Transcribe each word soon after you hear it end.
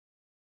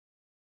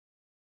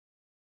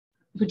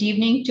Good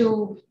evening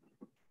to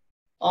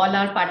all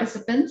our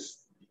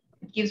participants.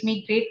 It gives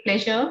me great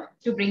pleasure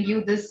to bring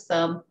you this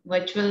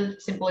virtual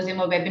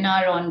symposium or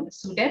webinar on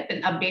SUDEP,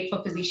 an update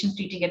for physicians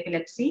treating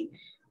epilepsy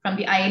from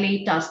the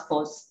ILA task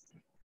force.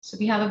 So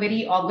we have a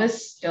very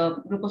august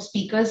group of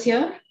speakers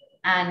here,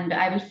 and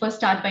I will first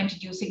start by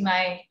introducing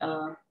my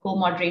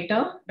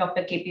co-moderator,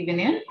 Dr.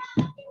 K.P.Vinayan.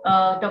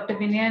 Dr.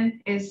 Vinayan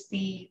is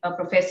the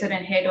professor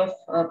and head of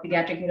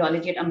pediatric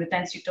neurology at Amrita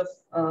Institute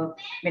of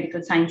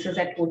Medical Sciences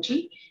at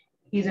Kochi.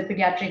 He's a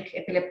pediatric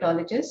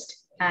epileptologist,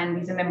 and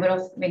he's a member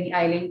of many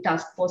ILA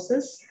task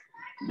forces,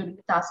 the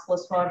task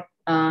force for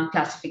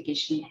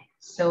classification.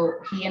 So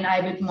he and I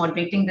will be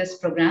moderating this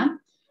program.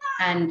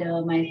 And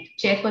my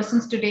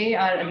chairpersons today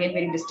are again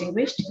very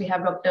distinguished. We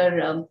have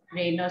Dr.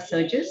 Rainer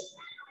Surges,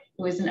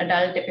 who is an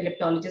adult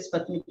epileptologist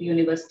working at the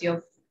University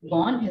of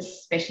Bonn.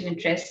 His special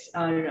interests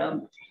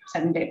are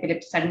sudden death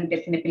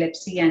in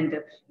epilepsy and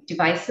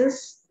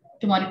devices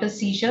to monitor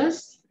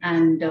seizures.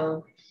 And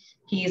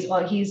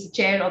he's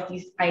chair of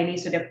the ILA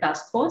SUDEP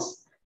task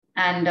force.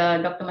 And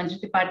Dr.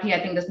 Manjari Tripathi, I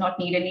think, does not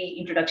need any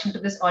introduction to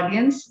this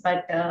audience,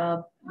 but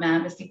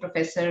ma'am is the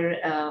professor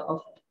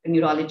of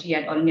neurology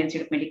at All India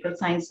Institute of Medical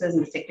Sciences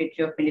and the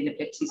secretary of Indian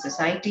Epilepsy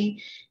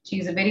Society. She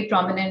is a very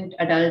prominent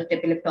adult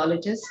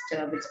epileptologist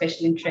with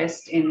special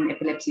interest in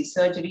epilepsy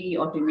surgery,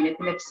 autoimmune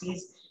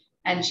epilepsies,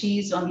 and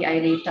she's on the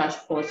ILA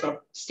task force of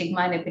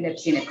stigma in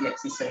epilepsy and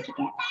epilepsy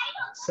surgery.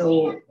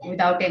 So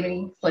without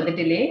any further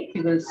delay,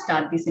 we will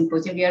start the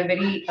symposium. We are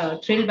very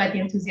thrilled by the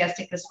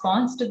enthusiastic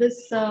response to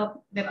this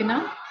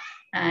webinar,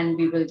 and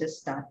we will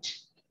just start.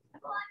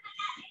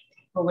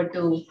 Over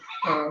to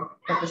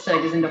Dr.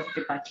 Surges and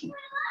Dr. Tripathi.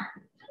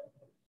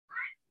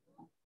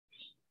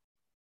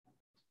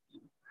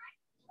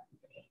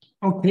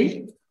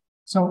 Okay,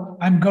 so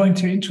I'm going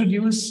to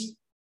introduce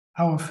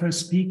our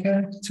first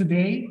speaker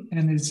today,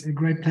 and it's a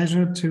great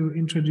pleasure to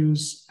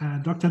introduce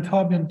Dr.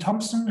 Torbjorn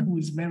Tomson, who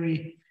is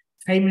very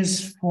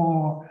famous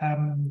for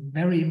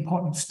very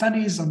important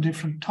studies on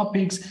different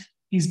topics.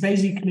 He's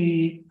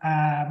basically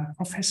a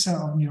professor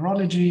of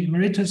neurology,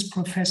 emeritus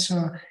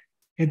professor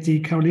at the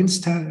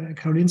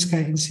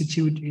Karolinska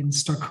Institute in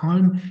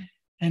Stockholm,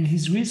 and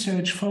his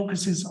research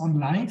focuses on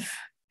life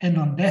and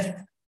on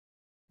death,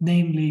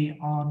 namely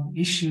on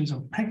issues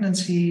of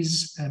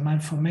pregnancies,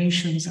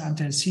 malformations,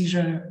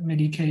 anti-seizure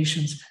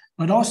medications,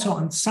 but also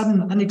on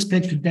sudden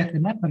unexpected death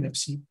in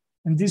epilepsy.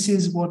 And this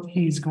is what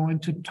he's going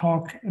to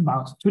talk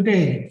about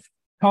today.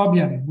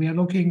 Torbjorn, we are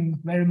looking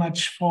very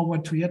much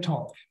forward to your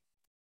talk.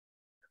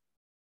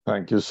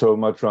 Thank you so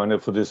much, Rainer,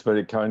 for this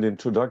very kind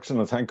introduction,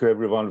 and thank you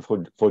everyone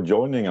for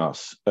joining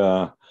us.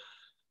 I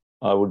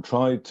will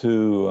try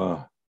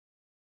to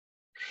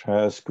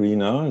share screen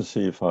now and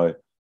see if I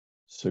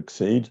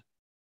succeed.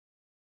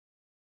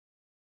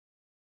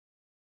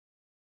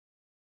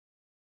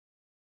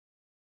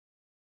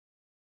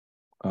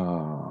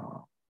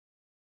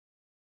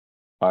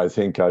 I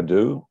think I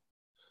do.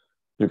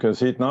 You can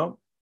see it now?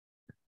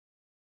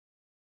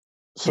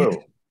 So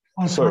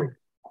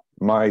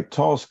my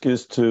task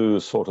is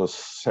to sort of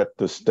set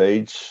the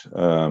stage,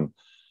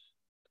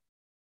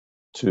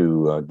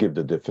 to give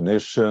the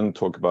definition,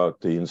 talk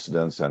about the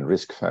incidence and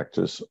risk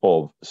factors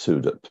of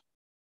SUDEP.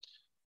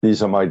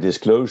 These are my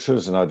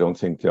disclosures, and I don't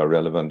think they are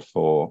relevant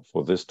for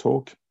this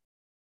talk.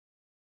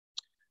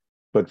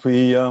 But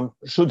we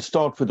should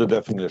start with the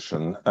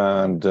definition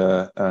and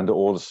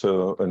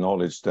also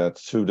acknowledge that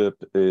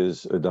SUDEP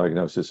is a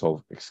diagnosis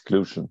of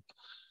exclusion.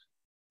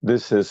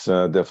 This is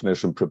a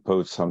definition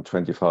proposed some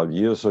 25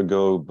 years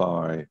ago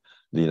by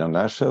Lina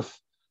Nashev.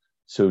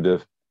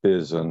 SUDEP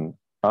is an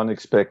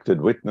unexpected,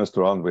 witnessed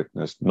or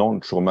unwitnessed,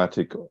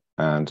 non-traumatic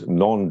and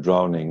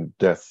non-drowning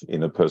death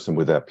in a person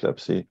with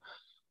epilepsy,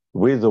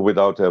 with or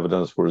without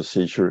evidence for a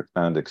seizure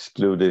and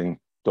excluding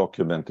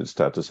documented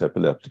status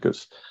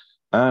epilepticus,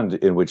 and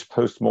in which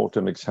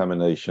post-mortem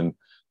examination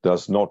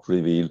does not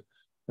reveal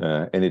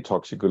any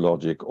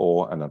toxicologic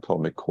or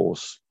anatomic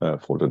cause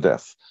for the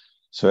death.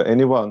 So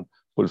anyone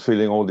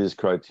fulfilling all these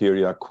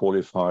criteria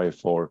qualify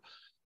for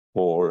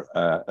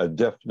a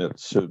definite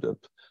SUDEP.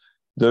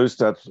 Those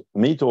that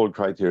meet all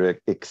criteria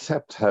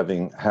except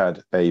having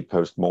had a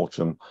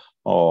post-mortem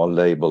are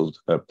labeled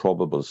a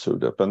probable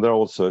SUDEP. And there are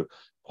also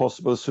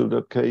possible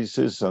SUDEP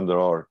cases, and there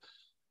are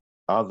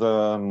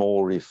other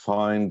more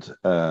refined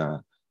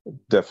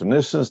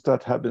definitions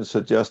that have been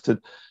suggested,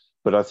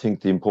 but I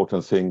think the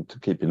important thing to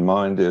keep in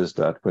mind is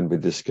that when we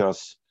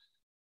discuss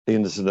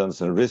incidence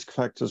and risk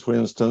factors, for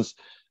instance,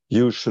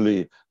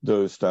 usually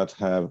those that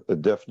have a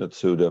definite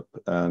SUDEP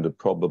and a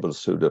probable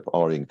SUDEP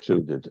are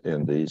included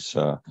in these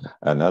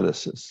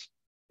analyses.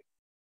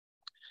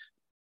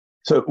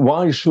 So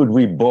why should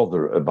we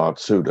bother about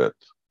SUDEP?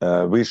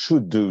 We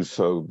should do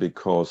so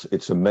because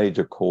it's a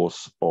major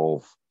cause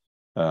of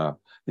the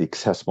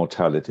excess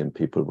mortality in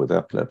people with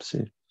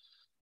epilepsy.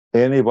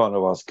 Any one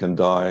of us can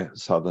die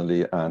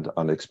suddenly and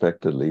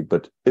unexpectedly,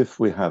 but if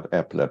we have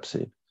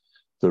epilepsy,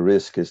 the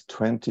risk is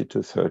 20 to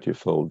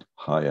 30-fold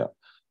higher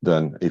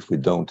than if we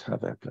don't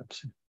have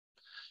epilepsy.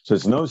 So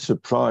it's no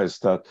surprise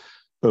that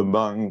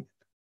among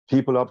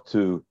people up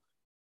to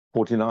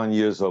 49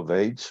 years of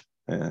age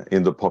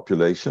in the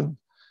population.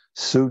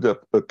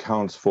 SUDEP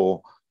accounts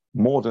for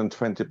more than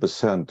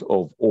 20%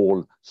 of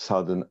all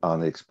sudden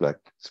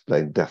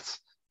unexplained deaths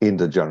in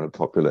the general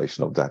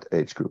population of that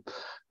age group,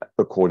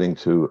 according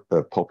to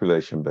a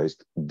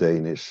population-based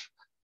Danish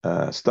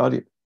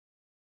study.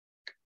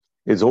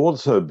 It's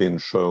also been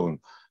shown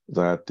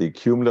that the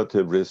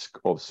cumulative risk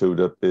of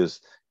SUDEP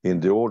is in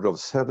the order of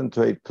 7 to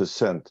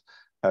 8%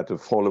 at a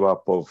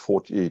follow-up of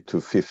 40 to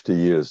 50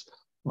 years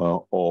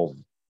of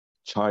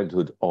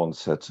childhood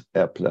onset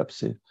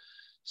epilepsy.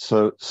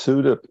 So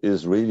SUDEP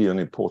is really an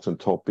important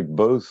topic,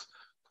 both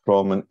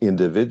from an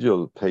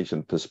individual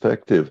patient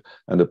perspective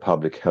and a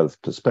public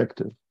health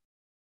perspective.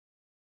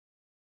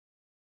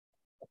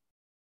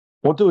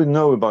 What do we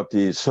know about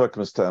the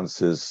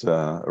circumstances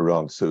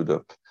around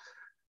SUDEP?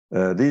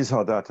 These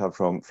are data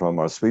from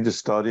our Swedish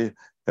study.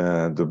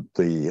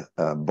 The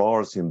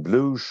bars in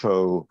blue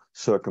show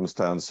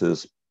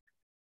circumstances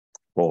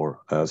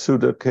for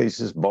SUDEP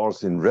cases.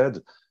 Bars in red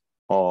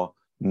are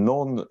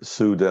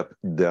non-SUDEP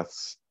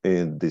deaths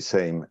in the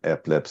same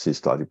epilepsy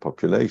study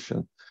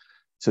population.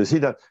 So you see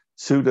that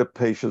SUDEP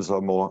patients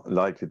are more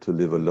likely to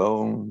live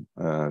alone.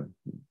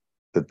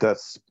 The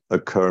deaths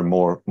occur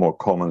more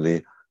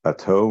commonly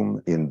at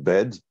home, in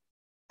bed,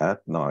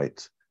 at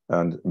night,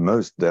 and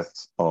most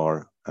deaths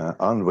are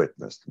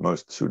unwitnessed,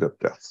 most SUDEP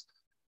deaths.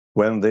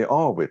 When they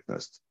are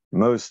witnessed,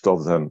 most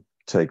of them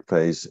take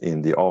place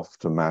in the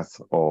aftermath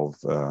of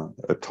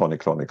a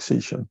tonic-clonic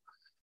seizure.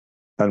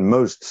 And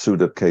most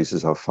SUDEP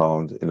cases are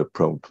found in a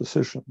prone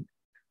position.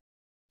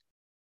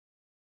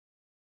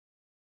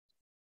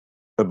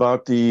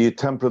 About the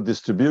temporal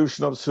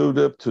distribution of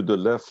SUDEP, to the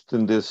left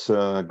in this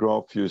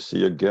graph, you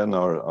see again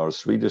our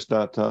Swedish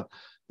data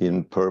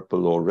in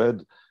purple or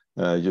red.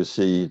 You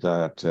see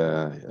that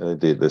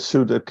the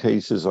SUDEP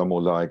cases are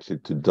more likely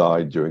to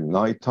die during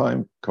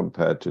nighttime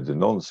compared to the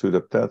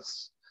non-SUDEP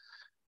deaths.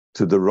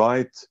 To the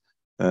right,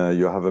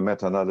 you have a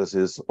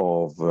meta-analysis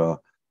of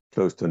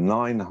close to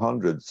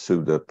 900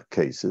 SUDEP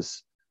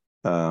cases,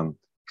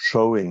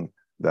 showing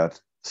that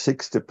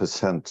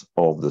 60%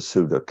 of the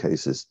SUDEP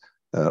cases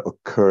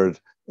occurred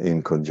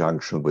in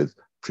conjunction with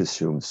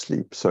presumed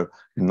sleep. So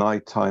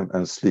nighttime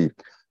and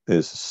sleep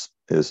is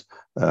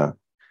a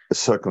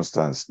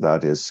circumstance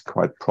that is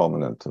quite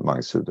prominent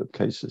among SUDEP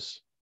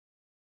cases.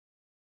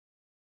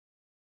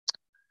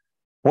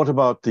 What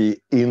about the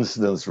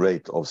incidence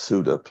rate of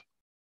SUDEP?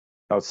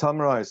 I've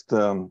summarized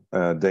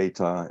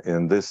data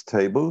in this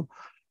table,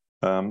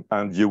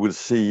 and you will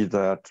see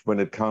that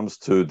when it comes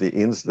to the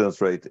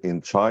incidence rate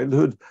in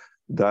childhood,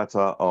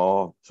 data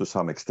are to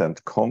some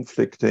extent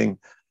conflicting.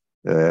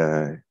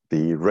 The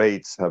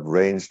rates have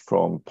ranged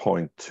from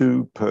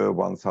 0.2 per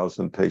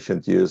 1,000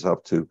 patient years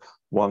up to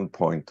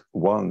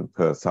 1.1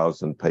 per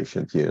 1,000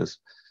 patient years.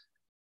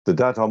 The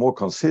data are more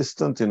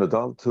consistent in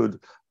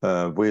adulthood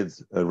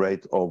with a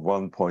rate of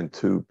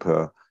 1.2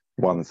 per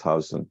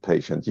 1,000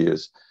 patient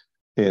years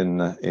in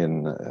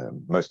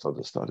most of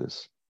the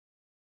studies.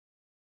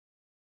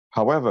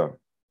 However,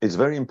 it's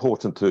very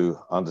important to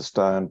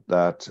understand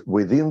that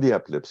within the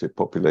epilepsy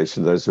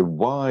population, there's a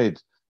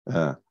wide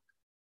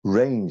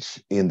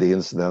range in the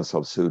incidence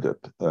of SUDEP,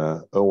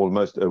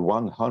 almost a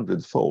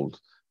 100-fold.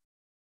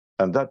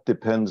 And that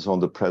depends on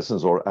the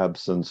presence or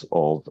absence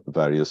of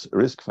various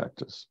risk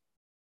factors.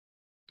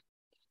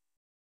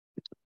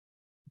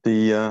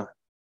 The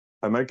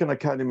American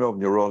Academy of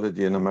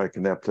Neurology and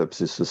American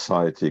Epilepsy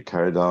Society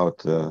carried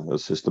out a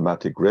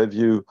systematic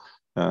review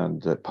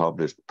and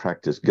published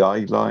practice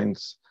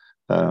guidelines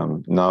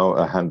now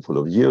a handful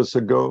of years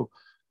ago.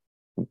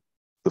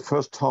 The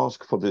first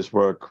task for this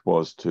work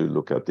was to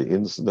look at the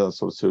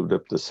incidence of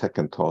SUDEP. The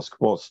second task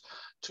was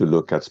to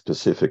look at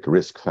specific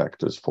risk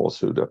factors for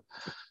SUDEP.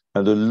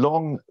 And a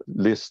long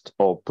list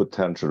of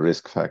potential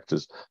risk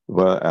factors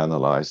were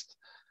analyzed,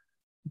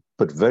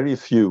 but very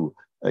few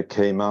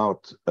came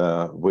out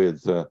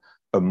with a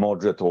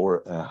moderate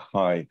or a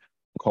high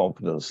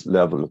confidence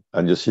level,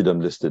 and you see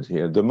them listed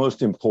here. The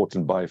most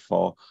important by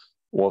far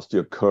was the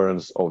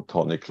occurrence of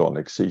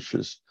tonic-clonic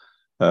seizures,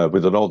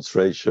 with an odds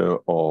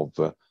ratio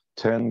of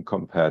 10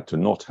 compared to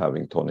not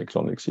having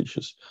tonic-clonic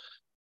seizures.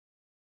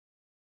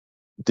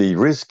 The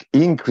risk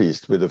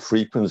increased with the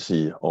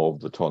frequency of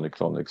the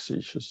tonic-clonic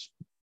seizures.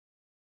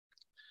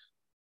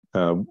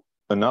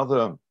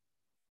 Another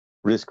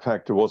risk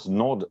factor was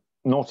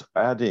not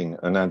adding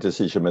an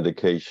anti-seizure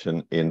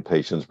medication in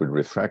patients with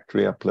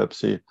refractory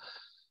epilepsy.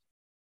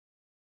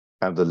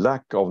 And the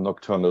lack of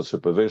nocturnal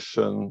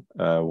supervision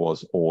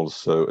was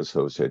also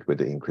associated with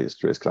the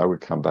increased risk. I will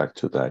come back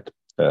to that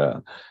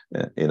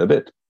in a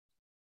bit.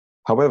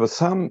 However,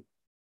 some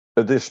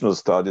additional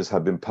studies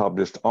have been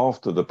published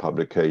after the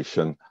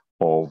publication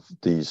of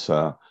these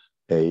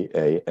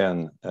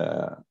AAN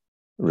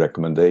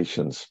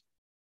recommendations.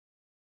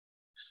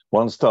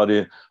 One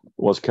study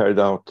was carried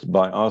out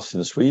by us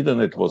in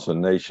Sweden. It was a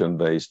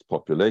nation-based,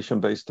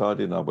 population-based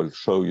study, and I will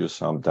show you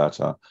some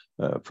data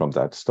from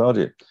that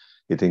study.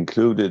 It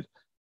included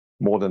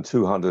more than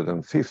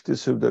 250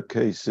 SUDEP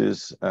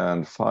cases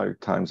and 5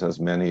 times as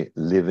many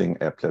living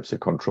epilepsy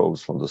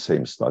controls from the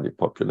same study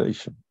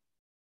population.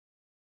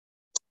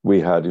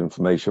 We had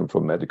information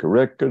from medical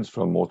records,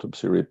 from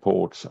autopsy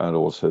reports, and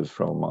also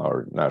from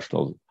our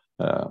national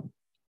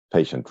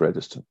patient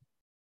register.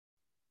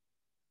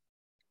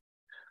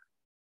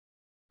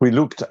 We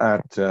looked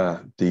at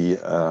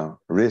the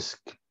risk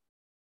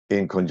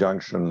in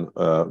conjunction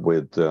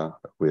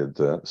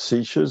with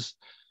seizures.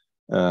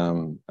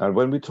 And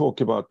when we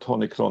talk about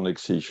tonic-clonic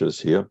seizures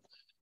here,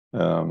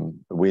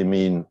 we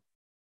mean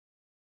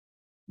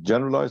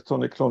generalized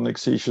tonic-clonic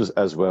seizures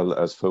as well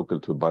as focal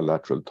to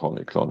bilateral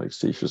tonic-clonic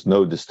seizures.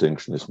 No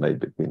distinction is made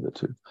between the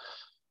two.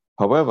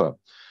 However,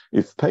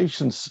 if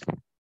patients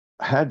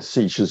had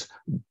seizures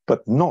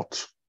but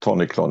not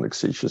tonic-clonic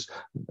seizures,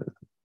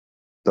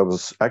 there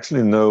was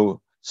actually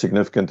no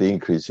significant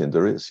increase in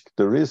the risk.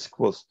 The risk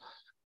was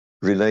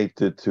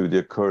related to the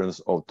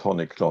occurrence of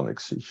tonic-clonic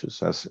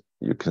seizures. As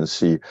you can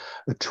see,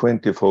 a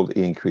 20-fold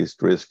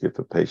increased risk if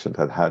a patient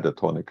had had a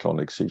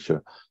tonic-clonic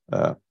seizure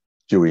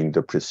during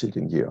the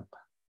preceding year.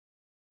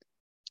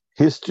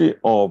 History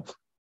of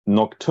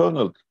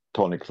nocturnal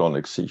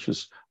tonic-clonic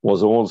seizures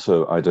was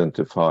also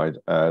identified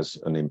as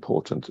an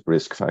important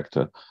risk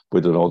factor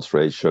with an odds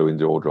ratio in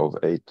the order of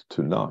 8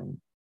 to 9.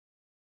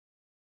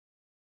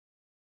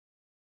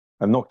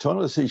 And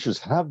nocturnal seizures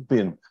have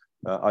been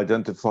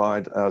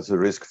identified as a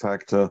risk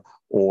factor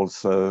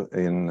also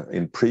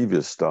in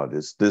previous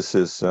studies. This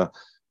is a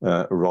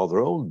rather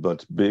old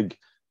but big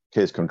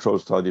case control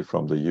study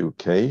from the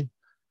UK.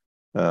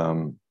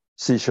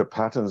 Seizure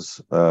patterns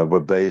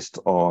were based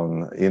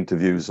on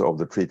interviews of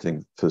the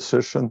treating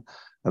physician,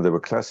 and they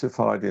were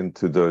classified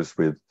into those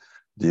with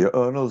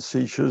diurnal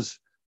seizures,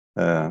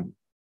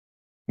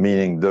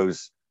 meaning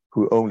those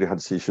who only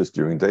had seizures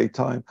during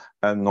daytime,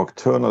 and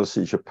nocturnal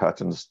seizure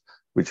patterns,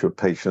 which were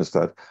patients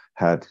that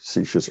had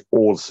seizures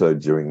also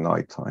during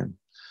nighttime.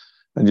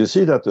 And you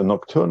see that the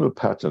nocturnal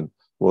pattern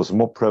was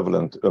more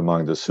prevalent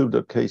among the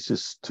SUDEP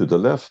cases to the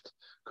left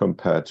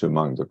compared to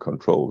among the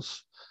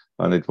controls.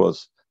 And it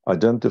was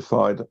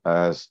identified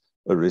as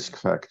a risk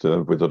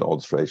factor with an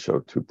odds ratio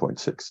of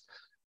 2.6.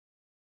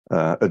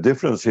 A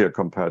difference here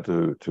compared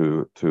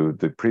to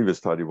the previous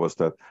study was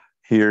that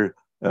here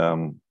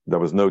there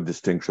was no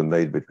distinction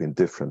made between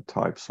different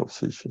types of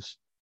seizures.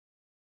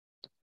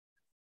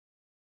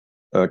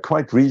 A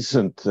quite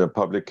recent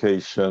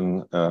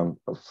publication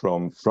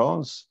from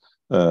France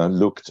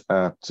looked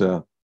at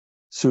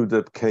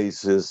SUDEP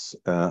cases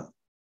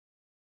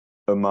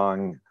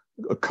among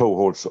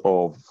cohorts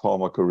of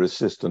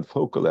pharmacoresistant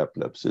focal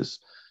epilepsies.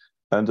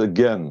 And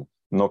again,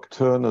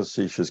 nocturnal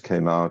seizures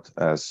came out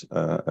as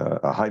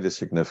a highly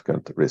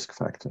significant risk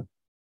factor.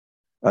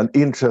 And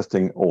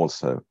interesting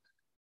also,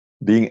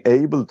 being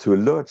able to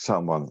alert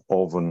someone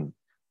of an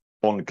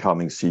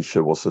oncoming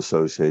seizure was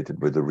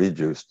associated with a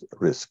reduced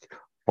risk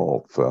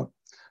of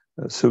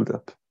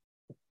SUDEP.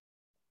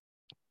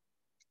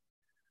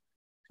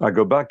 I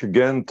go back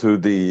again to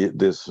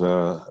this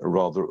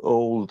rather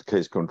old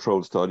case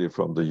control study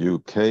from the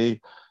UK,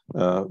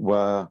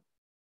 where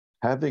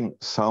having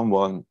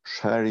someone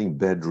sharing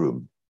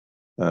bedroom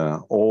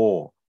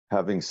or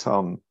having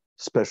some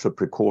special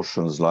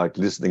precautions like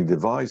listening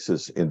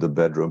devices in the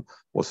bedroom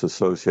was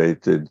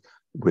associated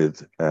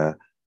with a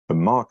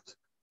marked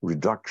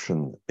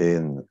reduction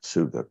in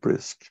SUDEP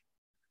risk.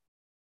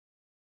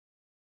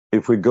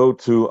 If we go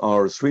to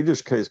our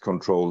Swedish case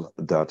control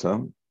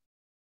data,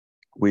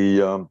 we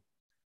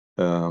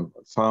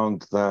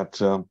found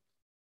that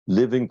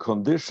living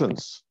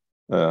conditions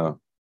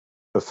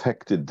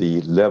affected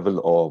the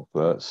level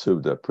of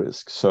SUDEP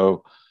risk.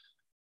 So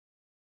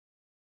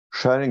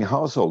sharing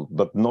household,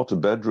 but not a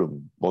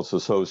bedroom, was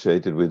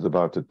associated with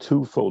about a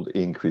 2-fold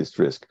increased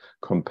risk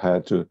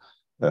compared to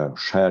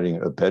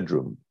sharing a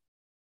bedroom.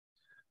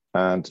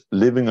 And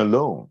living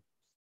alone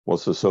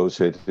was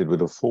associated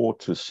with a 4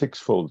 to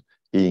 6-fold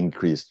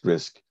increased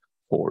risk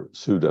for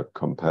SUDEP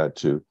compared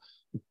to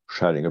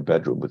sharing a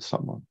bedroom with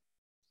someone.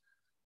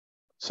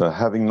 So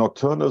having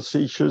nocturnal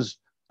seizures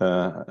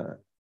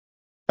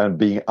and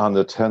being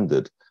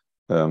unattended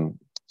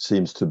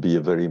seems to be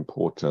a very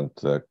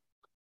important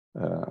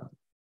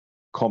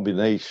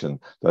combination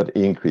that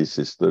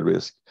increases the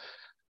risk.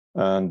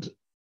 And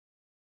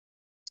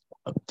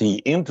the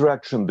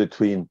interaction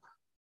between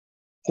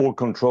poor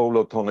control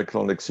of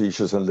tonic-clonic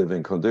seizures and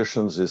living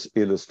conditions is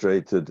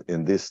illustrated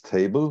in this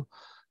table,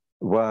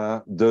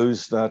 where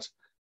those that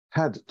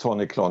had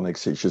tonic-clonic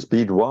seizures,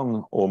 be it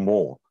one or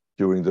more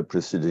during the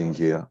preceding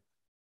year,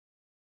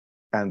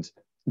 and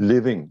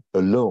living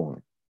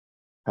alone,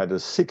 had a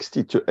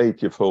 60 to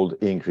 80-fold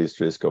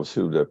increased risk of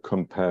SUDEP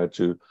compared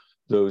to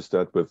those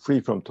that were free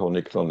from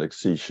tonic-clonic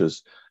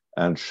seizures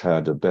and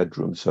shared a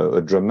bedroom. So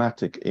a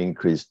dramatic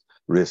increased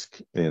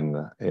risk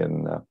in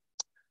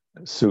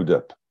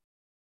SUDEP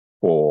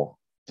for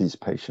these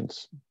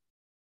patients.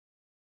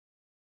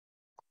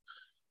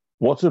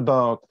 What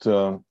about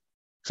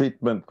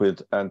treatment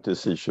with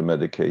anti-seizure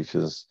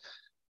medications?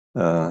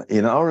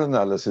 In our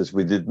analysis,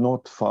 we did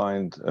not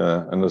find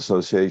an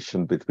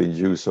association between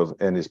use of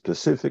any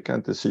specific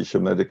anti-seizure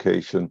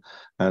medication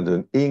and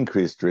an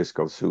increased risk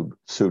of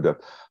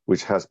SUDEP,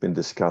 which has been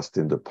discussed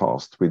in the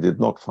past. We did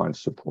not find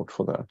support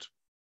for that.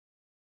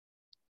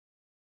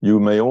 You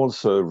may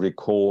also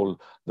recall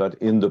that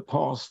in the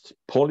past,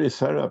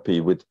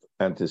 polytherapy with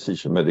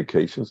anti-seizure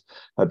medications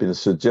have been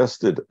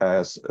suggested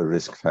as a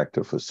risk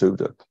factor for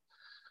SUDEP.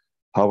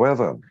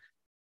 However,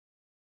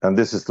 and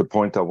this is the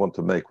point I want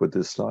to make with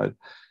this slide,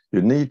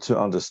 you need to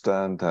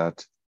understand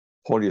that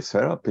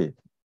polytherapy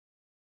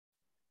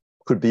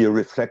could be a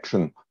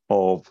reflection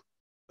of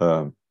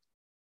a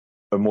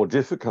more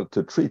difficult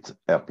to treat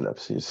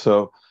epilepsy.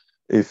 So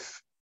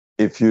if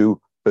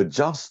you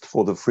adjust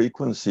for the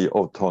frequency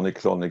of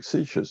tonic-clonic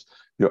seizures,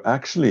 you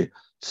actually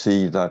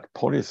see that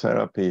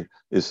polytherapy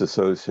is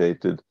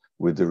associated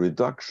with the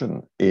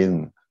reduction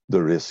in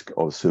the risk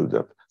of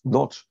SUDEP,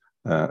 not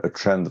a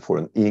trend for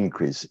an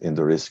increase in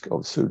the risk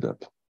of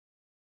SUDEP.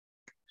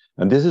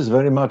 And this is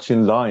very much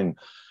in line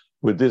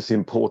with this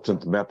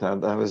important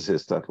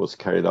meta-analysis that was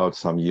carried out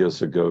some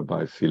years ago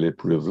by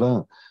Philippe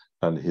Reuvelin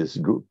and his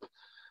group.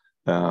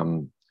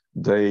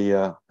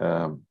 They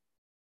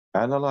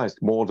analyzed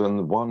more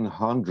than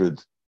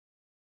 100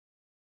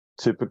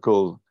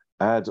 typical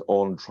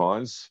add-on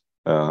trials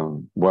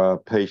where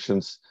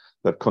patients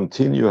that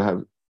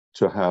continue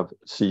to have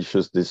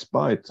seizures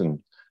despite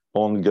an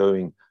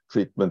ongoing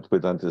treatment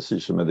with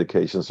anti-seizure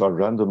medications are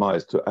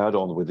randomized to add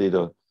on with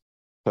either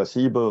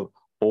placebo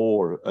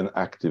or an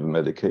active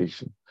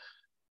medication.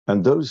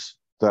 And those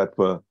that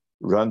were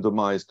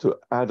randomized to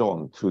add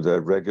on to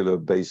their regular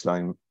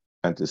baseline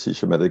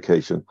anti-seizure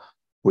medication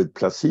with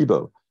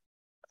placebo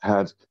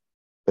had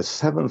a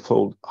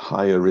 7-fold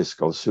higher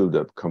risk of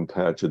SUDEP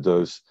compared to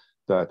those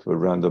that were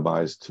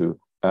randomized to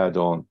add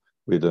on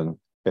with an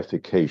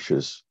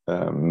efficacious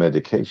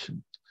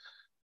medication.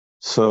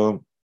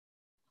 So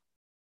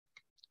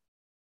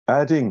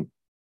adding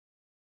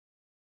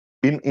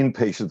in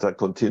patients that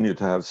continue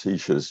to have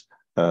seizures,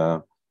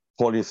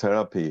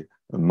 polytherapy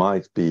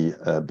might be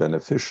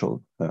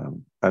beneficial,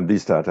 and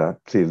these data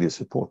clearly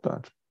support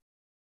that.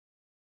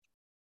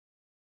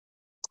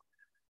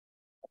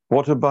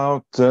 What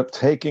about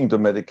taking the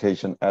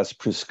medication as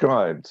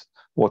prescribed?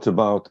 What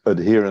about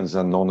adherence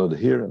and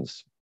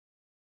non-adherence?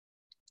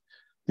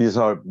 These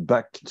are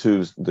back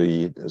to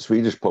the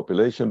Swedish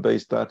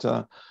population-based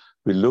data.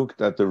 We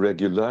looked at the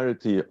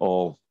regularity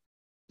of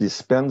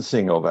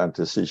dispensing of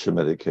anti-seizure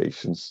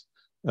medications.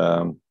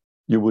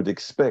 You would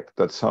expect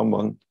that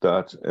someone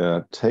that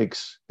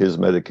takes his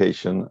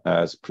medication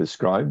as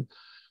prescribed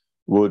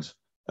would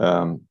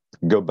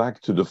go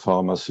back to the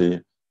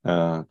pharmacy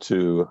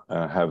to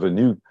have a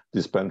new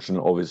dispensation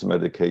of his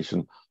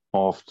medication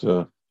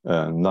after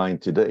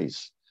 90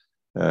 days,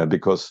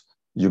 because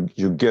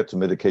you get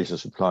medication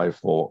supply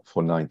for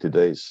 90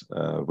 days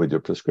with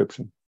your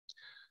prescription.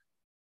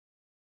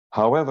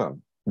 However,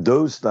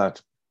 those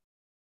that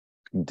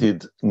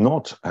did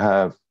not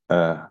have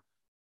a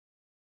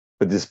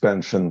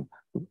dispensation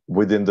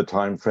within the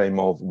time frame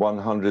of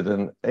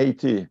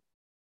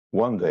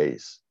 181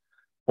 days,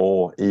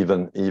 or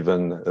even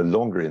a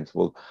longer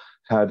interval,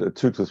 had a 2-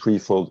 to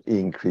 3-fold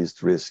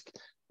increased risk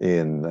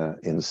in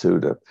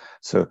SUDEP.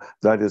 So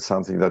that is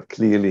something that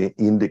clearly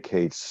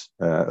indicates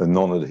a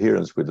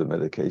non-adherence with the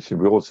medication.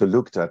 We also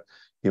looked at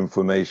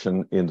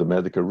information in the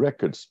medical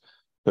records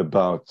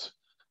about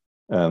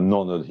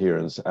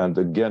non-adherence, and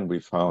again we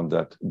found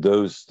that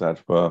those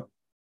that were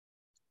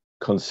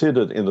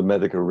considered in the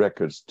medical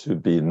records to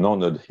be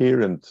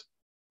non-adherent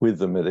with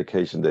the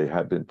medication they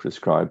had been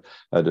prescribed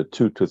had a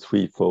 2- to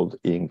 3-fold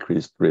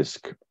increased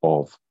risk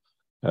of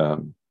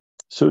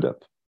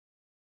SUDEP.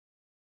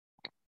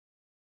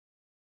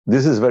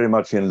 This is very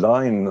much in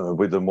line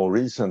with the more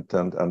recent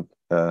and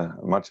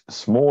much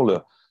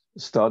smaller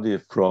study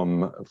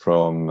from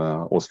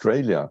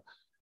Australia,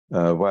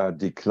 where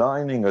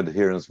declining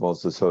adherence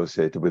was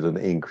associated with an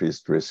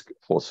increased risk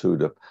for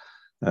SUDEP,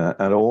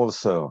 and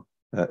also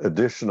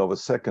addition of a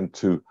 2nd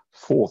to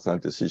 4th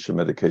anti-seizure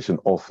medication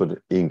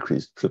offered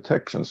increased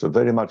protection. So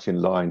very much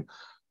in line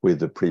with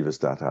the previous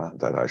data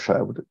that I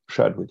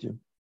shared with you.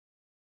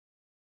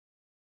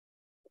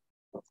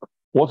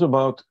 What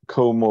about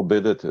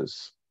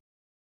comorbidities?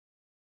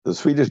 The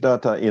Swedish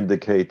data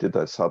indicated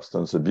that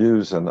substance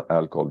abuse and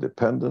alcohol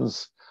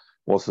dependence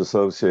was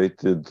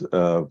associated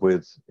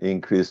with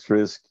increased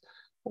risk,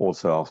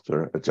 also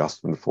after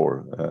adjustment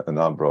for a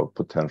number of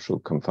potential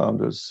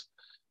confounders.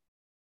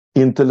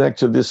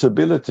 Intellectual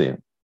disability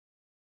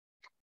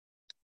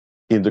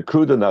in the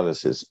crude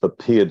analysis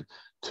appeared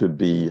to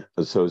be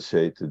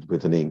associated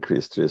with an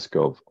increased risk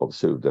of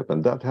SUDEP,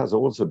 and that has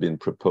also been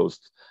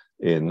proposed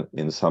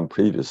in some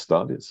previous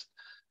studies.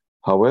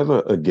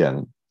 However,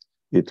 again,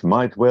 it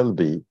might well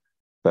be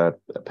that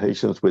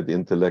patients with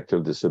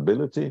intellectual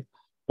disability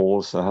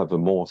also have a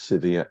more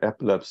severe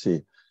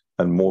epilepsy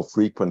and more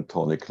frequent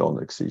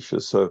tonic-clonic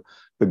seizures. So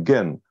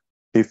again,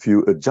 if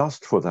you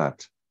adjust for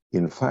that,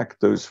 in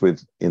fact, those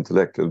with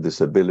intellectual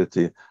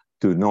disability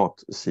do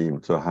not seem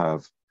to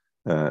have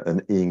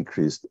an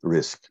increased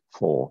risk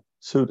for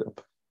SUDEP.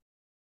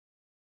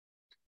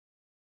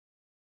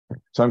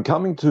 So I'm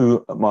coming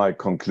to my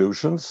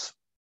conclusions.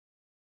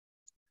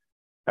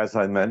 As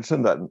I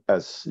mentioned, that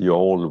as you're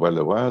all well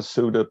aware,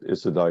 SUDEP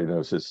is a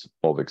diagnosis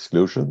of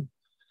exclusion.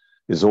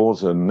 It's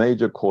also a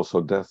major cause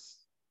of death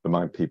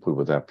among people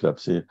with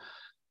epilepsy,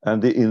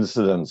 and the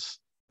incidence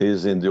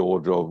is in the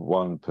order of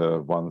 1 per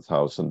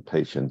 1,000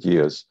 patient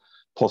years,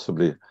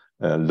 possibly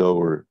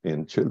lower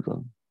in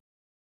children.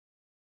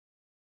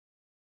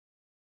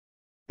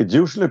 It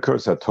usually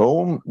occurs at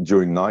home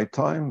during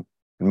nighttime,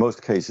 in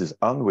most cases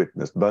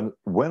unwitnessed, but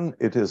when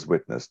it is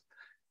witnessed,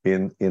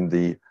 in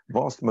the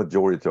vast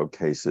majority of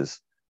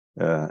cases,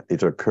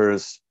 it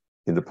occurs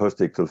in the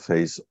postictal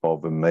phase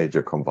of a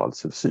major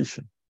convulsive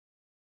seizure.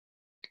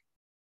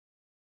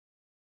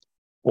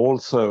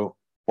 Also,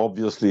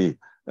 obviously,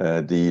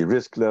 the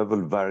risk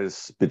level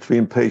varies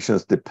between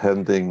patients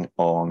depending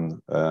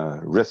on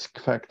risk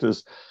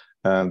factors,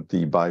 and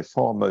the by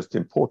far most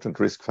important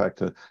risk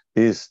factor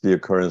is the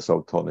occurrence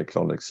of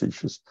tonic-clonic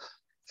seizures,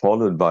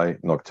 followed by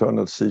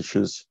nocturnal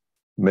seizures,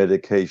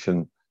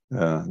 medication,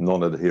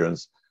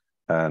 non-adherence,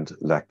 and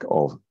lack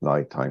of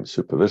nighttime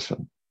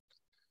supervision.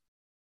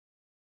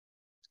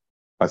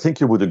 I think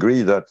you would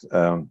agree that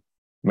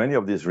many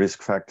of these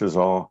risk factors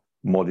are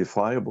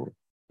modifiable,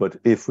 but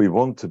if we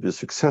want to be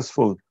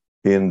successful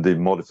in the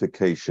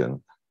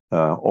modification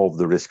of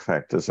the risk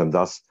factors and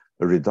thus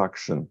a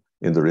reduction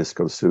in the risk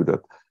of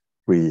SUDEP,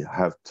 we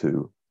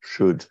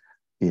should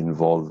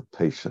involve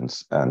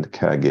patients and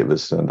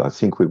caregivers, and I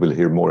think we will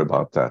hear more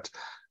about that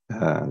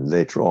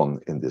later on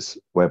in this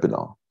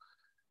webinar.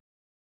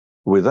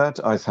 With that,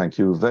 I thank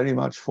you very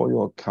much for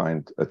your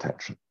kind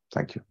attention.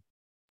 Thank you.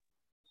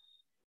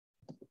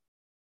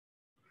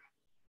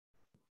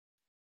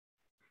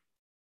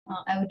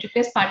 I would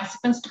request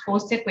participants to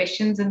post their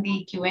questions in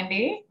the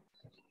Q&A.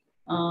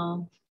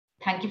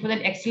 Thank you for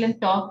that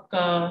excellent talk,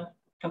 Dr.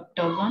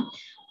 Torbjorn.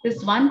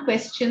 There's one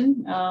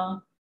question,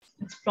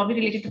 it's probably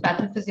related to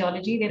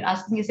pathophysiology. They're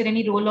asking, is there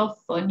any role of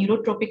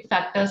neurotropic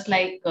factors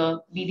like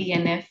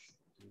BDNF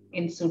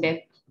in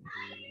SUDEP?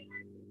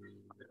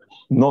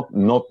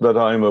 Not that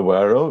I'm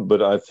aware of,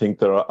 but I think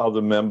there are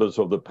other members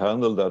of the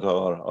panel that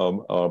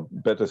are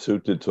better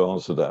suited to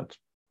answer that.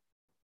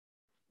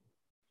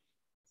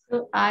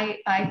 So I'll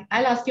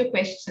ask you a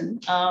question.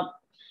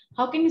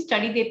 How can you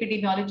study the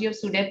epidemiology of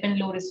SUDEP in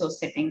low resource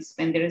settings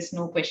when there is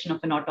no question of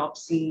an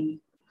autopsy,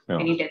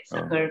 any deaths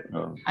occur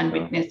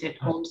unwitnessed at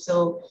home?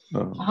 So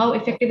how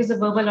effective is a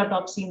verbal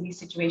autopsy in these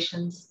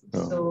situations?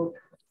 So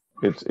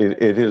it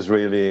is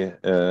really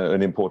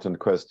an important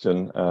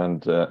question,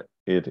 and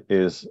it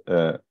is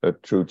a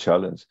true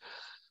challenge.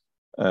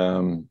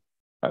 And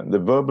the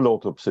verbal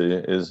autopsy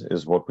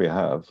is what we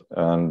have,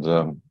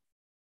 and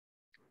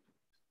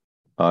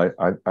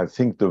I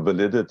think the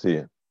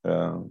validity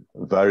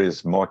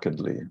varies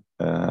markedly,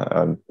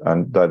 and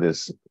that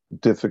is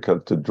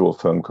difficult to draw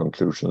firm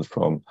conclusions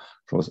from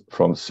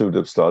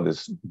SUDEP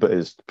studies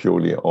based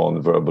purely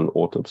on verbal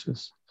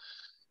autopsies.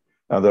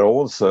 And there are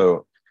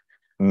also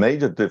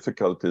major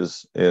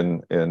difficulties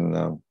in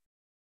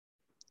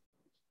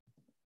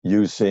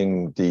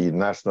using the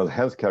national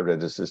healthcare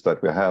registers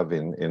that we have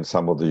in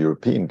some of the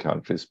European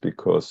countries,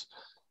 because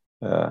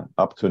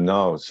up to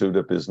now,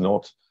 SUDEP is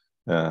not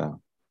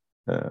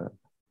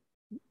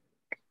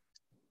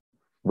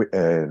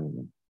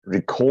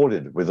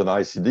recorded with an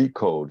ICD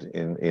code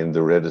in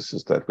the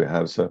registers that we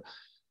have. So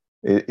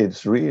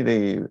it's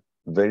really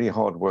very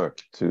hard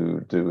work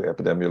to do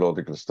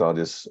epidemiological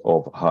studies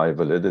of high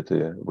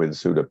validity with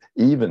SUDEP,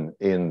 even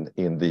in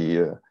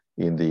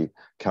the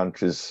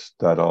countries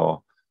that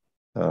are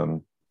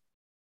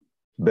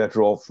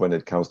better off when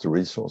it comes to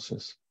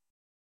resources.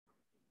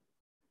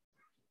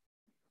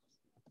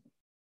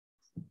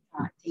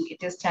 I think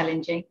it is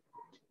challenging.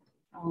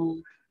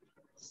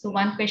 So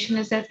one question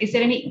is that, is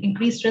there any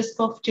increased risk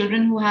of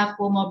children who have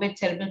comorbid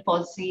cerebral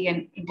palsy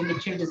and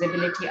intellectual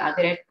disability? Are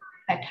they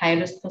at high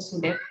risk for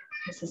SUDEP?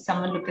 This is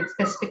someone looking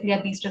specifically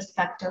at these risk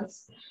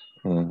factors.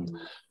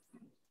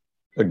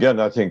 Again,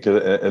 I think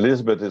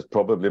Elizabeth is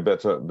probably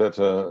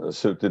better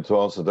suited to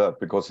answer that,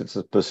 because it's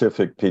a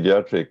specific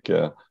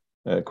pediatric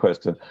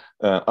question.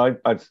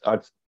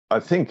 I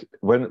think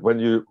when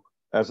you,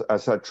 as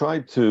I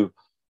tried to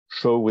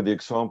show with the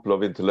example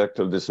of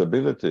intellectual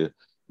disability,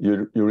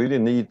 you really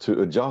need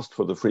to adjust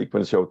for the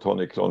frequency of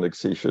tonic-clonic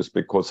seizures,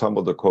 because some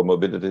of the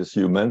comorbidities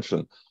you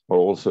mentioned are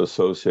also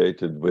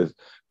associated with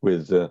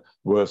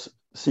worse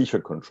seizure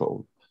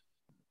control.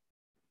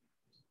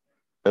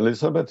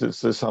 Elizabeth,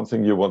 is this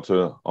something you want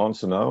to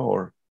answer now,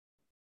 or?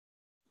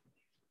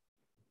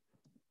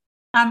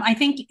 I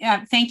think,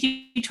 thank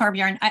you,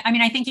 Torbjorn. I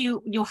mean, I think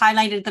you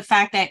highlighted the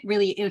fact that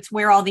really it's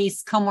where all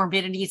these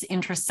comorbidities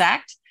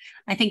intersect.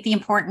 I think the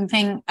important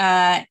thing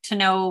to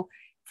know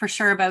for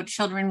sure about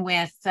children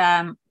with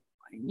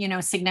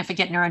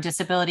significant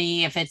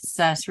neurodisability, if it's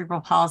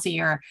cerebral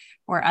palsy or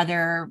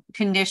other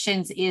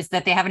conditions, is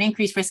that they have an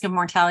increased risk of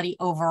mortality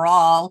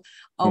overall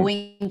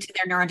owing to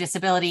their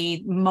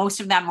neurodisability. Most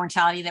of that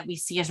mortality that we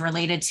see is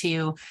related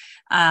to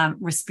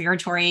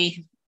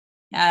respiratory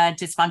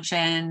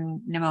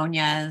dysfunction,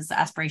 pneumonias,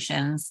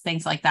 aspirations,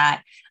 things like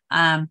that.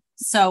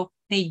 So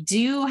they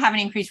do have an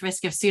increased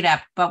risk of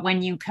SUDEP, but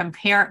when you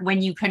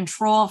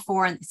control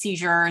for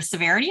seizure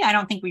severity, I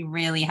don't think we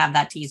really have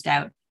that teased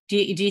out. Do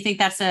you think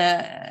that's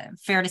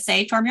fair to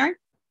say, Torbjorn?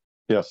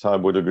 Yes, I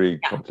would agree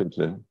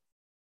completely.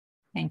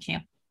 Thank you.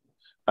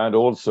 And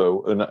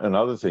also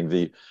another thing,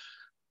 the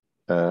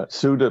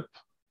SUDEP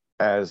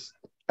as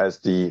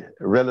the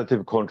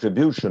relative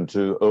contribution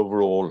to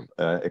overall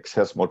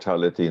excess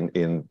mortality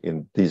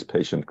in these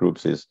patient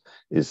groups is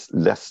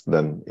less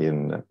than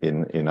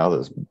in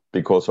others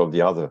because of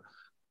the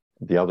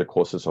other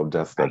causes of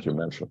death that you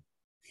mentioned.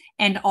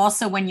 And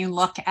also, when you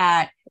look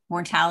at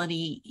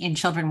mortality in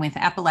children with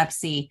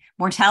epilepsy,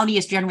 mortality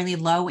is generally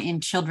low in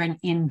children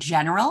in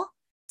general.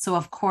 So,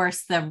 of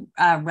course, the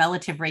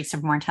relative rates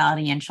of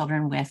mortality in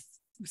children with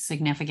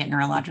significant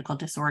neurological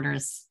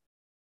disorders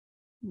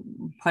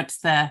puts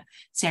the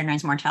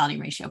standardized mortality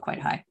ratio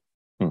quite high.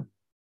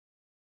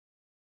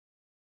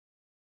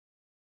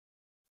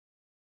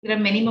 There are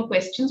many more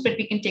questions, but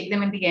we can take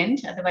them in the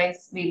end.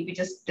 Otherwise, we'll be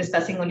just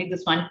discussing only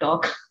this one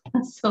talk.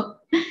 So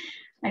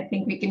I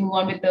think we can move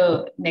on with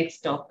the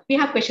next talk. We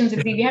have questions.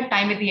 We have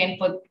time at the end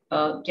for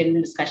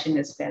general discussion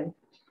as well.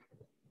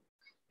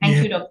 Thank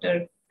you,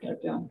 Dr.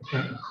 Torbjorn.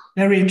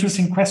 Very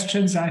interesting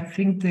questions. I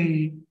think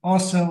they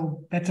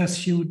also better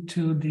suit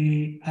to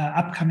the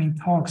upcoming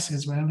talks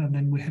as well, and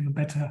then we have a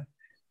better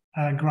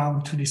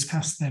ground to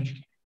discuss them.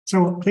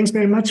 So thanks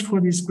very much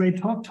for this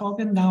great talk,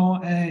 Torbjorn. Now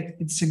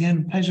it's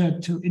again a pleasure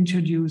to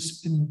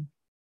introduce an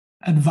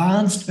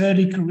advanced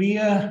early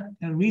career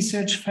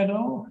research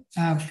fellow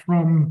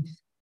from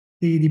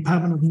the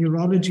Department of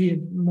Neurology at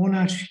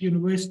Monash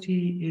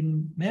University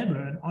in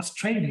Melbourne,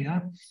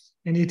 Australia.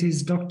 And it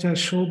is Dr.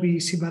 Shobi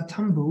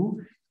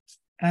Sivathamboo,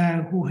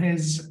 who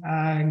has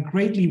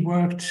greatly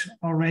worked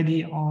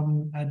already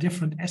on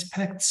different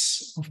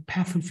aspects of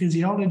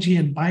pathophysiology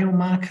and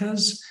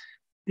biomarkers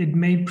that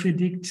may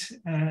predict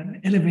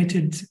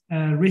elevated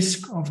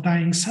risk of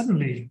dying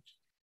suddenly.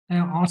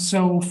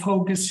 Also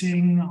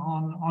focusing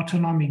on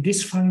autonomic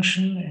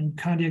dysfunction and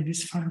cardiac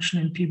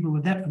dysfunction in people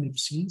with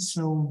epilepsy.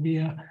 So we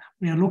are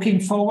looking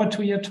forward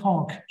to your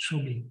talk,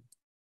 Shobi.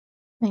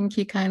 Thank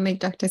you kindly,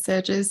 Dr.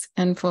 Serges,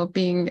 and for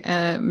being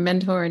a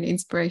mentor and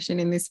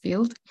inspiration in this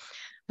field.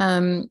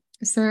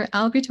 So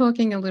I'll be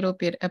talking a little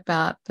bit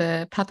about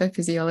the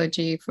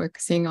pathophysiology,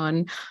 focusing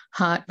on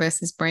heart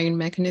versus brain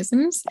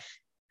mechanisms.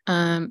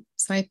 So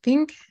I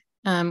think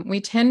we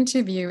tend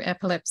to view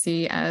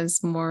epilepsy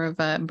as more of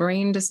a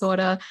brain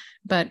disorder,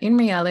 but in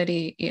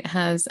reality, it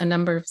has a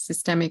number of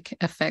systemic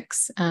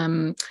effects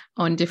on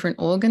different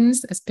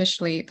organs,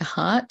 especially the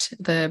heart.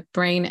 The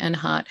brain and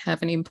heart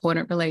have an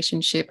important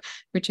relationship,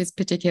 which is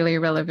particularly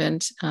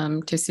relevant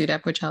to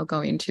SUDEP, which I'll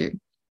go into.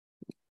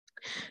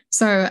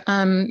 So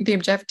the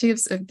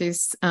objectives of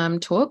this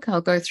talk,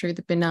 I'll go through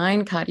the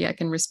benign cardiac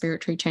and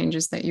respiratory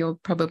changes that you're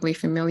probably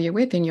familiar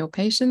with in your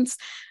patients,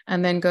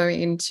 and then go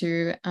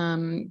into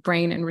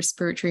brain and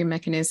respiratory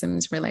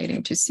mechanisms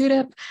relating to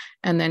SUDEP,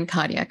 and then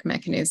cardiac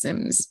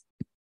mechanisms.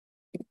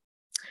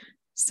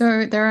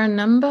 So there are a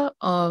number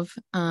of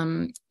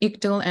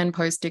ictal and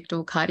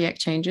postictal cardiac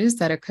changes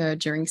that occur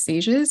during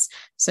seizures.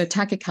 So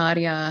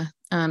tachycardia,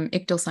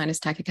 ictal sinus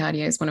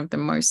tachycardia is one of the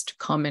most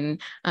common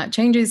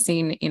changes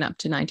seen in up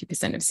to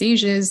 90% of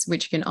seizures,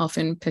 which can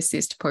often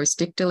persist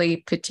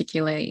postdictally,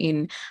 particularly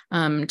in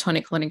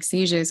tonic-clonic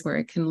seizures where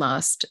it can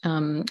last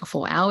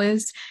 4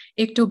 hours.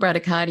 Ictal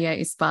bradycardia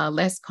is far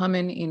less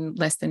common in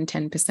less than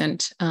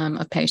 10%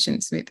 of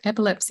patients with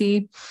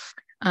epilepsy.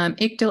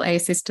 Ictal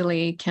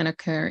asystole can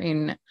occur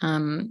in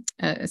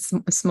a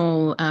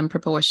small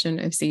proportion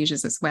of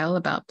seizures as well,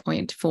 about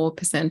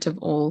 0.4% of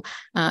all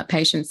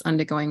patients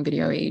undergoing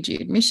video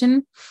EEG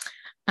admission.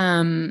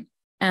 And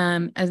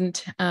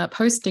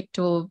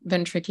postictal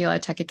ventricular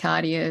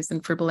tachycardias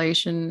and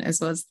fibrillation, as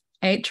well as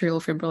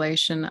atrial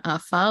fibrillation, are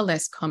far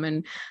less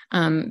common,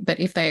 but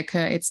if they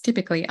occur, it's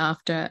typically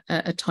after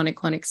a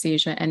tonic-clonic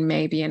seizure and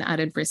may be an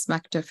added risk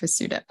factor for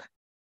SUDEP.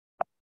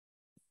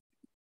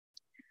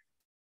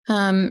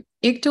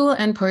 Ictal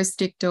and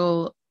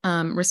postictal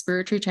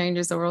respiratory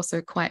changes are also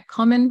quite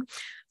common.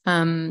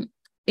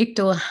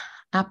 Ictal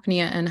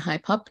apnea and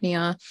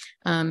hypopnea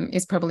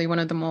is probably one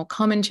of the more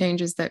common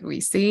changes that we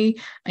see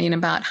in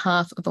about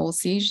half of all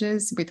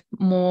seizures, with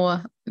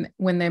more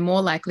when they're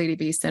more likely to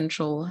be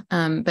central,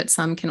 but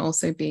some can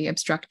also be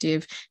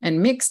obstructive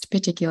and mixed,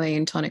 particularly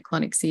in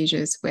tonic-clonic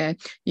seizures where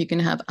you can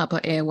have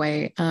upper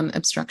airway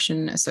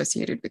obstruction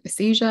associated with the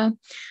seizure.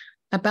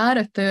 About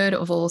a third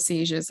of all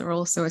seizures are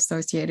also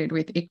associated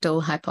with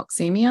ictal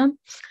hypoxemia,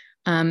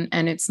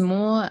 and it's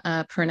more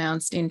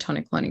pronounced in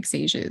tonic-clonic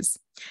seizures.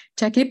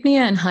 Tachypnea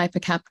and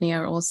hypercapnia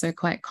are also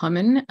quite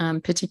common,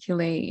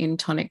 particularly in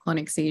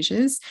tonic-clonic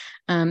seizures.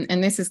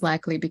 And this is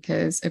likely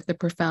because of the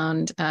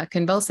profound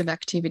convulsive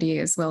activity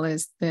as well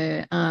as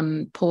the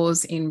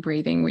pause in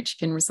breathing, which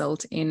can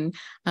result in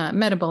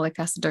metabolic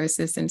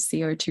acidosis and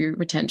CO2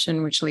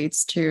 retention, which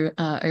leads to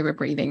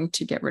overbreathing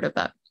to get rid of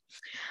that.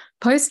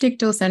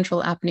 Postictal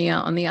central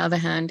apnea, on the other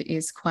hand,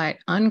 is quite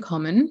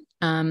uncommon,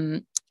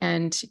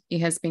 and it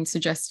has been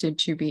suggested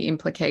to be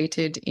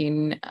implicated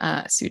in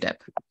SUDEP.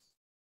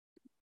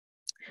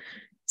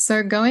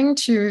 So going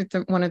to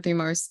one of the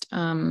most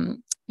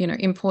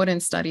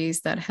important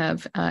studies that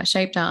have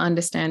shaped our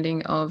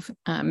understanding of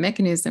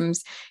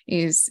mechanisms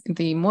is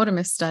the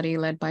Mortimer study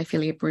led by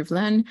Philippe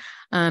Rouvelin.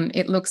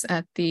 It looks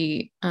at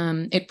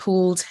it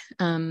pooled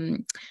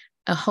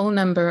a whole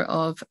number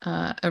of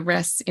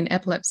arrests in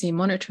epilepsy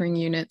monitoring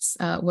units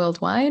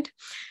worldwide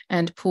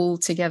and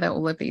pooled together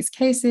all of these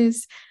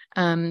cases.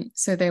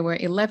 So there were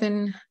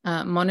 11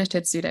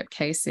 monitored SUDEP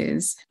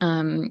cases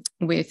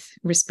with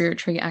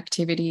respiratory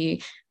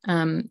activity.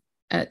 10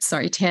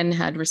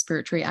 had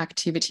respiratory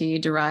activity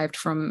derived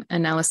from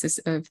analysis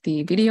of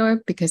the video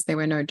because there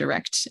were no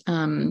direct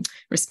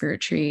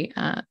respiratory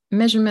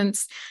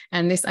measurements.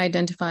 And this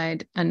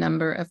identified a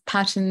number of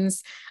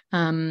patterns.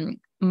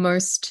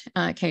 Most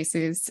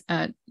cases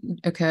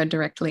occurred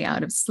directly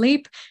out of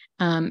sleep,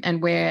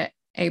 and where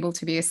able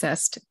to be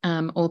assessed,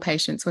 all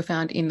patients were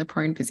found in the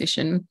prone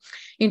position.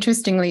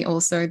 Interestingly,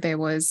 also, there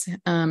was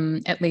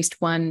at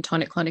least one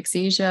tonic-clonic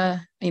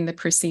seizure in the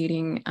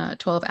preceding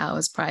 12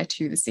 hours prior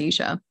to the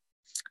seizure.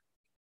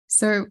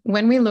 So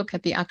when we look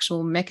at the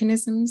actual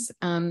mechanisms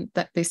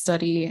that this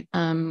study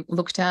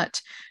looked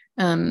at,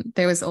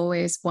 there was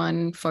always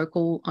one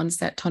focal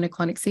onset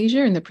tonic-clonic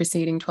seizure in the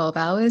preceding 12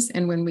 hours.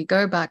 And when we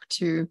go back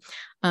to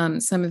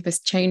some of the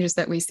changes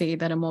that we see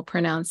that are more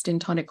pronounced in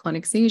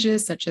tonic-clonic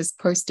seizures, such as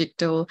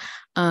postictal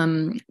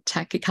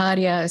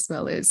tachycardia, as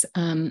well as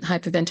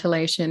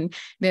hyperventilation,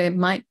 there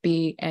might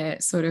be a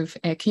sort of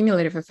a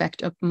cumulative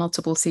effect of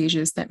multiple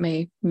seizures that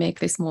may make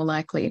this more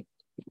likely,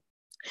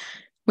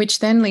 which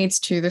then leads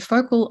to the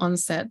focal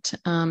onset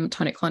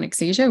tonic-clonic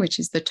seizure, which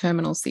is the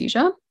terminal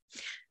seizure,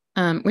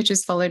 which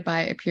is followed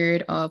by a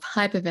period of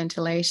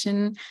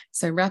hyperventilation,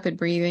 so rapid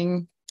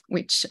breathing,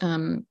 which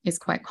is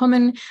quite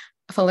common,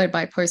 followed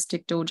by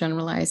postictal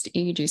generalized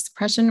EEG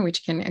suppression,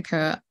 which can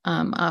occur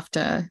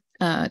after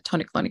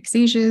tonic-clonic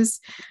seizures,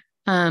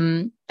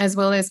 as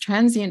well as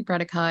transient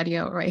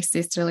bradycardia or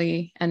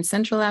asystole and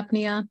central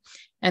apnea.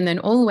 And then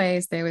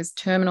always there was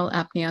terminal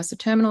apnea, so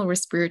terminal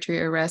respiratory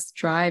arrest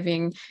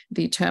driving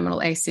the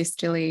terminal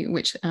asystole,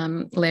 which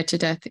led to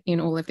death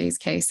in all of these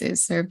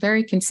cases. So a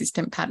very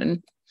consistent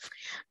pattern.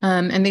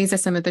 And these are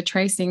some of the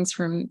tracings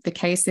from the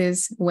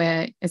cases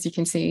where, as you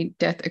can see,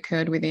 death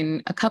occurred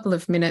within a couple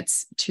of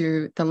minutes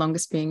to the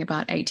longest being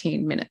about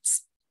 18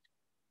 minutes.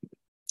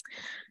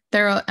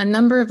 There are a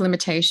number of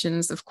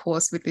limitations, of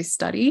course, with this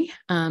study.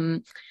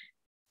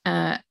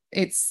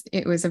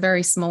 It was a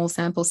very small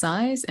sample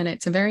size, and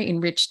it's a very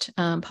enriched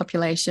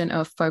population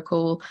of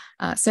focal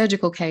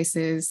surgical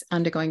cases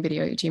undergoing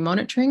video EEG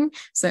monitoring.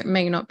 So it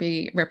may not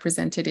be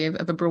representative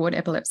of a broad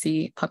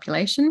epilepsy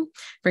population.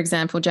 For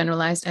example,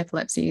 generalized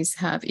epilepsies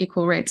have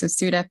equal rates of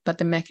SUDEP, but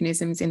the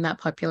mechanisms in that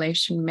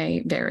population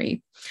may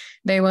vary.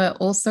 There were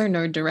also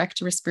no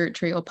direct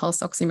respiratory or pulse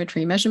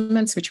oximetry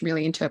measurements, which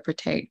really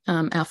interpretate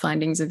our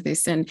findings of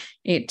this, and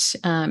it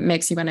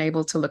makes you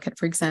unable to look at,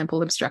 for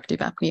example,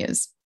 obstructive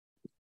apneas.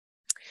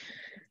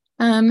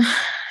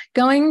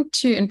 Going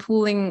to and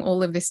pooling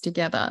all of this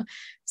together,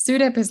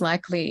 SUDEP is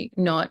likely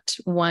not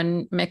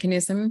one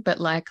mechanism, but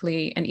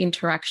likely an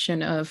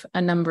interaction of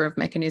a number of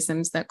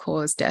mechanisms that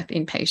cause death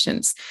in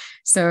patients.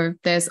 So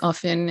there's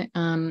often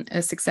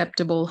a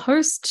susceptible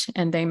host,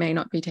 and they may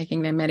not be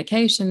taking their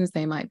medications,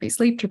 they might be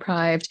sleep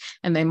deprived,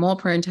 and they're more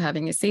prone to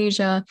having a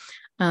seizure.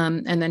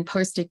 And then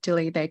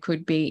postictally, they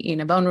could be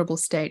in a vulnerable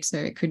state. So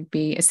it could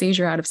be a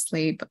seizure out of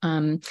sleep.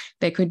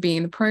 They could be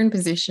in the prone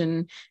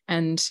position,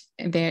 and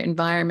their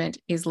environment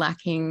is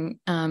lacking,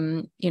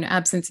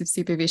 absence of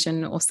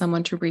supervision or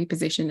someone to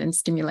reposition and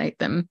stimulate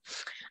them,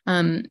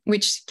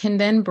 which can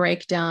then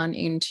break down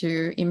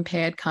into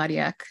impaired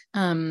cardiac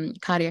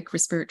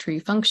respiratory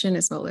function,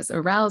 as well as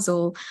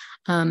arousal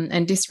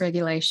and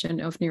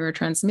dysregulation of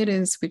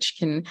neurotransmitters, which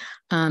can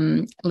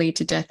lead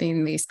to death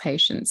in these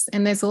patients.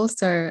 And there's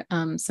also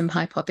some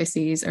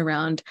hypotheses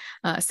around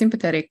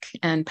sympathetic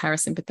and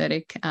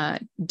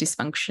parasympathetic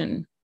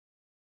dysfunction.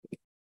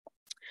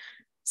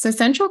 So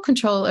central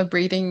control of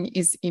breathing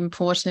is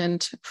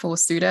important for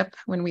SUDEP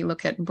when we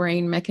look at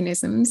brain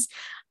mechanisms.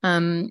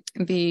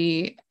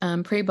 The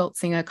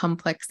pre-Boltzinger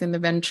complex in the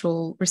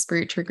ventral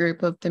respiratory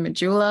group of the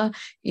medulla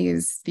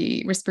is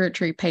the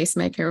respiratory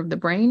pacemaker of the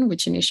brain,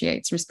 which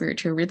initiates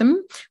respiratory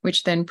rhythm,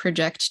 which then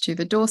projects to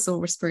the dorsal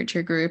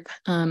respiratory group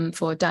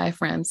for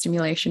diaphragm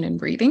stimulation and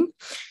breathing.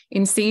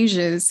 In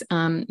seizures,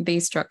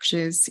 these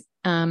structures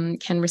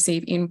can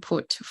receive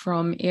input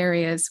from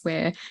areas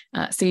where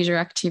seizure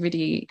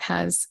activity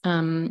has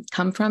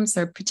come from.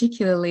 So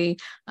particularly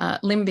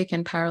limbic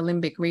and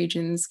paralimbic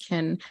regions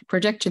can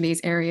project to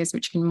these areas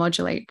which can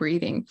modulate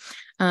breathing.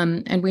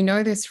 And we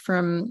know this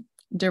from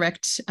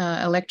direct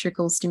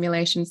electrical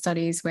stimulation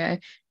studies where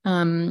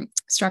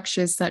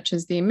structures such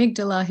as the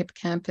amygdala,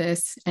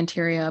 hippocampus,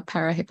 anterior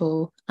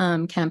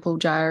parahippocampal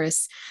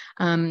gyrus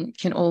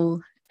can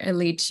all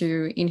lead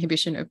to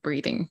inhibition of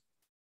breathing.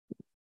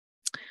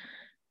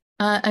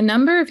 A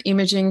number of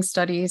imaging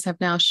studies have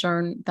now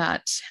shown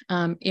that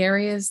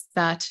areas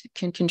that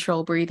can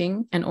control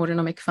breathing and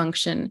autonomic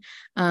function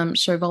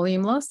show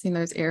volume loss in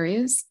those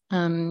areas,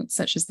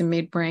 such as the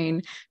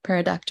midbrain,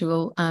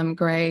 peridactyl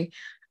gray,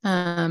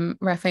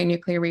 raphe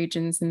nuclear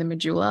regions in the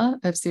medulla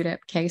of SUDEP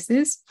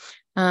cases.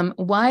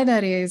 Why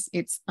that is,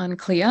 it's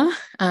unclear.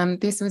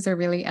 This was a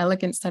really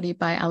elegant study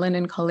by Allen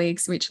and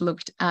colleagues, which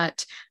looked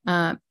at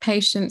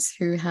patients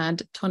who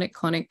had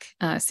tonic-clonic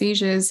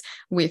seizures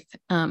with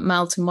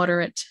mild to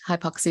moderate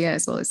hypoxia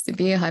as well as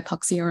severe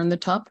hypoxia on the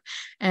top.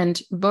 And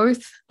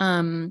both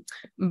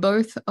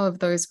of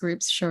those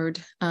groups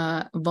showed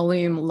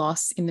volume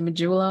loss in the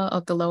medulla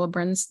of the lower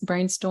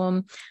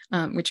brainstem,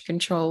 which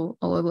control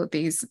all of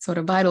these sort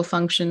of vital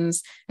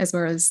functions, as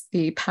well as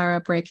the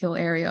parabrachial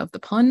area of the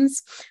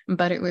pons.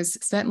 But it was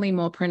certainly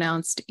more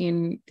pronounced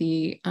in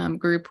the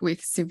group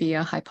with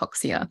severe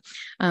hypoxia.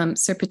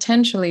 So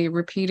potentially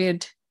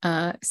repeated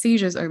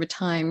seizures over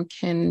time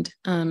can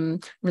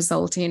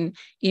result in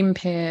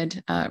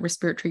impaired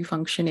respiratory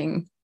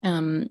functioning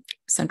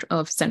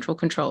of central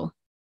control.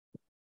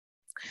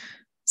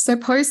 So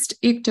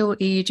post-ictal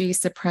EEG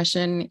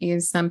suppression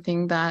is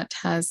something that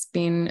has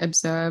been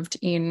observed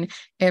in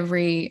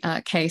every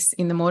case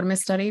in the Mortimer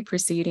study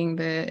preceding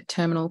the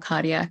terminal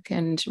cardiac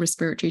and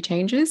respiratory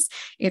changes.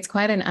 It's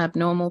quite an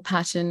abnormal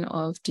pattern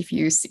of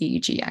diffuse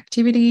EEG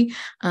activity,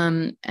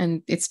 and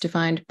it's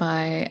defined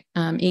by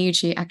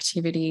EEG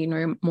activity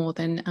no more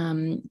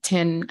than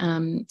 10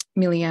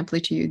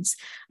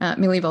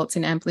 millivolts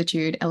in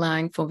amplitude,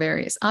 allowing for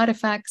various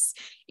artifacts.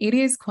 It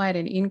is quite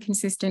an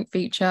inconsistent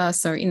feature.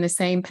 So in the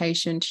same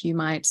patient, you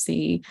might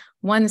see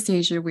one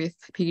seizure with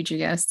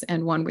PGS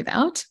and one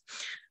without.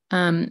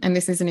 And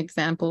this is an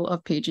example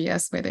of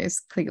PGS where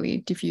there's clearly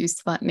diffuse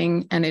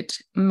flattening, and it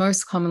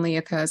most commonly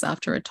occurs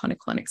after a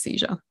tonic-clonic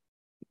seizure.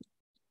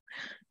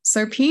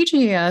 So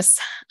PGS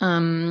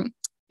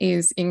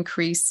is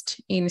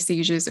increased in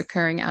seizures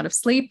occurring out of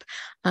sleep,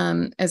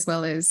 as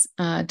well as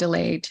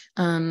delayed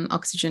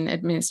oxygen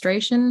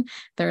administration.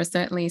 There are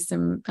certainly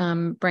some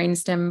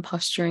brainstem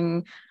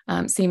posturing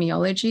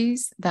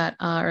semiologies that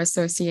are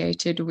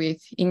associated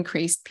with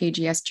increased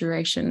PGS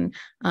duration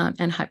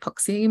and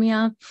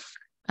hypoxemia.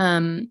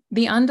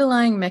 The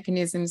underlying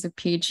mechanisms of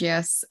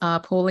PGS are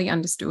poorly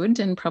understood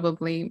and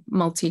probably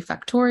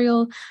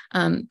multifactorial,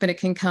 but it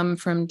can come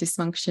from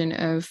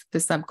dysfunction of the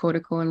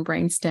subcortical and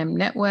brainstem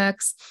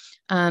networks,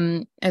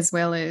 as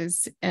well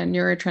as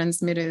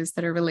neurotransmitters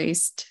that are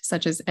released,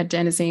 such as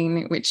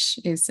adenosine, which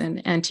is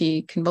an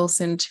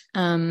anticonvulsant,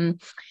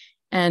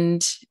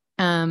 and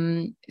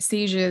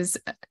seizures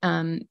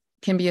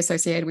can be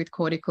associated with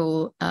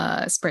cortical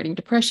spreading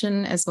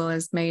depression, as well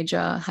as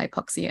major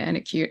hypoxia and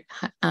acute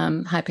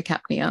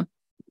hypercapnia.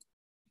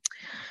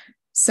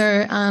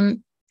 So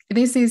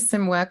this is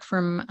some work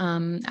from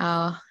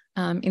our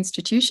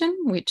institution,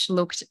 which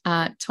looked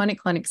at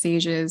tonic-clonic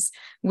seizures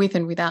with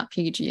and without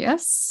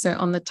PGS. So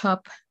on the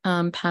top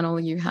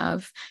panel, you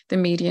have the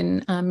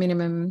median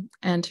minimum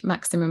and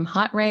maximum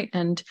heart rate,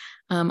 and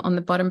on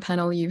the bottom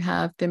panel, you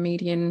have the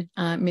median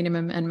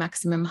minimum and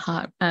maximum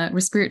heart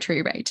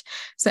respiratory rate.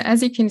 So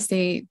as you can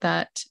see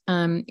that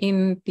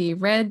in the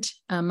red,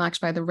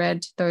 marked by the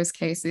red, those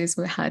cases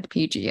had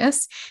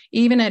PGS.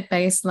 Even at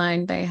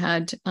baseline, they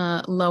had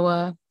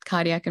lower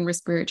cardiac and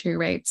respiratory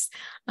rates,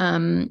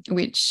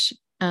 which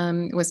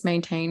was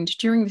maintained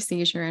during the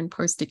seizure and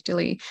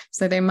post-ictally.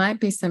 So there might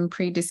be some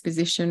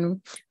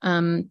predisposition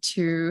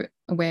to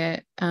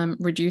where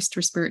reduced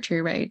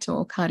respiratory rate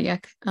or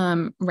cardiac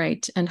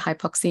rate and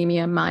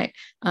hypoxemia might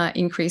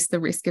increase the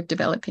risk of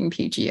developing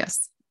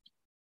PGS.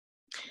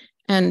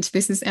 And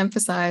this is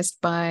emphasized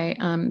by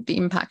the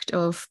impact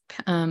of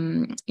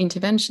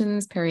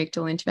interventions,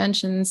 periictal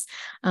interventions.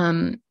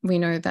 We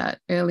know that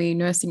early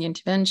nursing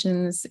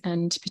interventions,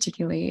 and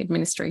particularly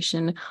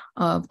administration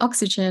of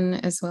oxygen,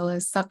 as well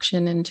as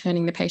suction and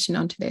turning the patient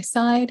onto their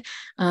side,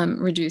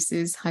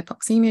 reduces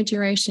hypoxemia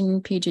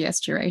duration,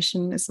 PGS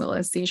duration, as well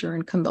as seizure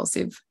and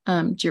convulsive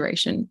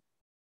duration.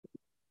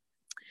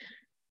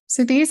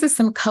 So these are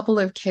some couple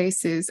of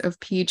cases of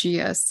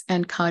PGS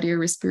and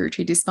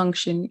cardiorespiratory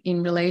dysfunction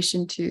in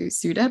relation to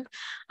SUDEP.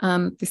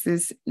 This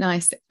is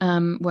nice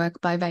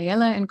work by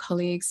Vayela and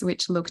colleagues,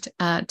 which looked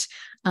at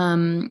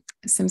some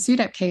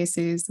SUDEP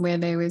cases where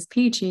there was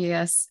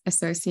PGS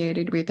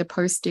associated with a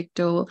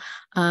post-ictal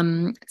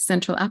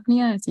central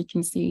apnea, as you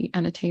can see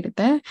annotated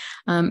there,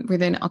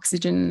 with an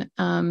oxygen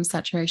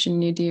saturation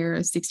nadir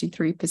of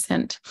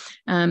 63%.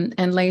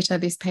 And later,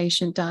 this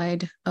patient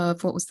died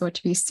of what was thought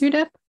to be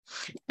SUDEP.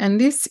 And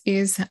this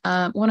is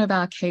one of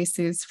our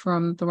cases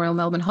from the Royal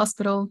Melbourne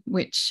Hospital,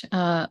 which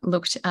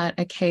looked at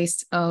a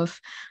case of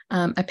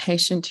a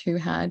patient who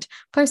had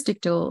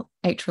postictal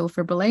atrial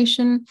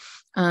fibrillation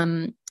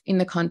in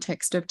the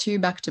context of 2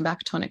 back-to-back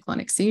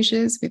tonic-clonic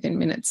seizures within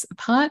minutes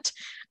apart.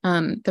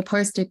 The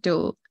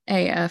postictal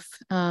AF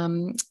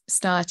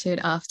started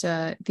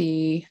after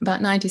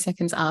about 90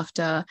 seconds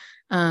after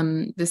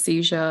the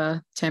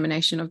seizure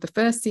termination of the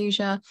first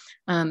seizure,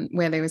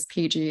 where there was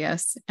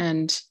PGS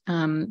and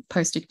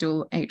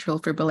postictal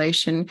atrial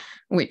fibrillation,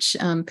 which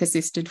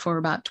persisted for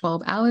about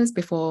 12 hours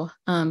before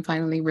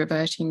finally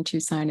reverting to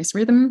sinus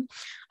rhythm.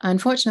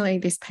 Unfortunately,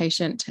 this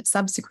patient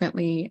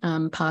subsequently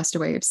passed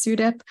away of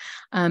SUDEP.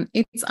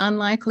 It's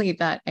unlikely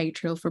that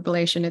atrial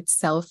fibrillation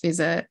itself is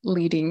a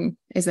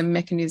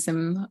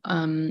mechanism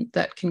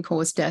that can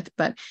cause death,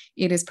 but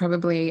it is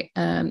probably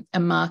a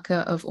marker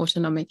of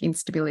autonomic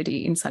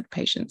instability in such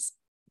patients.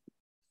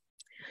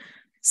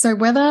 So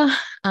whether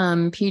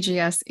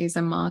PGS is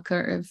a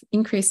marker of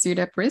increased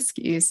SUDEP risk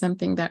is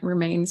something that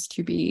remains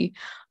to be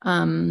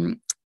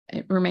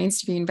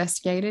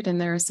investigated,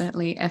 and there are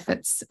certainly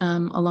efforts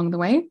along the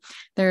way.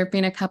 There have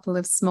been a couple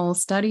of small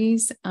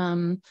studies,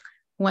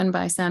 one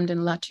by Samden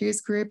Latou's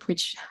group,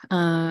 which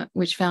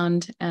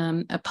found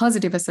a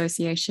positive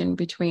association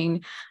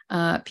between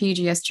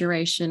PGS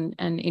duration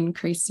and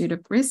increased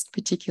SUDEP risk,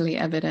 particularly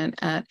evident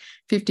at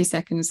 50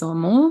 seconds or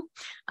more.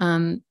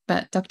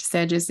 But Dr.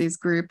 Serges's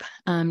group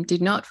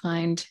did not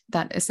find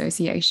that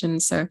association.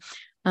 So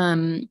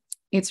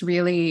it's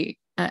really,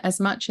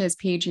 as much as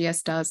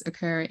PGS does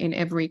occur in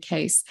every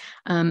case,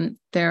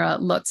 there are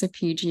lots of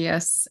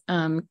PGS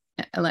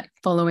like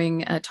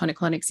following a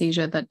tonic-clonic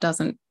seizure that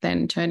doesn't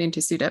then turn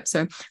into SUDEP.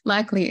 So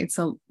likely it's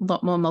a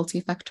lot more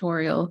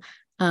multifactorial,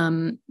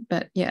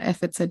 but yeah,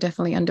 efforts are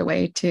definitely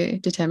underway to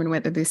determine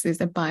whether this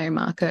is a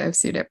biomarker of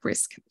SUDEP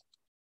risk.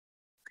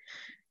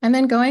 And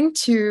then going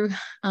to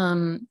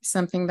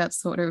something that's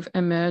sort of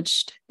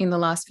emerged in the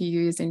last few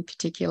years in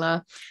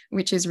particular,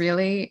 which is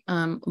really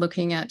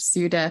looking at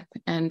SUDEP,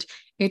 and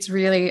it's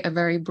really a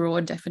very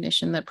broad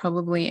definition that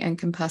probably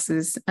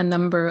encompasses a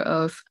number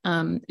of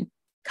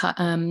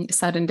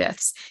sudden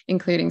deaths,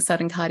 including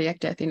sudden cardiac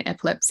death in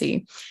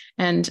epilepsy.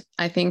 And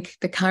I think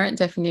the current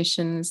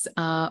definitions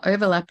are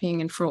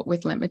overlapping and fraught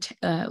with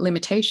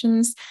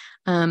limitations.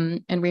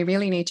 And we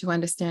really need to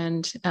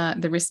understand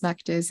the risk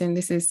factors. And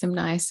this is some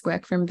nice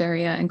work from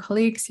Veria and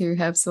colleagues who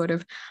have sort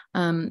of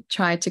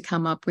tried to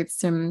come up with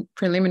some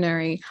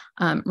preliminary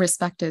risk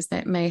factors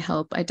that may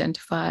help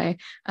identify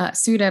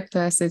SUDEP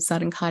versus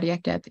sudden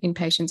cardiac death in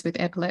patients with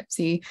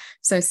epilepsy.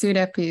 So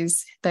SUDEP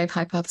is, they've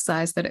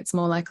hypothesized that it's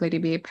more likely to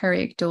be a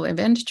periictal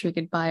event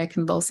triggered by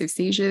convulsive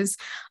seizures.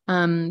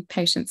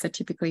 Patients are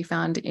typically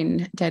found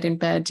dead in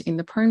bed in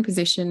the prone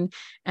position,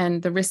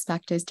 and the risk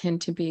factors tend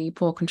to be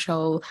poor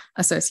control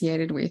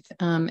associated with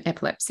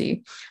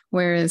epilepsy.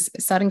 Whereas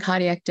sudden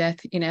cardiac death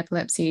in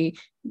epilepsy,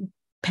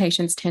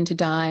 patients tend to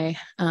die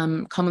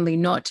commonly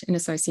not in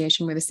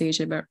association with a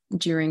seizure, but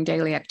during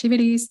daily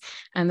activities.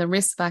 And the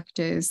risk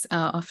factors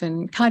are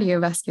often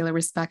cardiovascular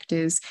risk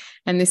factors,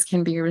 and this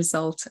can be a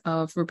result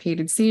of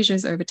repeated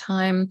seizures over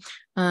time,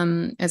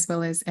 as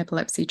well as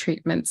epilepsy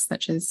treatments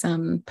such as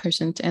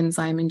potent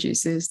enzyme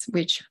inducers,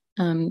 which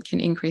can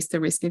increase the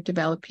risk of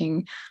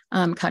developing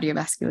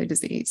cardiovascular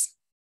disease.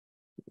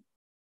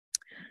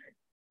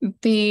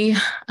 There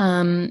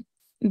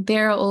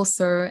are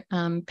also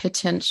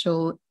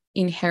potential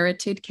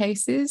inherited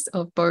cases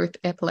of both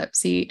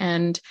epilepsy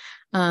and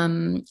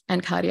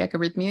cardiac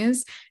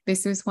arrhythmias.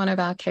 This was one of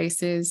our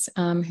cases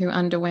who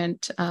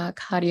underwent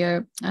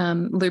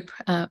loop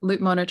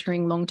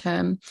monitoring long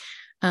term,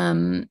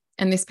 and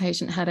this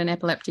patient had an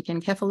epileptic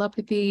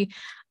encephalopathy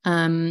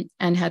and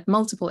had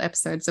multiple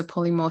episodes of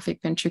polymorphic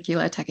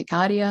ventricular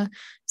tachycardia.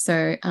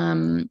 So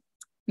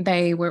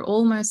they were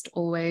almost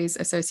always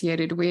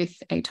associated with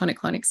a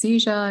tonic-clonic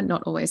seizure,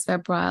 not always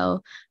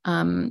febrile,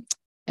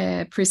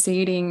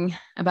 preceding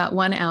about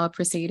 1 hour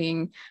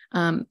preceding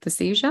the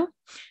seizure.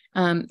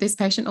 This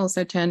patient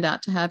also turned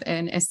out to have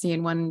an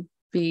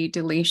SCN1B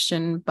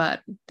deletion,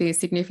 but the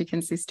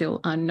significance is still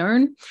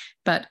unknown.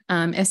 But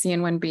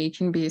SCN1B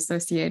can be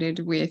associated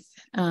with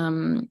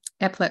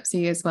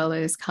epilepsy as well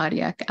as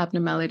cardiac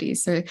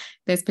abnormalities. So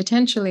there's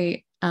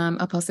potentially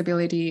a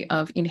possibility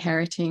of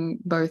inheriting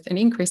both an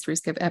increased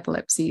risk of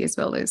epilepsy as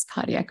well as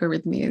cardiac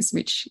arrhythmias,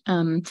 which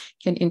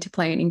can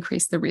interplay and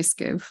increase the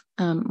risk of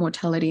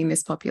mortality in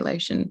this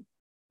population.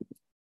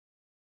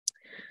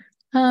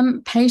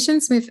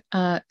 Patients with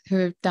who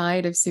have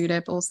died of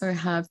SUDEP also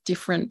have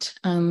different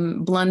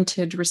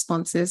blunted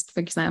responses. For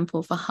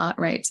example, for heart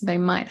rate, they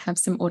might have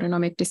some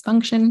autonomic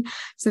dysfunction.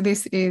 So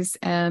this is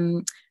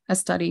a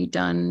study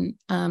done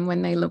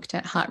when they looked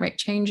at heart rate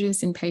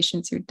changes in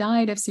patients who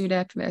died of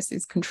SUDEP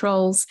versus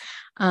controls.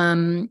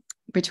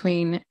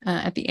 between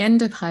at the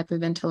end of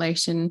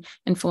hyperventilation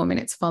and 4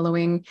 minutes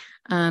following,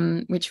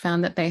 which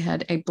found that they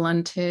had a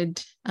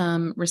blunted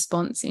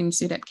response in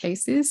SUDEP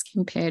cases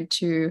compared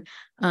to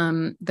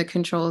the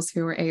controls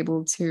who were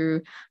able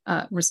to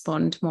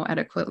respond more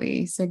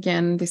adequately. So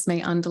again, this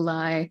may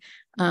underlie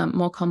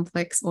more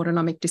complex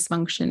autonomic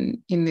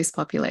dysfunction in this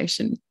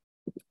population.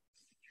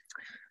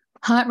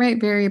 Heart rate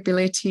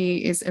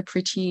variability is a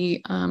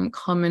pretty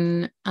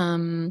common,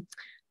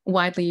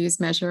 widely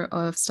used measure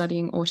of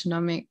studying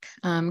autonomic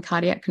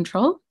cardiac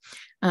control.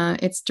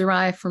 It's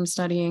derived from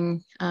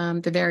studying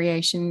the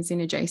variations in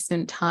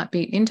adjacent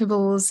heartbeat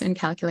intervals and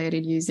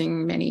calculated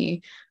using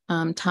many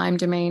time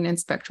domain and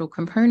spectral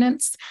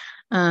components.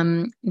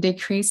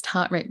 Decreased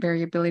heart rate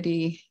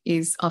variability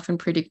is often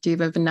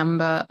predictive of a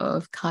number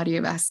of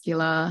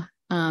cardiovascular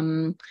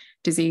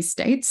disease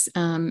states,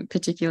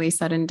 particularly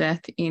sudden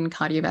death in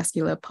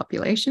cardiovascular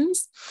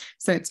populations.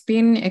 So it's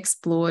been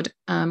explored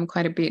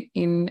quite a bit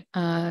in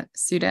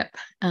SUDEP,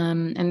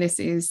 and this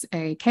is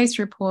a case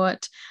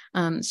report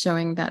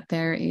showing that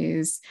there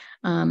is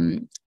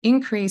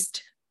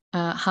increased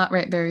heart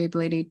rate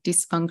variability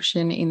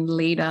dysfunction in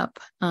lead up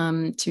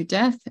to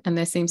death, and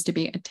there seems to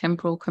be a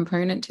temporal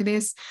component to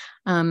this,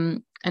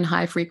 and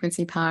high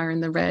frequency power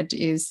in the red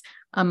is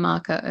a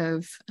marker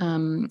of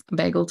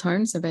vagal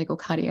tone, so vagal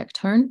cardiac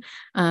tone,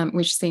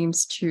 which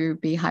seems to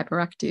be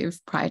hyperactive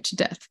prior to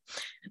death.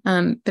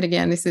 But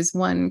again, this is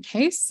one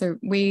case. So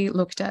we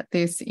looked at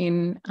this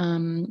in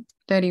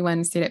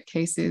 31 SUDEP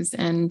cases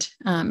and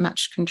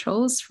matched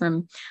controls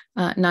from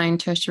 9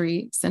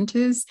 tertiary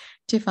centres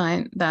to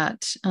find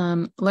that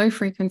low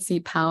frequency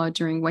power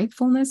during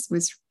wakefulness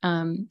was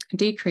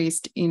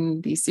decreased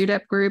in the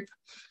SUDEP group.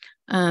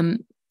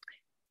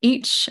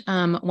 Each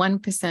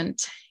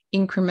 1%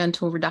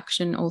 incremental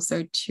reduction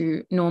also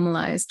to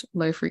normalized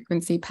low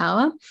frequency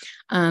power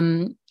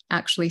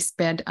actually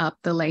sped up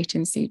the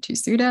latency to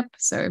SUDEP.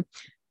 So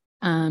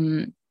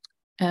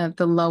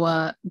the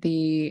lower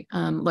the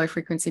low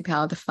frequency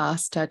power, the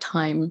faster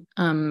time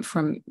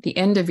from the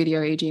end of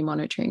video EEG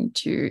monitoring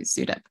to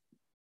SUDEP.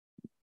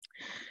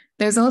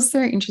 There's also,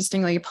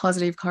 interestingly, a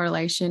positive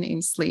correlation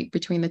in sleep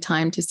between the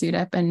time to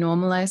SUDEP and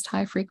normalized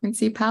high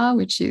frequency power,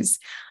 which is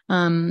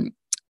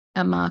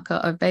a marker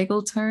of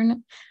vagal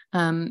tone.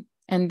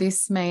 And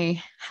this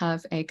may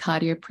have a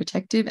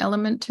cardioprotective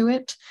element to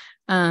it.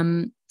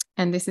 And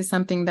this is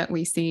something that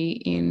we see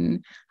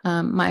in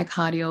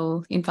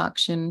myocardial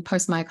infarction,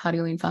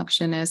 post-myocardial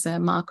infarction as a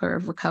marker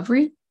of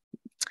recovery.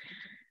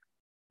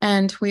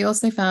 And we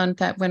also found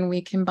that when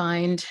we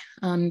combined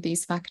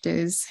these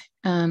factors,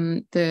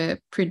 the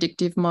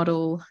predictive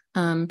model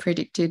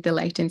predicted the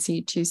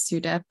latency to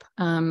SUDEP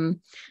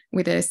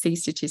with a C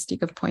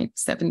statistic of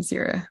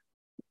 0.70.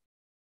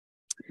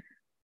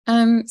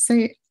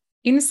 So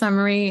in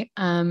summary,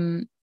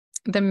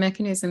 the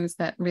mechanisms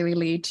that really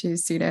lead to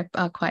SUDEP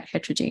are quite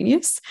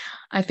heterogeneous.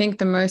 I think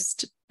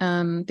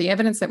the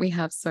evidence that we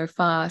have so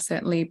far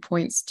certainly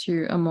points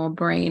to a more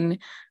brain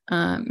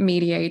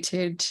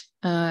mediated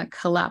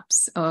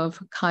collapse of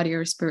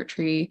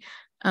cardiorespiratory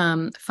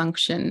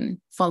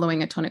function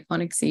following a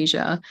tonic-clonic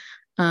seizure,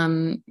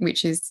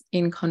 which is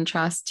in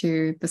contrast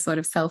to the sort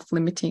of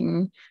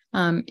self-limiting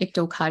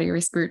ictal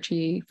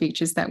cardiorespiratory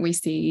features that we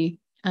see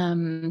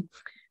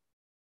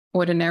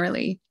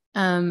ordinarily.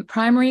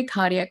 Primary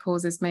cardiac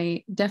causes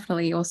may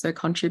definitely also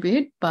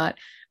contribute, but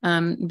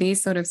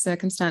these sort of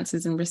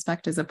circumstances and risk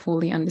factors are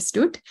poorly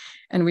understood,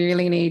 and we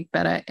really need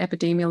better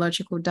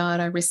epidemiological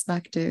data, risk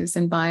factors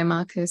and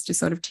biomarkers to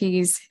sort of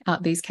tease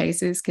out these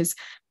cases, because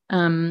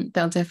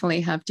they'll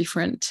definitely have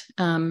different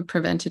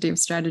preventative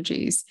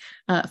strategies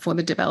for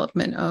the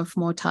development of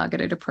more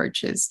targeted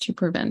approaches to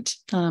prevent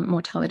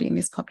mortality in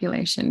this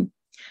population.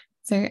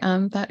 So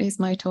that is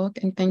my talk,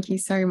 and thank you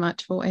so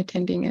much for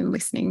attending and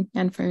listening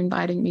and for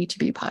inviting me to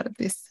be part of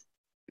this.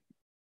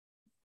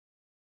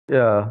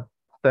 Yeah,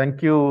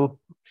 thank you,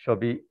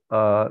 Shobi.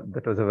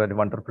 That was a very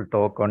wonderful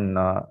talk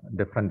on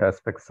different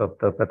aspects of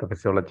the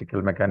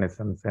pathophysiological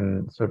mechanisms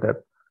in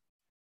SUDEP.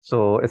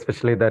 So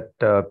especially that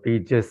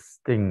PGS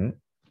thing,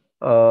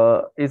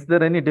 is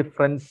there any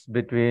difference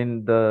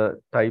between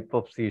the type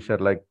of seizure,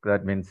 like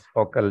that means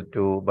focal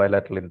to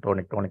bilateral and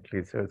tonic-clonic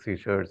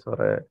seizures,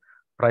 or a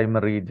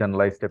primary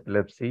generalized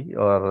epilepsy,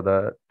 or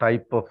the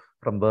type of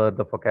from where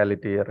the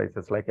focality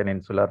arises, like an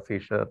insular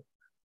seizure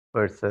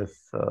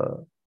versus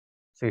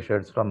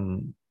seizures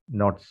from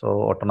not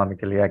so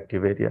autonomically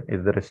active area?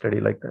 Is there a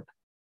study like that?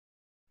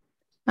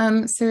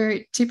 So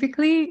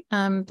typically,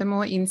 the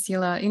more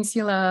insular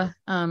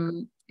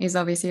is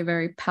obviously a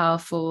very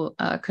powerful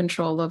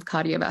control of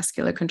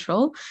cardiovascular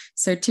control.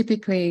 So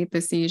typically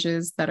the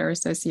seizures that are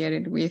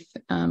associated with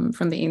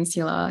from the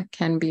insula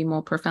can be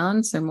more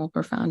profound, so more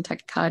profound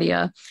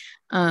tachycardia.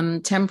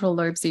 Temporal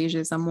lobe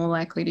seizures are more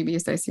likely to be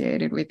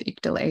associated with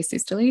ictal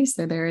asystole.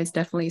 So there is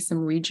definitely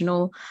some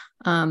regional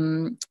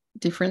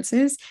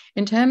differences.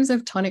 In terms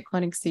of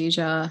tonic-clonic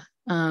seizures,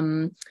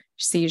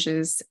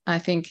 I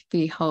think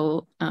the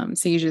whole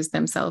seizures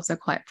themselves are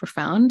quite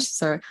profound.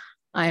 So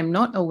I am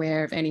not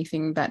aware of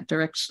anything that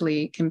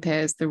directly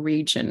compares the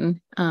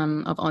region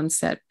of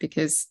onset,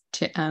 because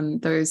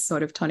those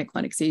sort of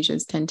tonic-clonic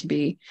seizures tend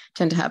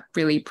to have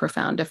really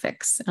profound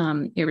effects,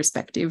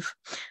 irrespective.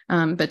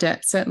 But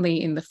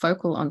certainly in the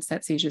focal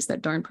onset seizures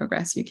that don't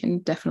progress, you can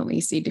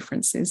definitely see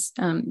differences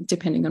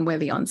depending on where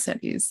the onset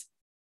is.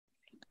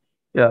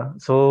 Yeah,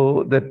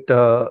 so that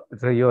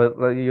so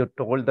you're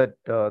told that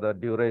the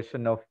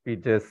duration of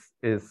PGS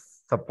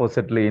is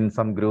supposedly in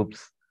some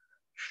groups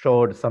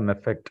showed some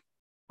effect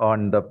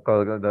on the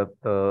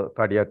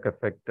cardiac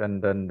effect,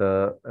 and then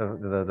the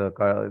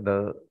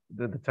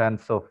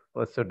chance of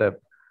SUDEP,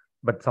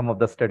 but some of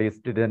the studies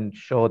didn't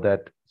show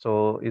that.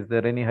 So is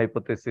there any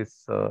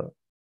hypothesis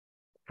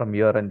from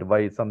your end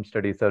why some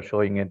studies are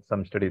showing it,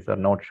 some studies are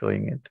not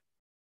showing it?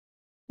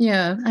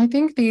 Yeah, I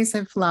think these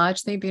have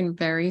largely been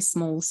very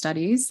small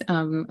studies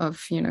of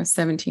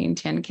 17,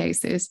 10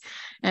 cases.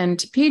 And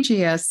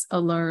PGS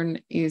alone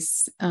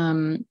is,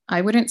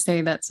 I wouldn't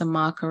say that's a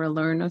marker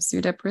alone of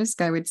SUDEP risk.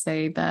 I would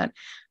say that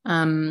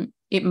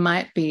it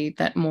might be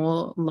that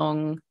more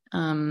long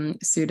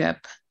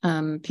SUDEP,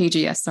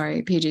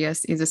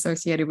 PGS is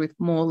associated with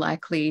more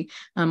likely,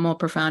 more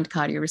profound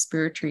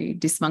cardiorespiratory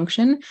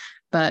dysfunction.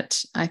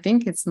 But I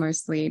think it's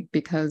mostly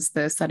because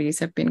the studies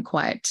have been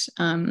quite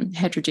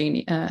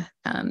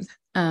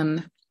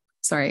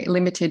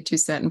limited to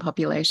certain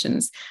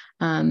populations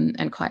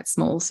and quite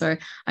small. So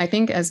I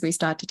think as we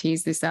start to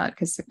tease this out,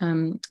 because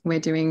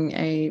we're doing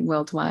a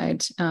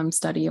worldwide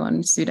study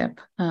on SUDEP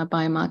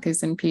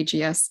biomarkers and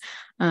PGS,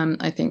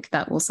 I think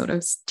that will sort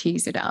of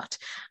tease it out.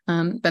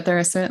 But there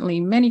are certainly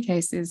many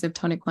cases of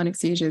tonic-clonic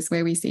seizures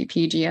where we see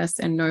PGS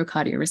and no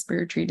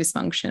cardiorespiratory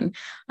dysfunction.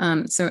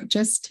 So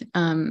just,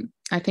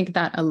 I think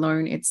that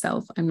alone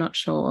itself, I'm not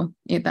sure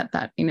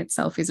that in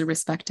itself is a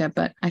risk factor,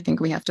 but I think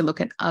we have to look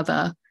at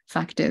other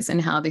factors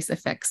and how this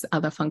affects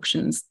other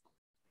functions.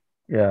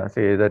 Yeah,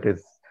 see, that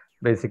is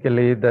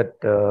basically that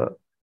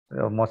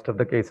most of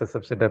the cases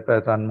of SUDEP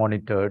are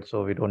unmonitored,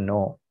 so we don't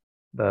know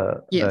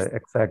the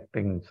exact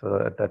things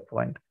at that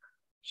point.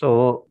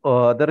 So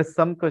there is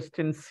some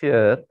questions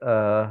here.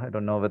 I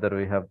don't know whether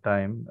we have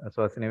time.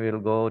 So Suvasini, we'll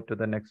go to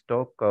the next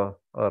talk or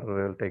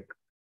we'll take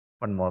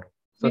one more.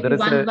 So maybe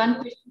there is one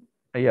question.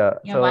 Yeah,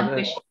 so one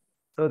question.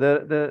 So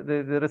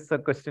there is a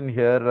question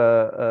here.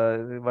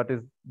 What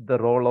is the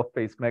role of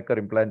pacemaker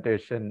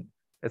implantation,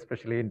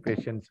 especially in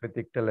patients with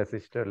ictal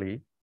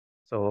asystole?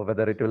 So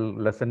whether it will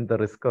lessen the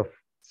risk of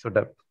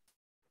SUDEP?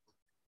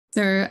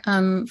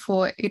 So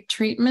for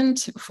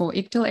treatment for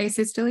ictal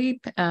asystole,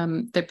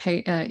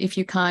 if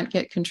you can't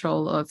get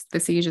control of the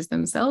seizures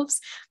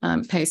themselves,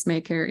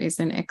 pacemaker is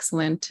an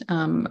excellent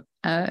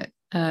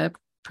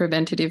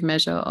preventative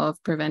measure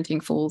of preventing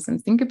falls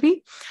and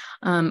syncope.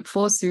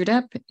 For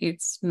SUDEP,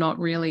 it's not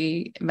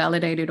really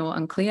validated or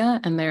unclear,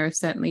 and there have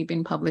certainly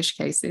been published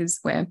cases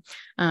where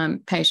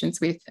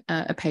patients with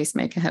a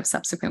pacemaker have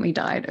subsequently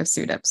died of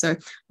SUDEP. So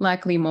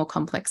likely more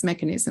complex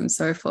mechanisms.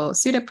 So for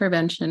SUDEP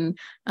prevention,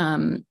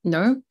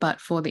 no,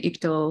 but for the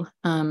ictal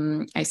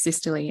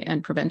asystole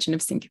and prevention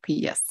of syncope,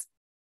 yes.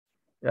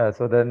 Yeah,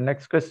 so the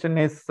next question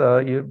is,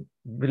 will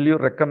you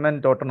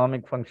recommend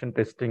autonomic function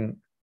testing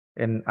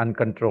in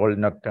uncontrolled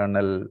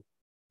nocturnal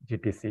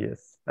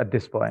GTCS at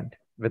this point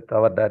with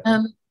our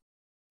data?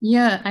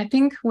 Yeah, I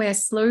think we're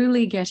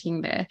slowly getting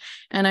there.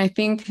 And I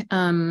think,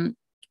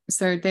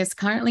 so there's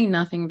currently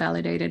nothing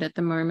validated at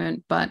the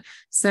moment, but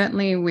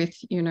certainly with,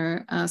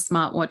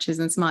 smartwatches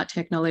and smart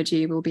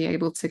technology, we'll be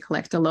able to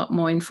collect a lot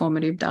more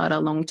informative data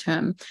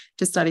long-term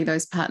to study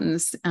those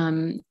patterns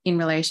in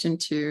relation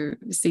to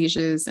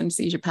seizures and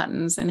seizure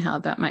patterns and how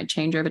that might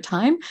change over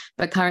time.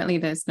 But currently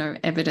there's no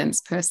evidence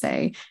per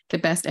se. The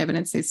best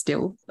evidence is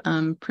still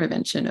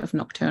prevention of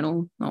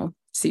nocturnal or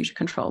seizure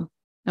control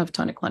of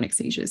tonic-clonic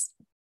seizures.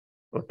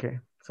 Okay,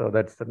 so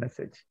that's the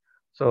message.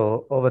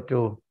 So over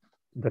to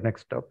the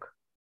next talk.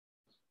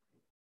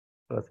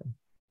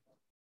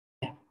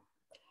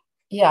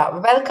 Yeah,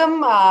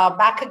 welcome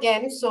back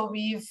again. So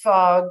we've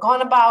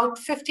gone about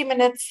 50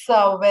 minutes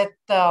with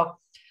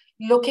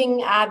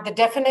looking at the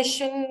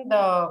definition,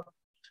 the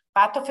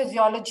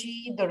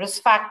pathophysiology, the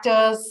risk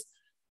factors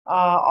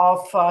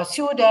of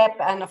SUDEP,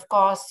 and of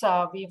course,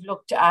 we've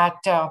looked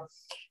at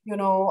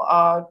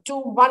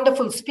two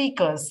wonderful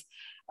speakers.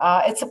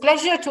 It's a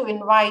pleasure to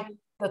invite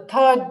the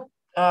third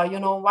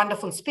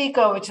wonderful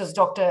speaker, which is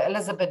Dr.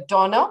 Elizabeth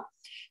Donner.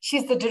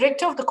 She's the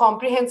director of the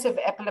Comprehensive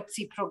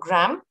Epilepsy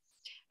Program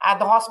at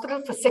the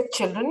Hospital for Sick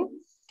Children,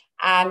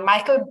 and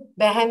Michael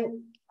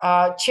Behan,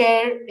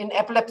 Chair in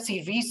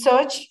Epilepsy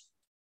Research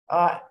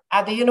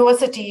at the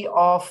University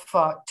of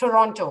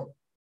Toronto.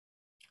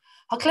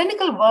 Her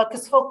clinical work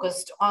is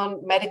focused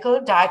on medical,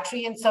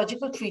 dietary, and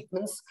surgical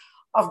treatments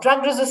of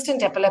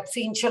drug-resistant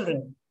epilepsy in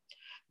children.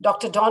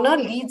 Dr. Donner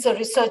leads a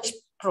research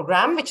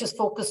program which is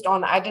focused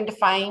on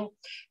identifying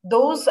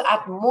those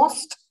at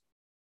most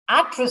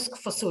at risk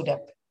for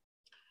SUDEP.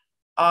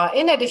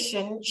 In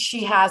addition,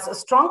 she has a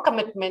strong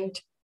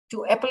commitment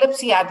to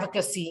epilepsy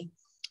advocacy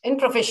in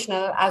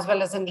professional as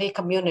well as in lay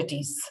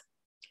communities.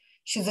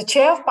 She's the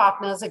chair of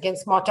Partners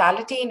Against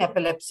Mortality in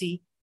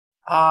Epilepsy,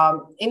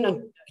 in a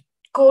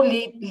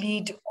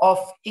co-lead of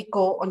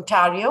ECO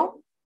Ontario.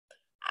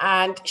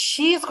 And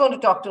she's going to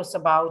talk to us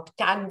about,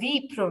 can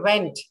we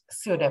prevent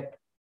SUDEP?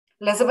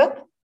 Elizabeth?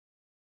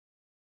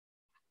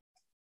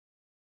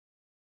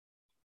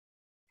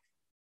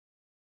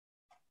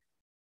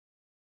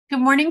 Good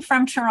morning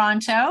from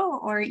Toronto,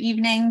 or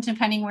evening,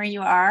 depending where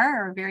you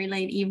are, or very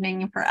late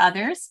evening for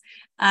others.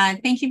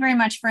 Thank you very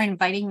much for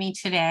inviting me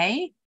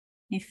today.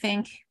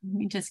 Let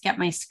me just get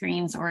my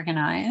screens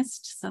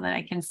organized so that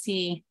I can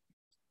see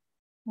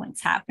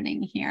what's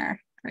happening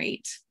here.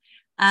 Great.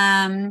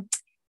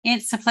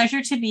 It's a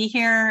pleasure to be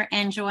here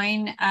and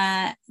join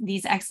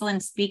these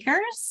excellent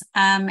speakers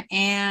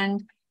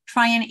and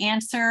try and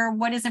answer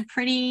what is a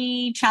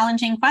pretty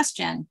challenging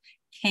question.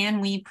 Can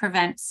we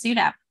prevent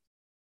SUDEP?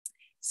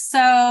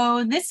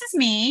 So this is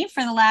me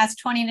for the last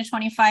 20 to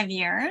 25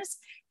 years,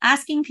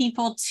 asking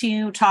people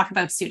to talk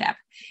about SUDEP.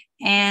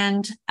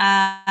 And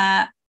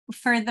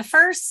for the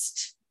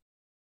first,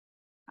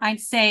 I'd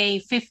say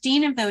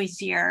 15 of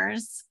those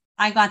years,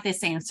 I got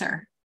this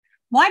answer.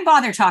 Why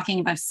bother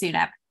talking about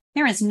SUDEP?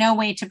 There is no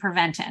way to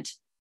prevent it.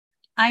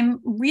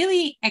 I'm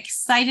really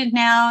excited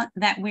now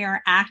that we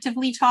are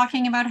actively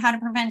talking about how to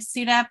prevent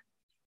SUDEP.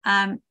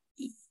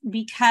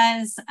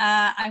 Because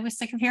I was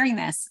sick of hearing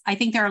this. I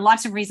think there are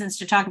lots of reasons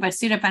to talk about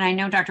SUDEP, and I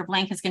know Dr.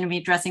 Blank is going to be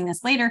addressing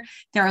this later.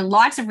 There are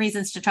lots of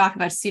reasons to talk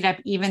about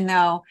SUDEP, even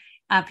though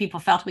people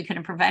felt we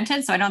couldn't prevent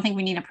it. So I don't think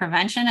we need a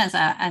prevention as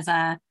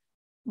a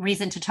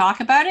reason to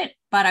talk about it,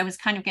 but I was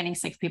kind of getting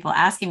sick of people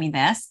asking me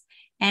this.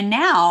 And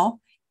now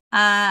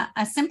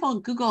a simple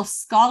Google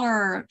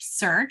Scholar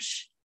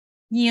search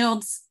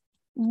yields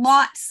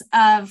lots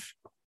of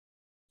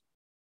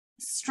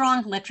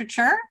strong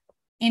literature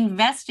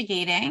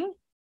investigating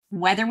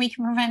whether we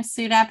can prevent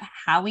SUDEP,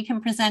 how we can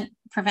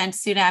prevent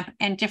SUDEP,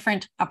 and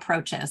different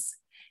approaches.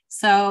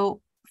 So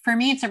for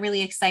me, it's a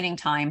really exciting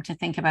time to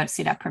think about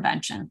SUDEP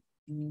prevention.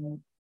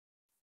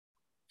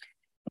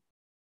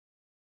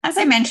 As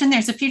I mentioned,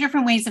 there's a few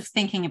different ways of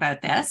thinking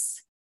about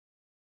this.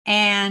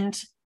 And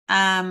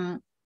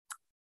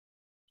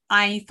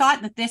I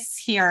thought that this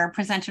here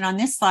presented on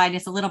this slide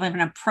is a little bit of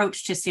an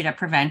approach to SUDEP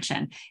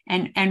prevention,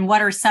 and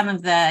what are some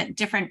of the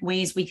different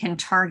ways we can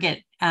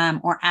target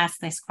or ask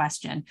this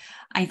question.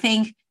 I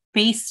think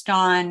based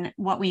on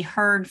what we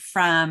heard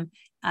from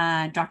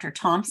Dr.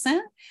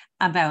 Tomson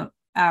about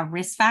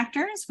risk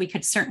factors, we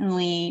could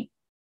certainly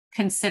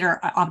consider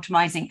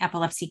optimizing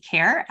epilepsy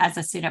care as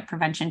a SUDEP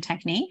prevention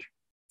technique.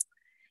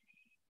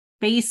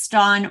 Based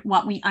on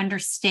what we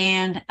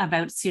understand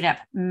about SUDEP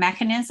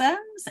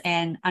mechanisms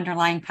and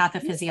underlying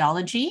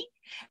pathophysiology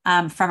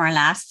from our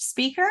last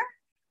speaker,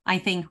 I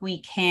think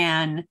we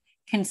can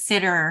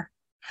consider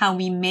how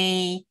we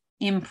may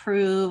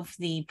improve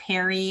the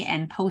peri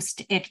and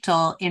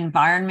post-ictal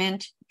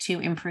environment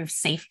to improve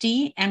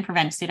safety and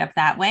prevent SUDEP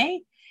that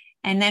way.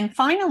 And then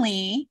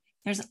finally,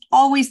 there's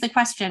always the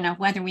question of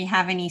whether we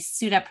have any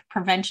SUDEP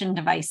prevention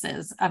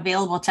devices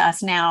available to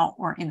us now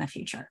or in the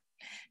future.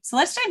 So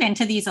let's dive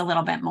into these a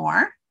little bit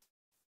more.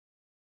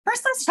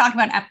 First, let's talk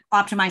about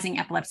optimizing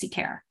epilepsy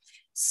care.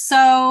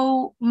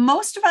 So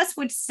most of us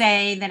would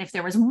say that if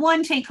there was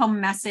one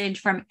take-home message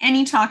from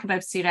any talk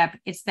about SUDEP,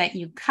 it's that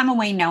you come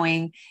away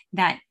knowing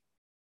that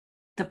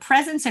the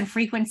presence and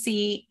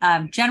frequency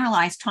of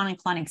generalized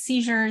tonic-clonic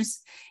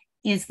seizures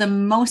is the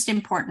most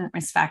important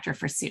risk factor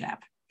for SUDEP.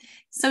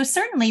 So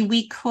certainly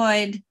we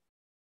could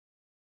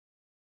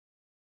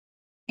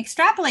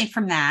extrapolate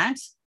from that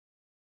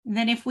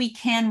if we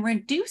can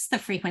reduce the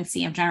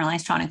frequency of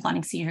generalized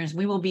tonic-clonic seizures,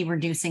 we will be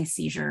reducing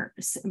SUDEP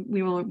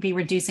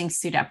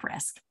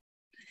risk.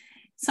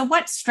 So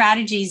what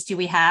strategies do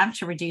we have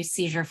to reduce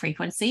seizure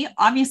frequency?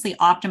 Obviously,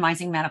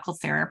 optimizing medical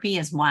therapy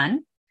is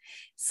one,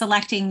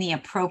 selecting the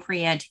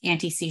appropriate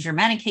anti-seizure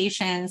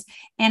medications,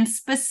 and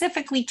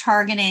specifically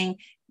targeting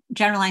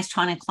generalized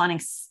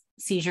tonic-clonic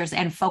seizures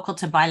and focal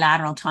to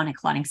bilateral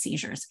tonic-clonic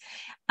seizures.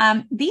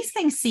 These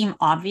things seem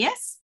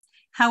obvious.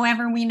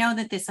 However, we know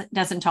that this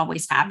doesn't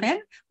always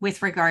happen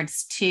with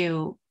regards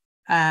to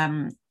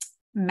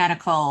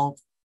medical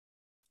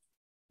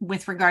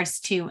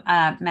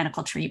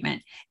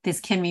treatment. This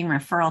can mean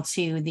referral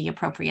to the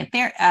appropriate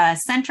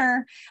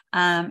center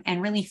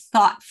and really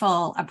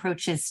thoughtful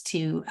approaches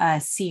to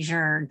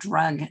seizure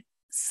drug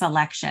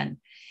selection.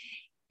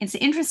 It's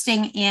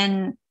interesting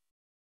in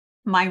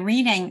my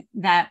reading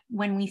that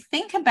when we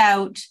think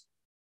about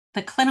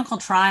the clinical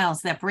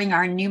trials that bring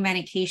our new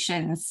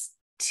medications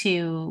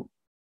to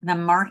the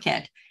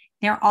market,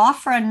 they're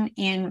often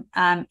in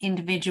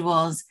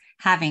individuals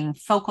having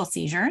focal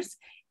seizures,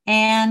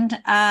 and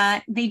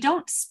they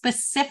don't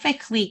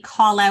specifically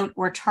call out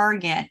or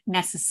target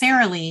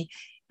necessarily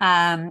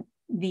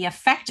the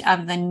effect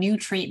of the new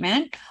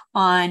treatment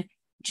on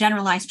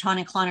generalized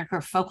tonic-clonic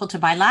or focal to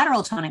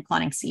bilateral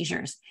tonic-clonic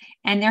seizures.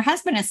 And there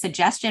has been a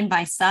suggestion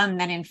by some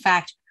that, in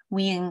fact,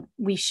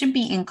 we should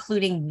be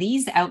including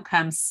these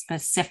outcomes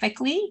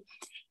specifically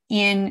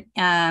in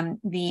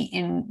the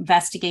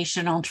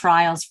investigational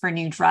trials for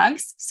new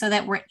drugs so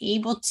that we're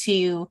able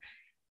to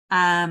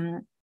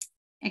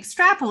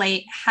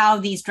extrapolate how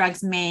these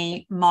drugs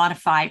may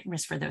modify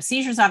risk for those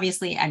seizures,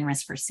 obviously, and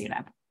risk for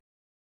SUDEP.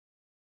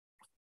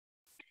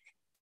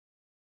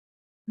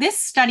 This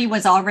study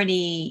was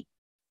already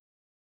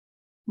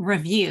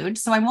reviewed,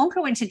 so I won't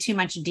go into too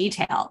much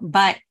detail,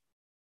 but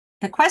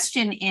the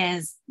question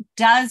is,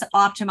 does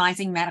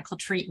optimizing medical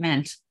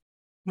treatment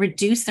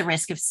reduce the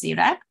risk of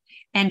SUDEP?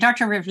 And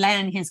Dr. Rivlin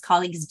and his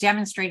colleagues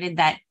demonstrated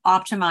that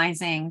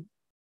optimizing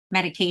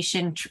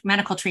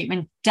medical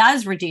treatment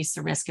does reduce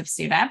the risk of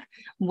SUDEP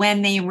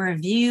when they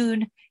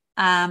reviewed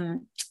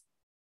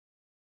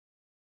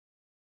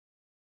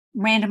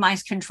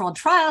randomized controlled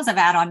trials of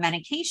add-on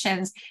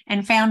medications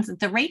and found that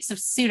the rates of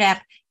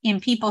SUDEP in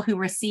people who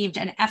received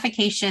an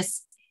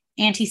efficacious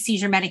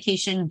anti-seizure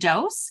medication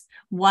dose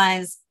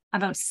was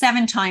about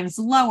 7 times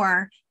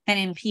lower than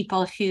in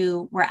people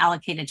who were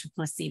allocated to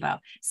placebo,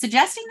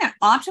 suggesting that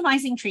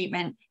optimizing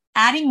treatment,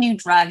 adding new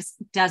drugs,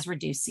 does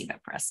reduce SUDEP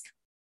risk.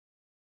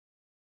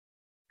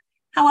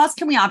 How else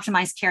can we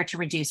optimize care to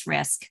reduce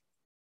risk?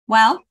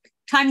 Well,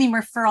 timely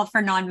referral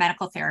for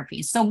non-medical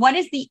therapies. So what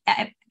is the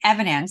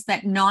evidence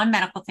that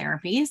non-medical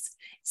therapies,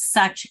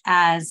 such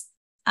as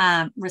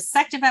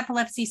resective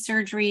epilepsy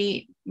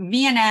surgery,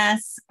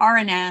 VNS,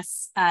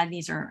 RNS,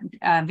 these are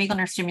vagal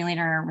nerve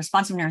stimulator,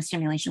 responsive nerve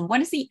stimulation.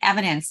 What is the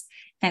evidence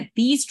that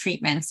these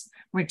treatments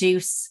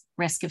reduce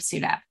risk of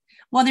SUDEP?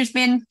 Well, there's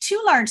been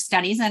 2 large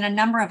studies and a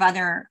number of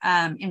other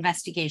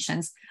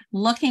investigations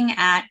looking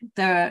at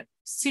the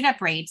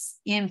SUDEP rates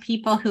in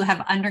people who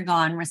have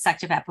undergone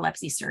resective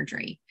epilepsy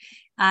surgery.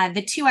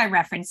 The 2 I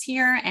reference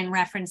here and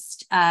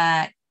referenced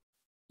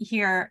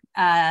here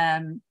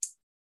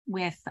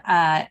with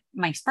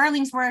Mike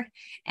Sperling's work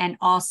and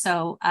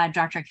also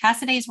Dr.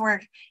 Cassaday's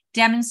work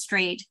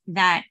demonstrate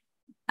that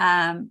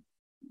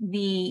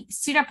the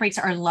SUDEP rates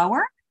are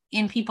lower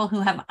in people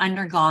who have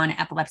undergone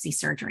epilepsy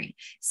surgery.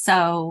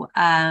 So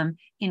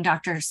in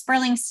Dr.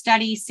 Sperling's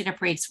study, SUDEP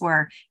rates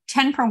were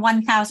 10 per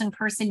 1,000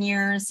 person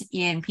years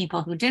in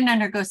people who didn't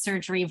undergo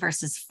surgery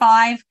versus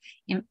 5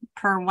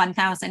 per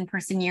 1,000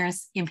 person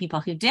years in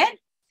people who did.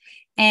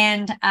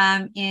 And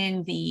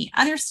in the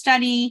other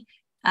study,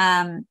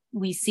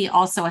 we see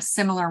also a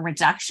similar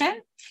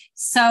reduction.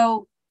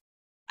 So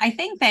I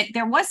think that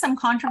there was some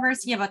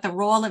controversy about the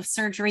role of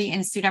surgery in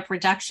SUDEP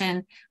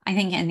reduction, I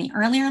think in the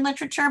earlier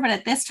literature, but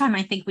at this time,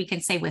 I think we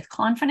can say with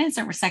confidence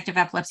that resective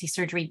epilepsy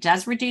surgery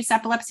does reduce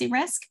epilepsy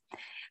risk.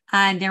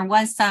 There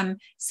was some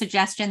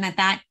suggestion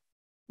that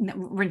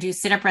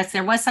reduced SUDEP risk.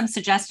 There was some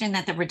suggestion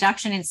that the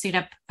reduction in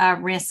SUDEP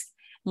risk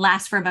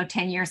lasts for about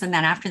 10 years. And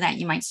then after that,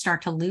 you might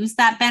start to lose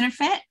that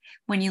benefit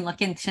when you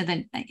look into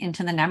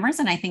the numbers.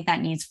 And I think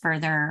that needs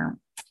further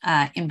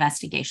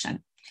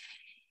investigation.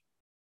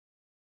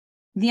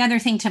 The other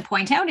thing to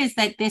point out is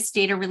that this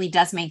data really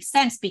does make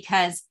sense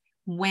because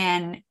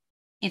when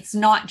it's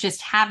not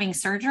just having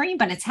surgery,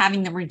 but it's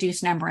having the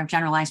reduced number of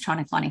generalized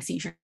tonic-clonic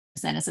seizures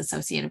that is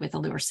associated with the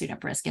lower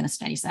SUDEP risk in the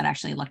studies that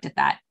actually looked at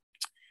that.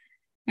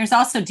 There's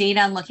also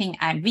data looking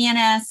at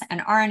VNS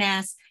and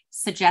RNS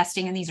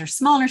suggesting, and these are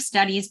smaller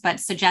studies, but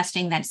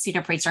suggesting that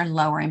SUDEP rates are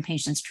lower in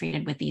patients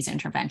treated with these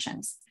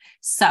interventions.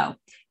 So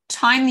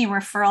timely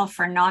referral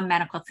for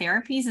non-medical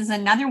therapies is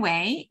another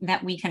way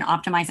that we can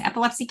optimize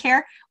epilepsy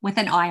care with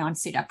an eye on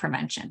SUDEP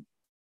prevention.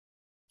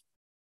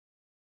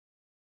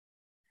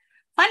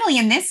 Finally,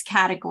 in this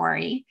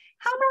category,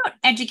 how about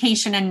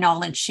education and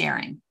knowledge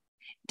sharing?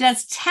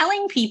 Does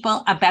telling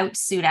people about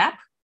SUDEP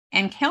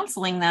and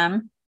counseling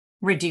them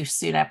reduce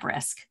SUDEP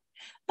risk?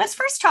 Let's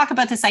first talk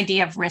about this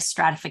idea of risk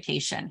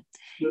stratification.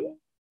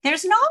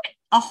 There's not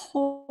a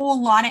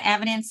whole lot of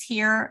evidence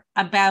here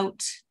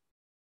about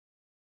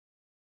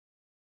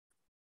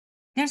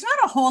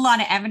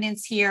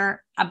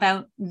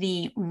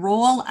the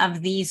role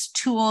of these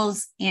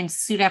tools in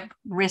SUDEP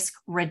risk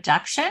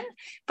reduction,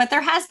 but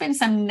there has been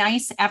some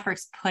nice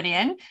efforts put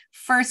in,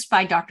 first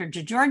by Dr.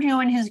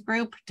 DiGiorgio and his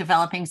group,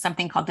 developing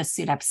something called the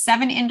SUDEP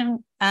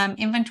 7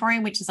 inventory,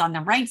 which is on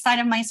the right side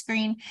of my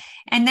screen.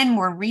 And then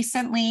more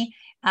recently,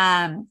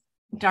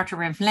 Dr.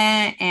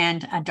 Rivlin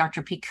and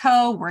Dr.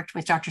 Picot worked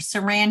with Dr.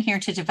 Saran here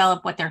to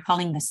develop what they're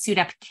calling the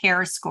SUDEP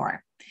Care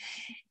Score.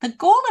 The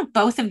goal of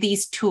both of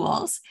these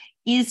tools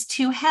is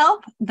to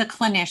help the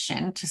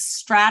clinician to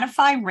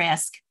stratify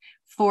risk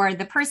for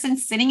the person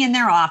sitting in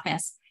their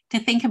office to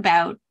think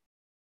about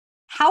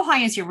how high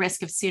is your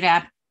risk of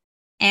SUDEP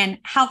and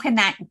how can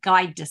that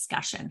guide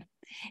discussion.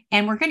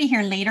 And we're going to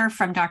hear later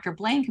from Dr.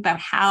 Blank about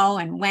how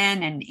and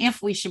when and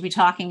if we should be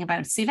talking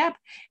about SUDEP.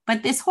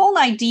 But this whole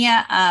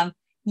idea of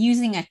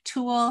using a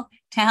tool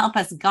to help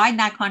us guide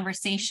that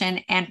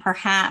conversation and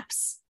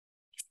perhaps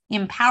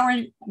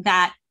empower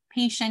that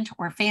patient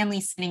or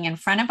family sitting in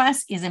front of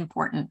us is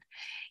important.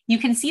 You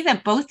can see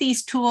that both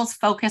these tools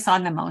focus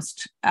on the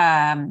most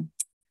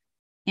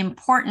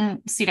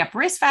important SUDEP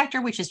risk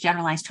factor, which is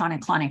generalized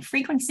tonic-clonic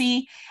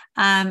frequency.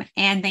 And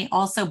they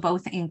also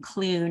both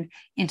include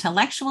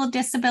intellectual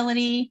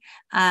disability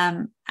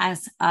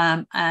as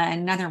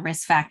another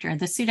risk factor.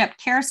 The SUDEP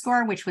Care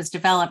Score, which was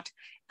developed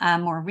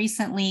more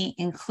recently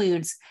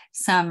includes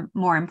some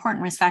more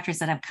important risk factors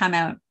that have come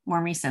out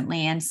more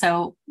recently. And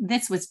so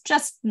this was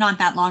just not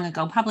that long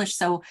ago published.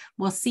 So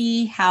we'll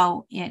see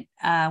how it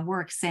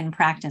works in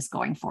practice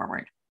going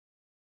forward.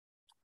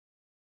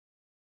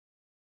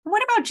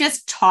 What about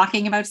just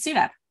talking about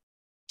SUDEP?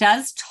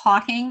 Does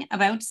talking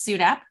about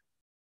SUDEP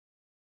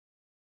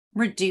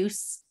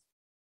reduce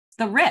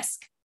the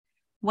risk?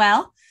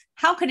 Well,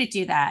 how could it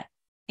do that?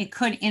 It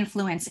could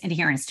influence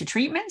adherence to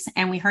treatments.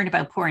 And we heard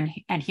about poor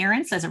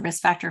adherence as a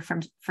risk factor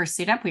for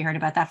SUDEP. We heard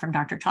about that from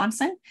Dr.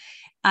 Tomson.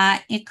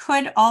 It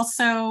could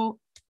also,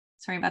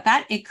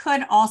 it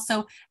could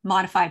also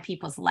modify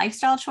people's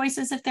lifestyle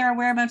choices if they're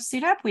aware about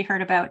SUDEP. We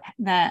heard about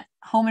the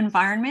home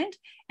environment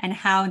and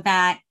how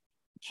that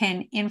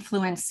can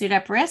influence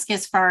SUDEP risk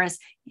as far as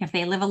if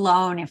they live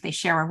alone, if they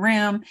share a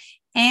room.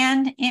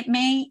 And it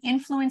may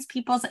influence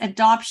people's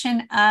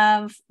adoption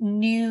of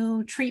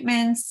new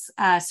treatments,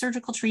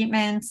 surgical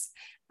treatments,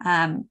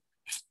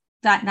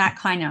 that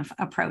kind of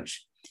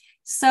approach.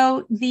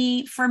 So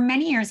for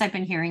many years, I've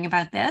been hearing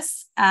about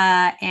this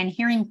and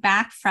hearing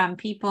back from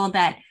people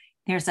that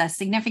there's a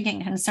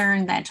significant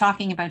concern that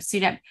talking about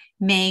SUDEP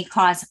may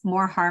cause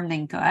more harm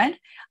than good.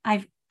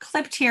 I've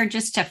clipped here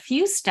just a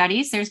few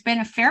studies. There's been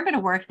a fair bit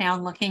of work now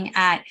looking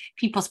at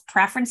people's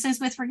preferences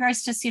with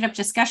regards to SUDEP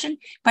discussion,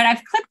 but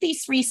I've clipped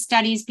these 3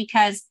 studies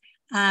because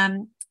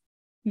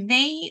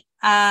they,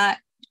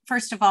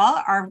 first of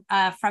all, are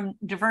from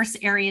diverse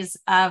areas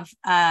of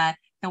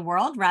the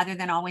world rather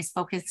than always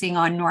focusing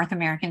on North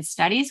American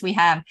studies. We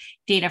have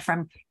data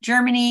from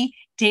Germany,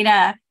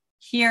 data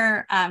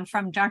here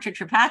from Dr.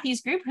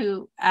 Tripathi's group,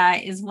 who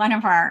is one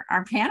of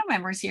our panel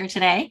members here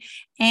today,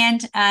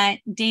 and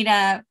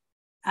data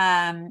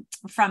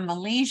from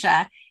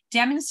Malaysia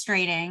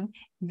demonstrating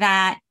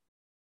that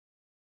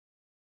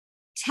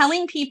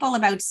telling people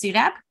about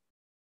SUDEP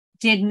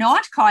did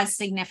not cause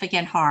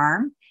significant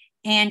harm.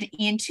 And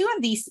in 2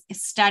 of these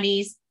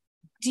studies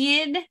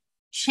did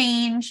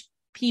change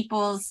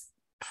people's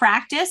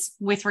practice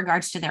with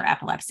regards to their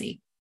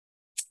epilepsy.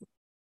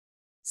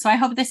 So I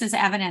hope this is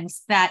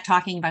evidence that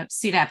talking about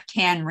SUDEP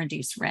can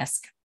reduce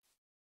risk.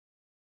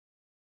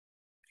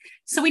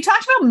 So we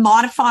talked about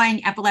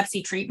modifying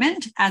epilepsy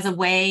treatment as a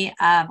way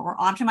of, or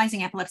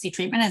optimizing epilepsy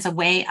treatment as a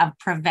way of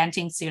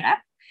preventing SUDEP.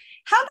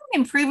 How about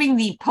improving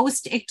the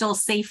post-ictal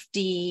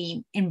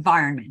safety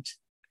environment?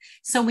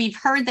 So we've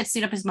heard that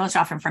SUDEP is most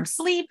often from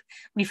sleep.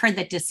 We've heard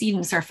that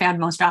decedents are found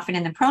most often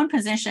in the prone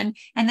position,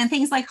 and then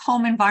things like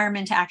home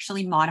environment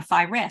actually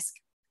modify risk.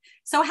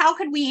 So how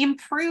could we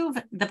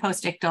improve the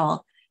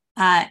post-ictal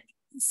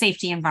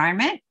safety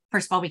environment?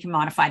 First of all, we can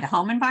modify the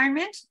home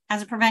environment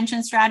as a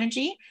prevention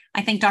strategy.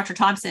 I think Dr.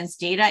 Thompson's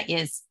data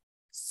is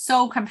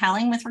so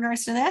compelling with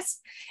regards to this,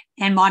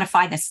 and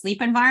modify the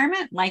sleep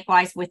environment,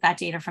 likewise with that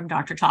data from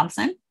Dr.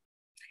 Tomson.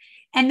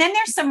 And then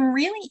there's some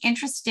really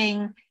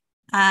interesting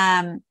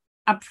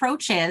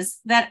approaches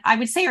that I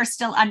would say are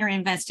still under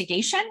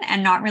investigation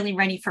and not really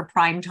ready for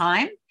prime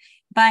time,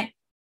 but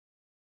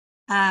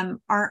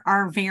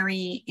are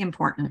very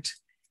important.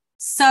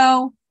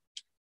 So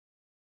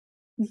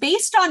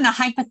based on the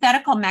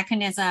hypothetical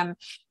mechanism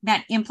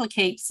that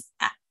implicates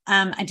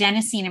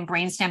adenosine and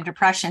brainstem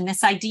depression,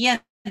 this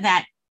idea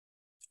that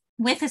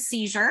with a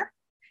seizure,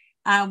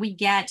 we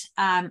get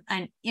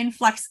an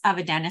influx of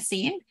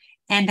adenosine,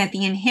 and that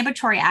the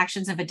inhibitory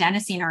actions of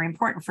adenosine are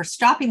important for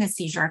stopping the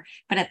seizure,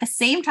 but at the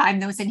same time,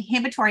 those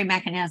inhibitory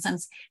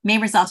mechanisms may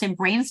result in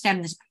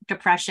brainstem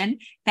depression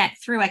that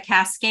through a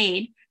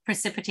cascade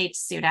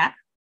precipitates SUDEP.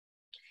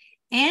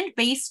 And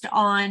based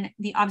on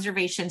the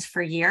observations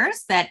for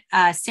years that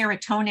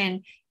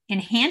serotonin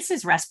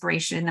enhances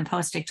respiration in the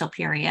post-ictal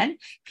period,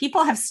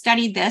 people have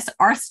studied this,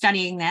 are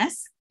studying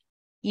this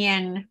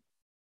in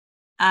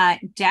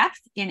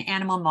depth in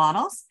animal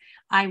models.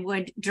 I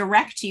would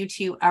direct you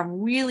to a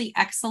really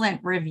excellent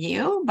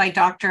review by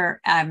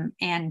Dr.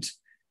 And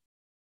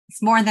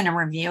it's more than a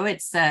review,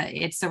 it's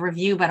a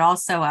review, but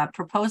also a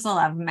proposal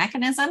of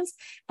mechanisms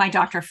by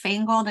Dr.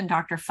 Feingold and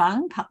Dr.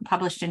 Fung,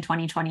 published in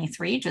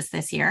 2023, just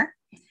this year,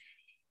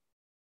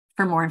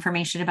 for more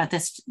information about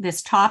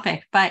this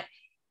topic. But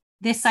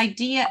this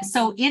idea,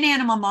 so in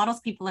animal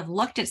models, people have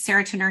looked at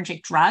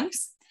serotonergic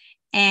drugs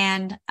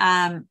and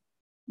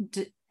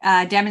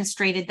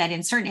demonstrated that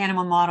in certain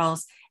animal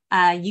models,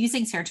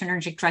 using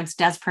serotonergic drugs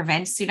does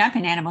prevent SUDEP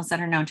in animals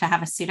that are known to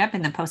have a SUDEP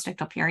in the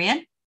post-ictal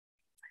period.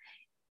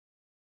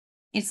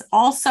 It's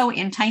also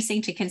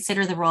enticing to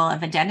consider the role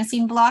of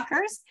adenosine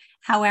blockers.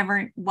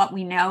 However, what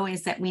we know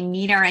is that we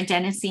need our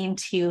adenosine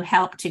to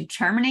help to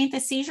terminate the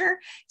seizure.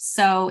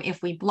 So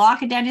if we block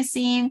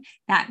adenosine,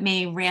 that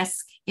may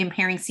risk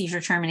impairing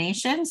seizure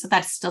termination. So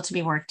that's still to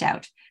be worked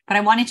out. But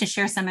I wanted to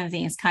share some of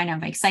these kind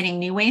of exciting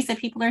new ways that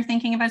people are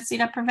thinking about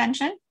SUDEP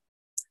prevention.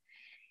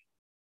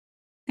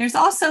 There's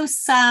also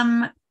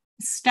some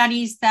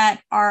studies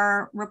that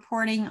are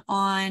reporting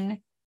on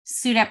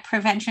SUDEP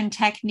prevention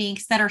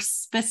techniques that are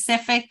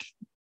specific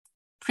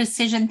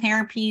precision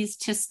therapies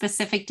to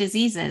specific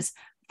diseases.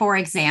 For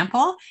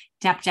example,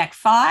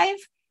 DEPDEC5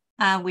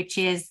 which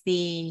is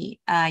the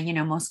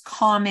most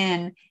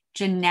common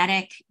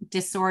genetic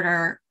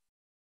disorder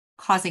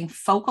causing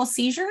focal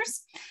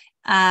seizures,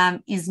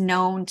 is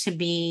known to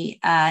be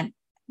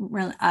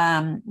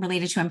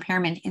related to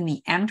impairment in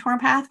the mTOR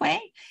pathway.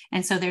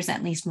 And so there's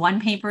at least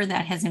one paper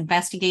that has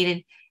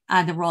investigated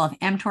the role of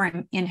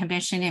mTOR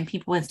inhibition in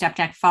people with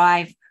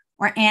DEP-DEC5,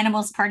 or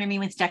animals,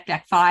 with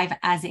DEP-DEC5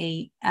 as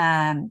a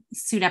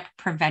SUDEP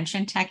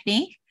prevention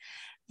technique.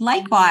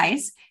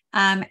 Likewise,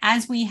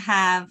 as we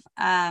have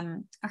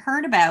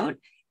heard about,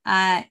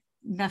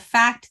 the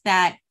fact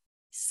that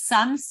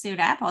some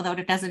SUDEP, although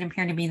it doesn't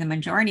appear to be the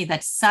majority,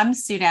 that some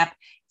SUDEP,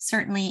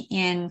 certainly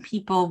in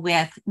people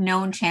with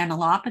known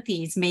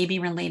channelopathies, may be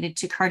related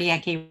to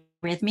cardiac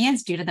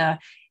arrhythmias due to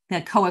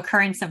the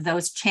co-occurrence of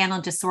those channel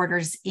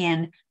disorders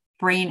in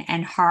brain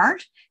and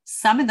heart.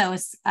 Some of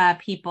those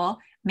people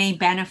may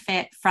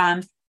benefit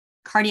from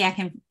cardiac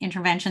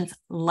interventions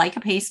like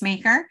a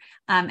pacemaker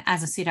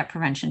as a SUDEP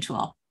prevention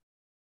tool.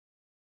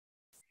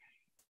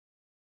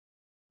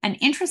 An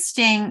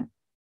interesting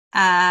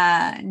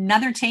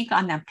another take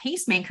on the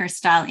pacemaker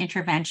style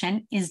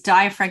intervention is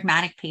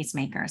diaphragmatic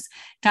pacemakers.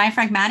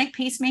 Diaphragmatic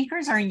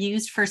pacemakers are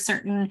used for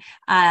certain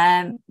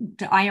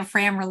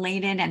diaphragm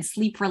related and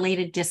sleep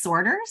related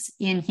disorders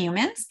in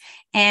humans.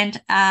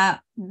 And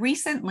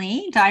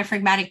recently,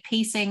 diaphragmatic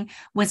pacing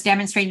was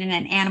demonstrated in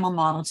an animal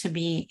model to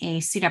be a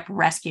SUDEP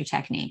rescue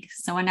technique.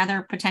 So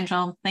another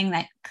potential thing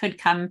that could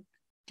come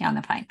down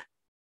the pipe.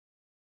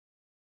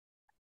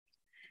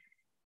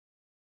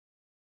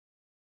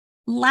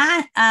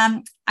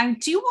 I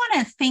do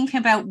want to think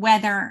about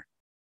whether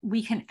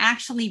we can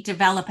actually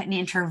develop an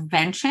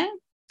intervention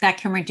that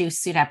can reduce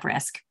SUDEP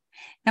risk.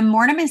 The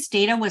Mortimus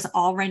data was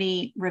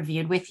already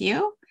reviewed with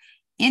you.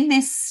 In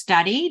this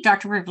study,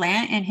 Dr.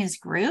 Rivlin and his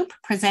group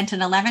presented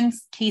 11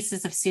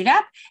 cases of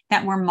SUDEP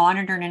that were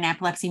monitored in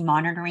epilepsy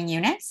monitoring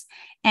units.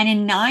 And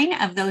in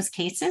 9 of those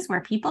cases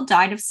where people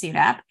died of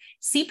SUDEP,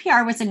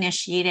 CPR was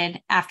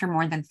initiated after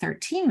more than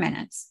 13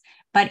 minutes.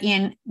 But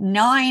in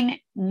 9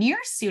 near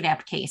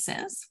SUDEP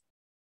cases,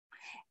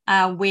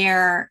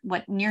 where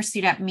what near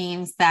SUDEP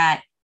means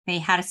that they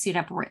had a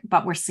SUDEP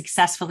but were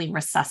successfully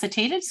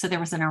resuscitated, so there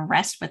was an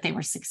arrest, but they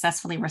were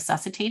successfully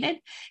resuscitated,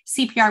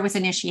 CPR was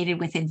initiated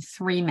within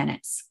 3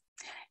 minutes.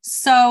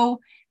 So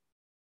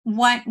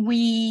what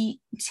we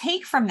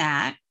take from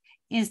that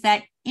is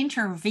that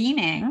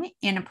intervening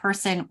in a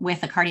person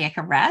with a cardiac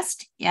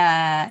arrest in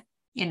a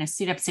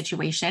SUDEP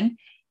situation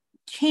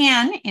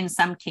can, in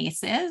some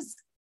cases,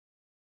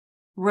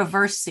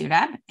 reverse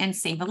SUDEP and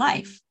save a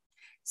life.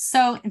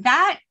 So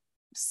that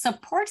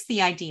supports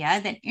the idea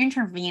that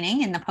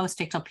intervening in the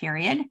postictal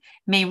period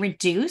may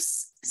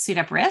reduce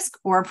SUDEP risk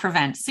or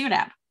prevent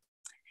SUDEP.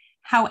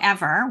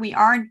 However, we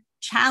are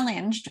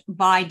challenged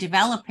by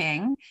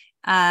developing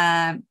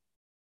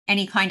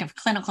any kind of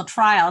clinical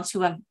trial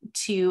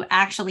to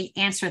actually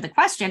answer the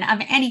question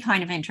of any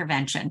kind of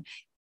intervention.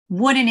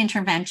 Would an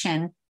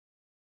intervention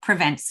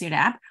prevent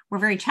SUDEP? We're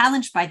very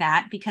challenged by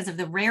that because of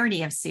the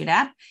rarity of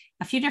SUDEP.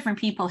 A few different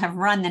people have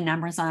run the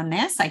numbers on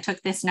this. I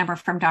took this number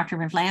from Dr.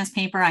 Rivlin's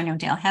paper. I know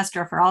Dale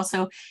Hesdorfer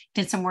also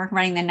did some work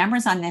running the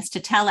numbers on this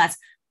to tell us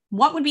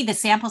what would be the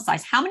sample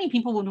size? How many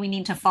people would we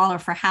need to follow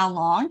for how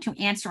long to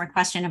answer a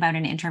question about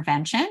an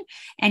intervention?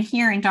 And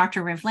here in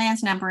Dr.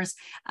 Rivlin's numbers,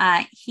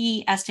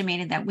 he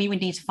estimated that we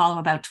would need to follow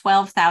about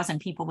 12,000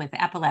 people with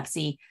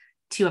epilepsy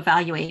to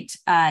evaluate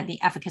the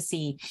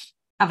efficacy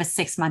of a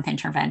 6-month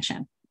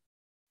intervention.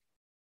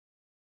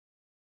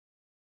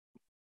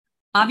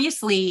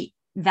 Obviously,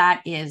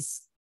 that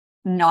is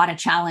not a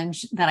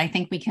challenge that I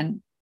think we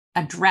can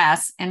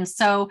address. And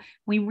so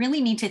we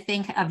really need to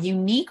think of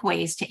unique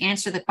ways to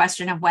answer the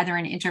question of whether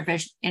an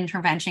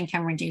intervention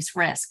can reduce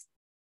risk.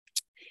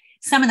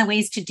 Some of the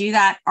ways to do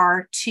that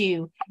are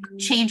to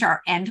change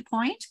our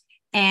endpoint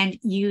and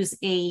use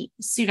a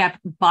SUDEP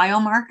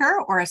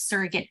biomarker or a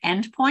surrogate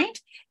endpoint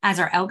as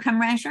our outcome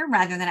measure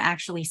rather than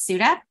actually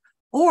SUDEP,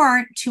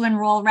 or to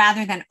enroll,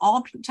 rather than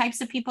all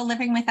types of people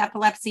living with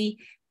epilepsy,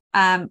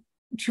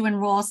 to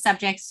enroll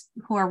subjects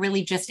who are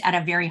really just at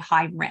a very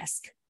high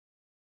risk.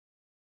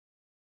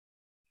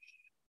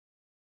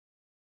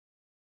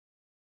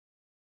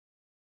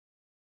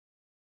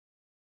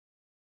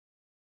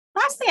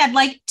 Lastly, I'd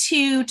like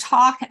to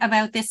talk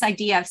about this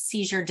idea of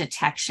seizure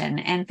detection,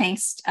 and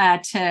thanks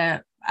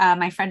to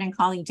my friend and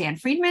colleague Dan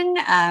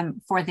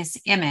Friedman for this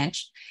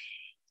image.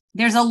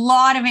 There's a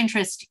lot of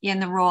interest in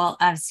the role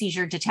of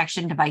seizure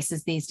detection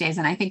devices these days,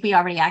 and I think we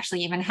already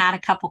actually even had a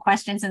couple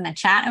questions in the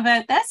chat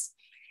about this.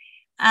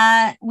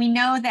 We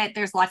know that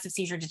there's lots of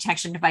seizure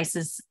detection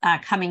devices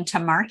coming to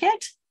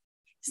market.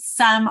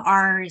 Some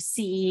are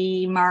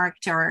CE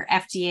marked or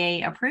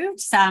FDA approved,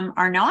 some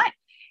are not.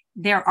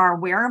 There are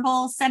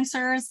wearable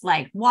sensors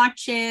like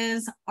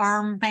watches,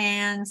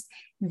 armbands.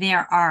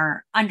 There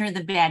are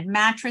under-the-bed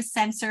mattress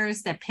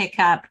sensors that pick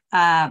up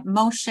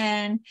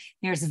motion.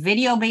 There's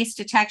video-based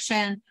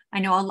detection. I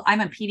know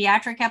I'm a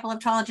pediatric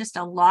epileptologist.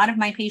 A lot of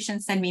my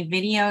patients send me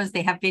videos.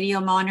 They have video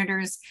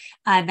monitors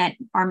that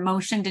are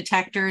motion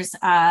detectors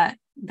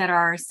that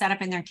are set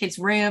up in their kids'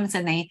 rooms,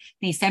 and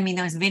they send me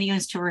those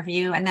videos to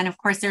review. And then, of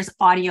course, there's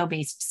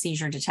audio-based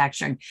seizure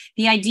detection.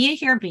 The idea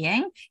here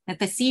being that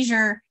the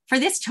seizure, for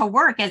this to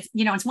work, as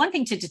you know, it's one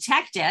thing to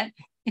detect it.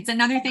 It's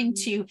another thing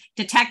to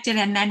detect it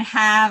and then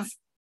have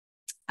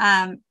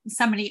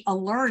somebody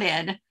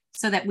alerted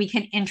so that we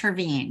can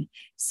intervene.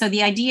 So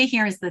the idea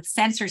here is that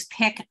sensors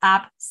pick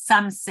up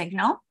some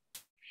signal.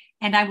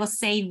 And I will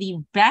say the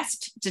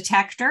best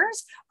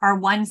detectors are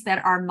ones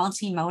that are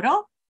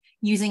multimodal,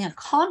 using a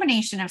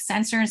combination of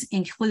sensors,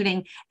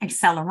 including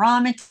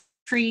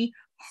accelerometry,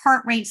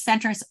 heart rate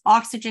sensors,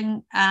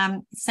 oxygen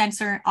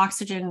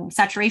oxygen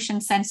saturation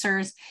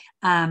sensors,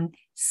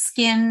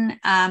 skin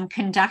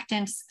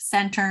conductance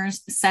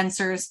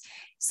sensors.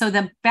 So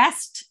the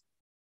best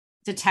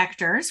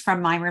detectors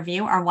from my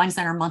review are ones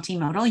that are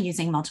multimodal,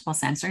 using multiple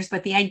sensors.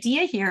 But the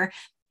idea here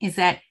is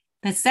that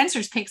the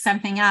sensors pick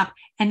something up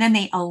and then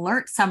they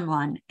alert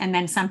someone, and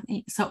then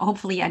something, so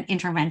hopefully an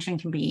intervention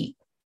can be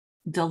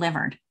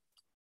delivered.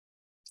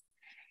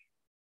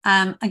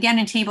 Again,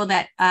 a table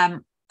that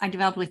I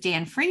developed with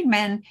Dan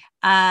Friedman,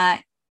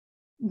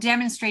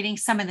 demonstrating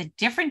some of the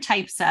different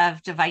types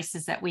of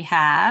devices that we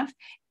have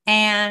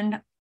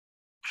and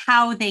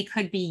how they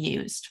could be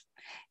used.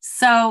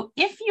 So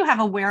if you have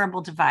a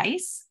wearable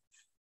device,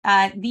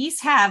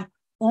 these have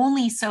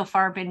only so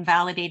far been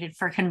validated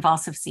for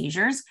convulsive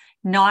seizures,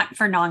 not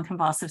for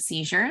non-convulsive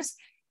seizures.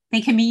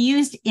 They can be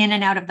used in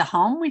and out of the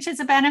home, which is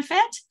a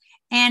benefit,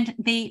 and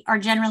they are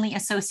generally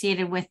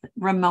associated with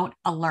remote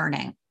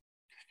alerting.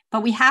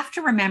 But we have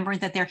to remember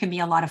that there can be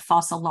a lot of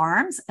false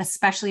alarms,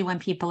 especially when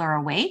people are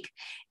awake.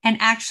 And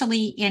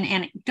actually, in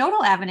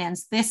anecdotal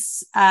evidence,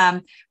 this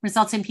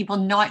results in people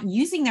not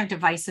using their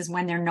devices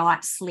when they're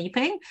not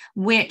sleeping,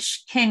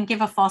 which can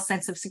give a false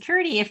sense of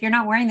security. If you're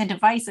not wearing the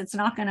device, it's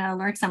not going to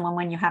alert someone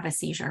when you have a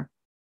seizure.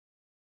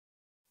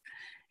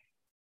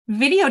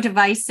 Video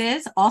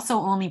devices also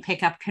only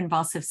pick up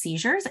convulsive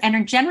seizures and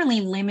are generally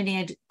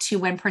limited to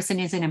when a person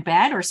is in a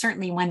bed, or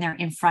certainly when they're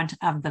in front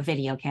of the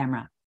video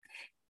camera.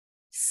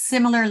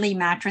 Similarly,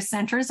 mattress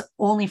sensors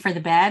only for the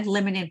bed,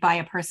 limited by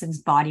a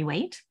person's body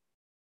weight.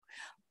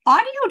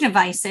 Audio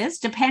devices,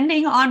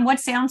 depending on what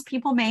sounds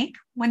people make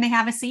when they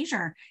have a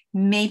seizure,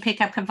 may pick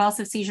up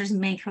convulsive seizures,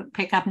 may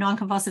pick up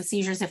non-convulsive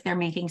seizures if they're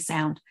making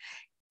sound.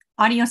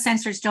 Audio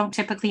sensors don't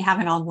typically have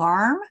an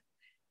alarm,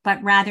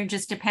 but rather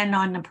just depend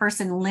on the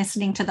person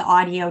listening to the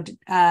audio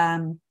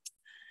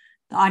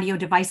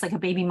device, like a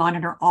baby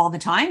monitor, all the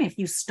time. If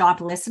you stop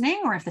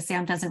listening, or if the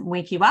sound doesn't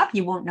wake you up,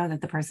 you won't know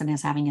that the person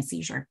is having a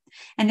seizure.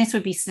 And this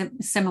would be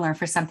similar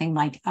for something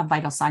like a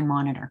vital sign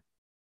monitor.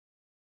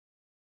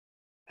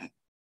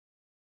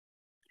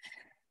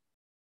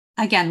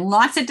 Again,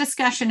 lots of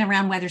discussion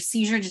around whether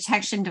seizure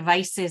detection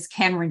devices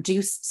can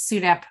reduce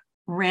SUDEP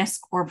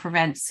risk or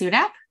prevent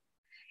SUDEP.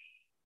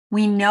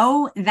 We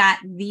know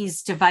that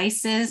these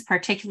devices,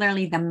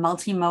 particularly the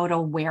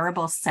multimodal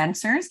wearable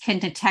sensors, can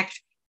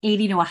detect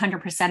 80 to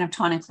 100% of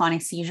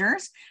tonic-clonic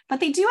seizures,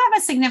 but they do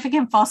have a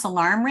significant false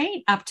alarm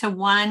rate, up to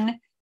one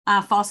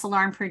false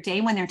alarm per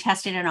day when they're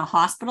tested in a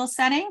hospital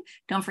setting.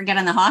 Don't forget,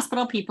 in the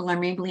hospital, people are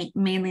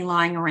mainly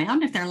lying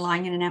around. If they're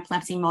lying in an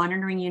epilepsy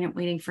monitoring unit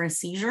waiting for a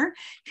seizure,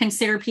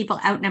 consider people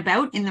out and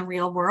about in the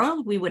real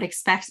world. We would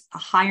expect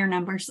higher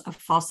numbers of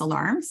false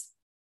alarms.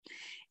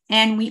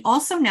 And we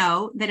also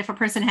know that if a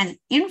person has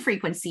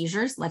infrequent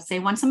seizures, let's say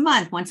once a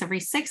month, once every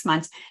 6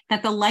 months,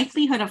 that the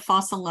likelihood of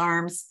false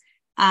alarms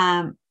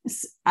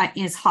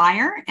is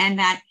higher, and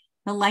that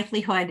the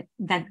likelihood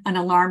that an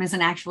alarm is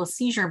an actual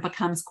seizure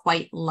becomes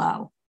quite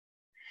low.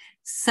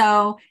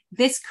 So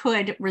this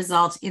could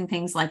result in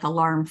things like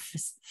alarm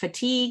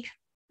fatigue.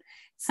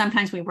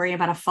 Sometimes we worry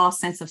about a false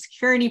sense of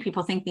security.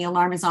 People think the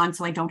alarm is on,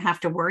 so I don't have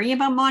to worry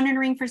about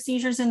monitoring for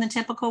seizures in the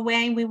typical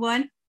way we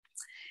would.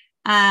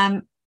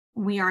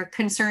 We are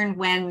concerned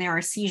when there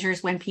are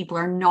seizures when people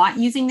are not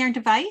using their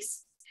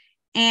device,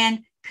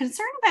 and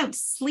concerned about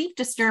sleep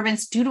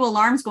disturbance due to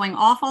alarms going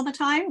off all the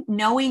time,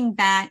 knowing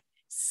that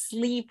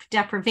sleep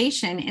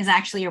deprivation is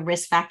actually a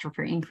risk factor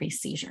for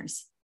increased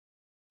seizures.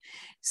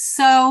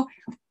 So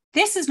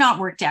this is not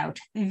worked out.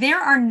 There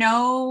are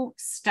no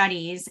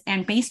studies,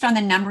 and based on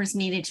the numbers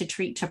needed to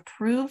treat, to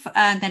prove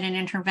that an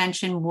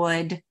intervention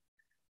would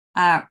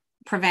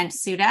prevent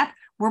SUDEP,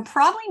 we're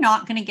probably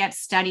not going to get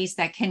studies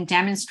that can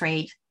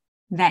demonstrate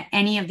that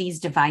any of these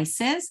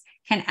devices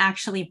can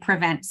actually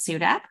prevent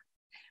SUDEP.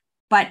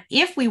 But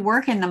if we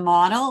work in the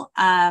model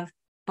of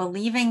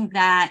believing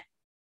that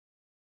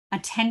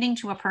attending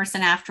to a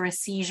person after a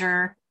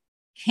seizure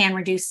can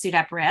reduce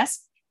SUDEP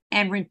risk,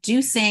 and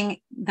reducing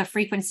the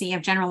frequency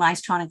of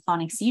generalized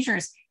tonic-clonic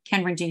seizures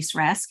can reduce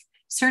risk,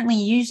 certainly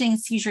using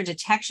seizure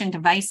detection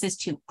devices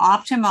to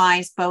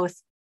optimize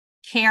both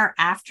care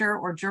after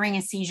or during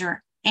a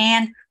seizure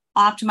and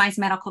optimize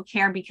medical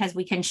care, because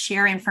we can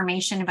share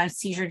information about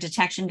seizure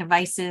detection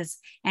devices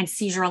and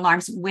seizure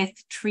alarms with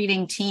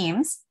treating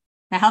teams,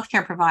 the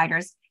healthcare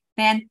providers,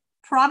 then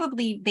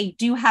probably they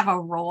do have a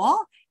role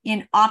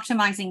in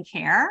optimizing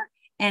care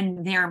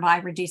and thereby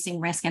reducing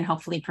risk and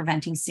hopefully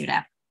preventing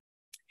SUDEP.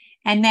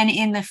 And then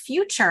in the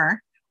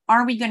future,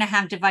 are we going to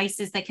have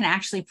devices that can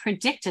actually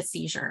predict a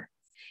seizure?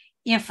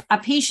 If a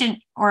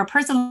patient or a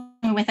person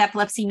with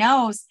epilepsy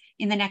knows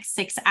in the next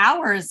 6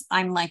 hours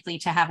I'm likely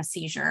to have a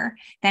seizure,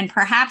 then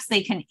perhaps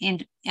they can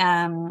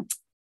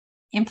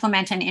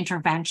implement an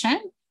intervention,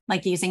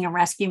 like using a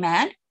rescue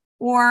med,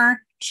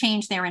 or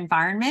change their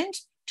environment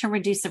to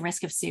reduce the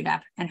risk of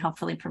SUDEP and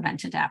hopefully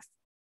prevent a death.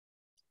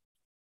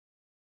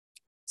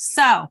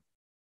 So,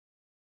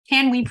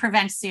 can we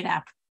prevent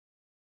SUDEP?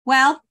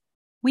 Well,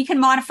 we can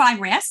modify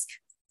risk,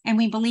 and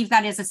we believe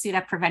that is a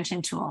SUDEP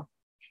prevention tool.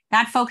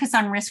 That focus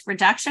on risk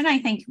reduction, I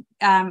think,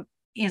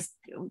 is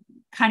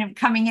kind of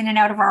coming in and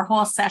out of our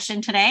whole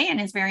session today and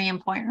is very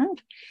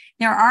important.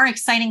 There are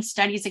exciting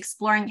studies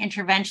exploring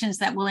interventions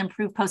that will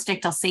improve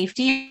postictal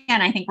safety,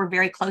 and I think we're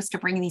very close to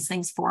bringing these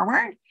things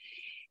forward.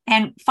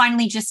 And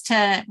finally, just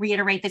to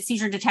reiterate that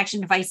seizure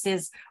detection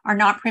devices are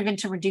not proven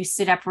to reduce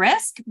SUDEP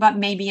risk, but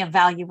may be of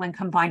value when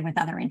combined with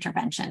other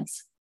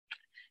interventions.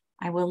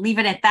 I will leave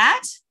it at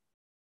that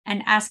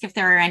and ask if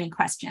there are any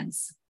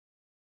questions.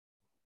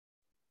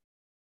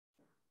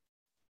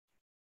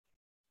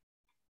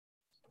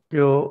 Thank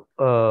you,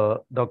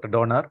 Dr.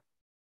 Donner.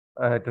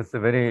 It is a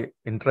very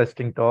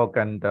interesting talk,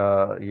 and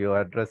you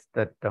addressed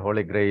that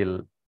holy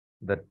grail,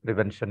 that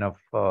prevention of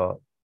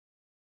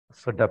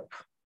SUDEP.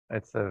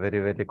 It's a very,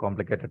 very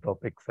complicated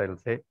topic, I'll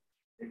say.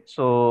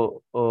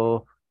 So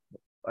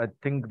I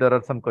think there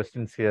are some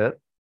questions here.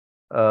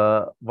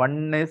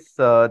 One is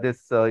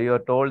you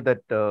are told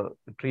that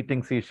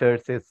treating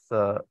seizures is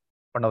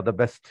one of the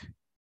best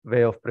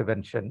way of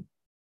prevention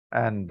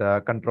and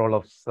control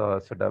of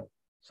SUDEP.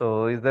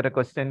 So is there a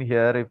question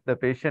here, if the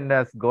patient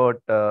has got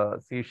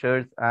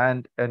seizures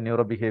and a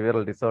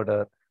neurobehavioral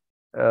disorder,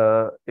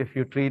 if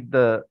you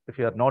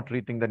are not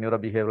treating the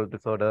neurobehavioral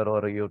disorder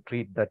or you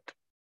treat that,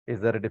 is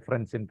there a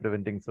difference in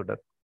preventing SUDEP?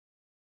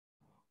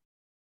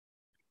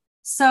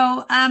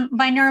 So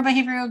by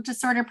neurobehavioral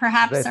disorder,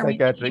 perhaps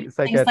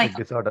psychiatric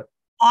disorder,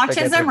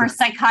 autism or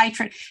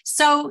psychiatry.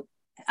 So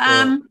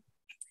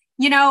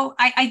you know,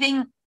 I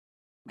think,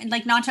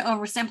 like, not to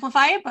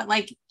oversimplify it, but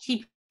like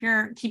keep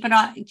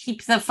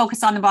the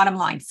focus on the bottom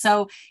line.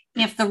 So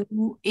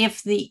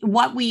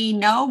what we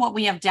know, what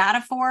we have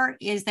data for,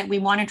 is that we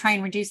want to try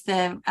and reduce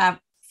the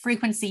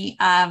frequency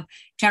of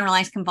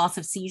generalized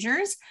convulsive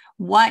seizures.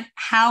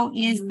 How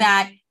is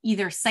that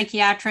either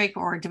psychiatric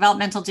or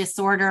developmental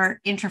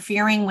disorder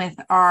interfering with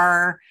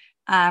our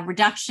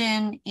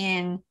reduction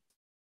in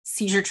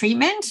seizure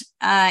treatment?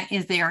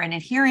 Is there an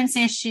adherence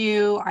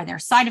issue? Are there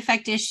side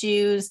effect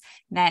issues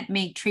that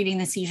make treating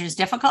the seizures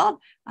difficult?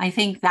 I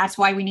think that's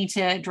why we need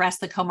to address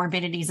the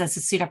comorbidities as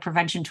a SUDEP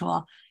prevention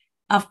tool.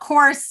 Of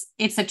course,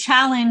 it's a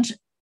challenge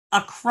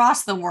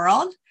across the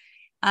world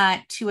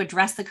to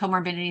address the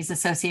comorbidities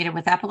associated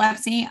with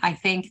epilepsy. I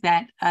think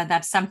that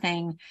that's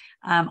something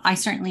I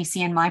certainly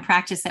see in my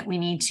practice that we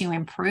need to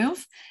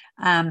improve.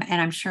 And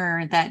I'm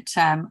sure that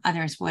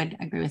others would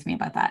agree with me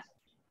about that.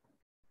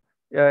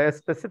 Yeah, a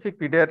specific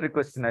pediatric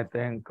question, I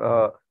think.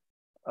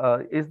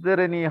 Is there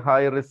any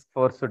high risk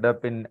for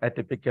SUDEP in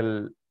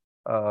atypical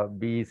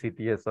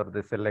BECTS or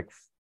the SLX?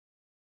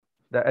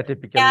 The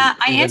atypical. Yeah,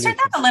 I answered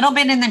that a little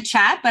bit in the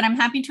chat, but I'm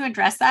happy to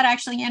address that.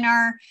 Actually, in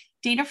our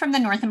data from the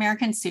North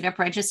American SUDEP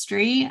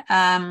registry,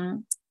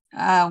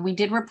 we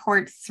did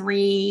report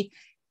 3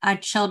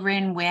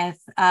 children with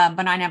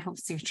benign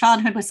epilepsy of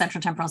childhood with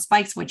central temporal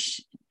spikes, which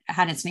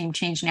had its name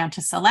changed now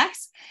to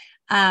SLX.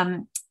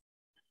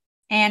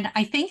 And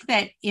I think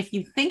that if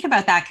you think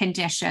about that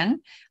condition,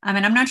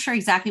 and I'm not sure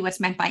exactly what's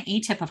meant by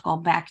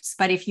atypical BECTs,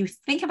 but if you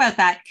think about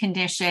that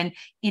condition,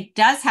 it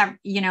does have,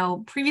 you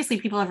know,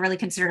 previously people have really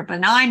considered it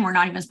benign. We're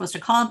not even supposed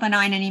to call it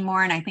benign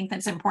anymore. And I think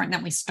that's important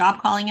that we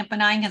stop calling it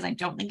benign, because I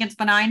don't think it's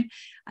benign.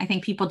 I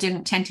think people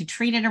didn't tend to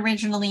treat it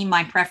originally.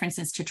 My preference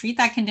is to treat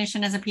that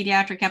condition as a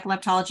pediatric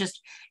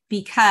epileptologist,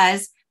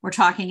 because we're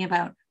talking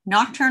about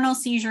nocturnal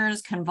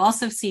seizures,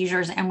 convulsive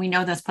seizures, and we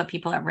know those put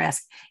people at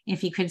risk.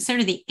 If you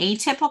consider the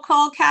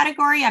atypical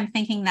category, I'm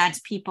thinking that's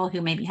people who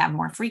maybe have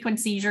more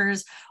frequent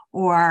seizures,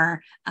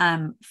 or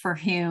for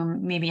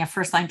whom maybe a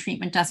first-line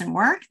treatment doesn't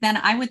work, then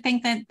I would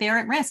think that they're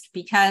at risk,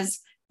 because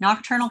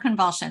nocturnal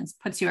convulsions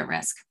puts you at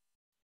risk.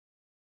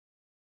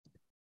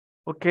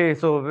 Okay,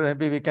 so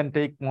maybe we can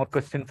take more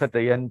questions at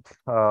the end.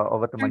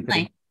 Over to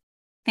Manjari.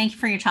 Thank you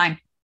for your time.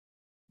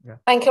 Yeah.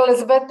 Thank you,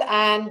 Elizabeth.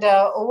 And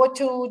over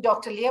to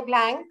Dr. Leah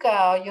Blank.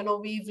 You know,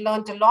 we've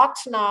learned a lot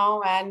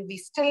now, and we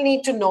still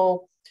need to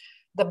know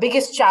the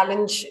biggest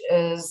challenge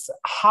is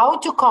how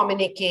to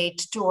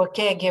communicate to a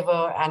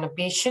caregiver and a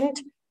patient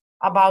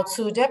about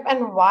SUDEP,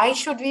 and why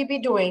should we be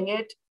doing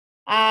it?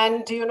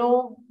 And, you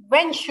know,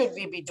 when should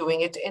we be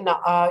doing it in,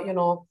 you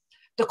know,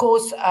 the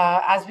course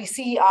as we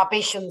see our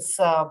patients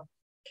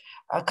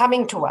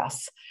coming to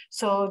us.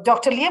 So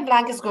Dr. Leah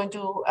Blank is going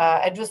to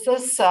address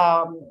this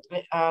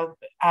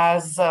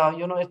as,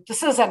 you know,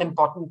 this is an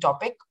important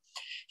topic.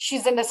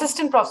 She's an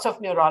assistant professor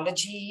of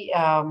neurology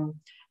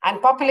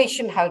and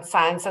population health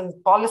science and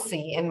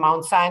policy in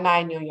Mount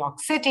Sinai, New York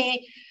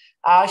City.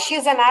 She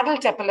is an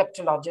adult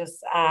epileptologist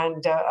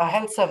and a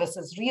health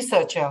services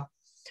researcher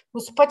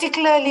who's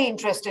particularly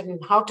interested in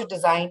how to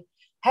design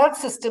health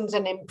systems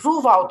and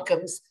improve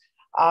outcomes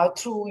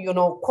through,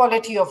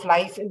 quality of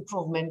life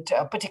improvement,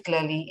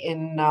 particularly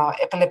in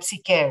epilepsy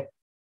care.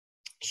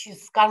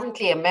 She's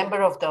currently a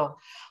member of the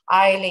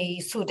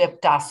ILAE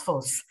SUDEP task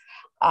force.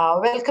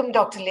 Welcome,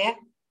 Dr. Leah.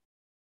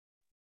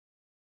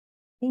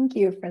 Thank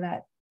you for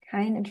that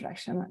kind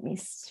introduction. Let me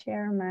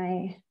share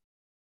my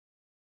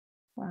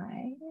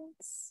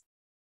slides.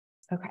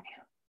 Okay.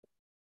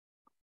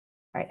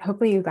 All right,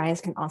 hopefully you guys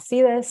can all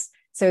see this.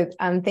 So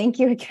thank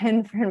you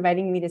again for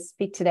inviting me to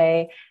speak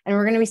today. And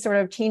we're going to be sort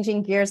of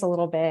changing gears a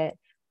little bit,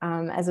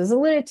 as was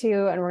alluded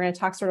to, and we're going to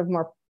talk sort of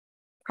more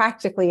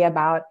practically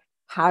about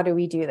how do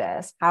we do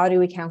this? How do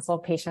we counsel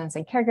patients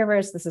and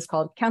caregivers? This is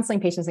called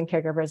Counseling Patients and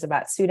Caregivers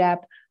About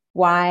SUDEP,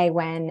 Why,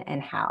 When,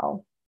 and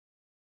How.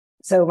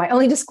 So my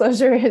only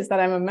disclosure is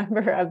that I'm a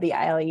member of the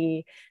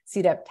ILAE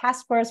SUDEP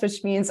task force,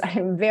 which means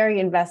I'm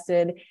very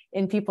invested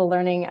in people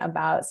learning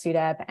about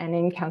SUDEP and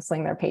in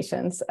counseling their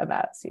patients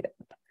about SUDEP.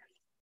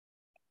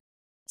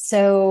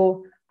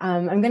 So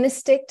I'm going to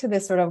stick to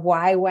this sort of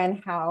why,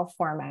 when, how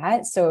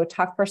format. So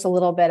talk first a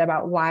little bit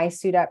about why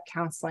SUDEP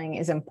counseling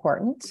is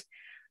important.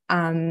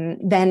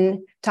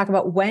 Then talk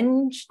about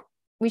when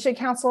we should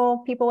counsel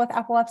people with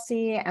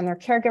epilepsy and their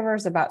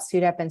caregivers about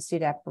SUDEP and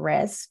SUDEP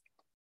risk.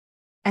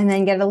 And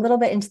then get a little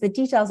bit into the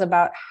details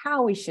about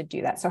how we should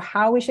do that. So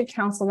how we should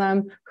counsel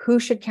them, who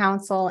should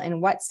counsel, in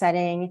what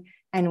setting,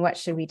 and what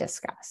should we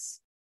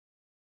discuss.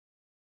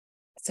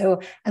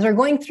 So as we're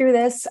going through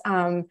this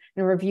and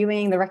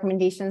reviewing the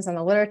recommendations and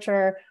the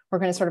literature, we're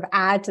going to sort of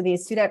add to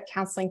these SUDEP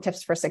counseling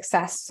tips for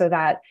success so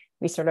that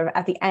we sort of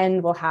at the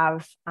end will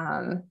have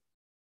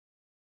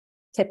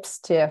tips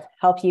to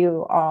help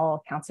you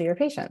all counsel your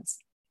patients.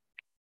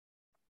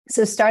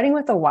 So starting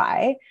with the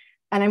why,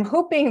 and I'm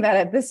hoping that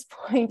at this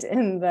point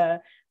in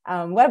the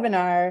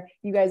webinar,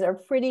 you guys are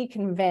pretty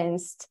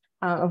convinced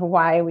of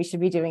why we should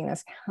be doing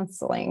this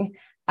counseling.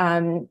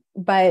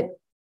 But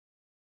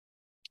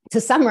to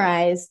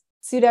summarize,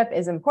 SUDEP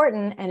is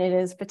important and it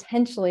is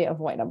potentially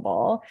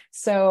avoidable.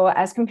 So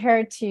as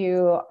compared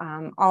to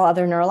all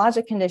other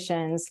neurologic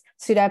conditions,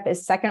 SUDEP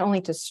is second only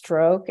to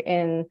stroke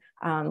in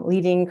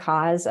leading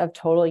cause of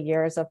total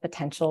years of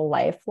potential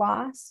life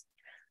loss.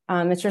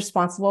 It's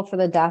responsible for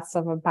the deaths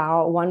of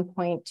about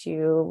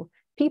 1.2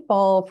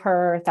 people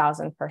per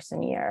 1,000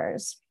 person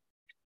years.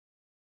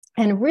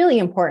 And really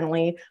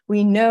importantly,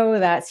 we know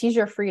that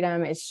seizure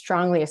freedom is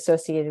strongly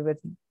associated with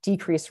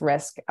decreased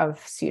risk of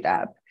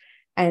SUDEP.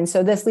 And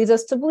so this leads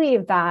us to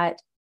believe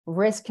that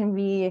risk can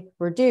be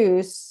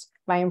reduced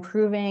by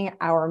improving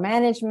our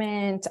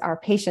management, our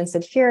patients'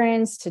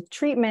 adherence to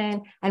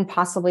treatment, and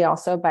possibly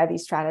also by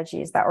these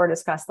strategies that were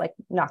discussed, like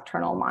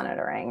nocturnal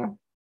monitoring.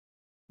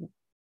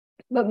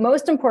 But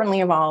most importantly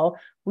of all,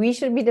 we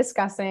should be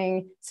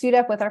discussing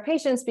SUDEP with our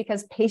patients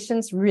because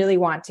patients really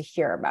want to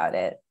hear about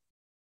it.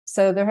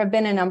 So there have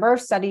been a number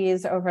of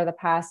studies over the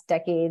past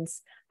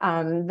decades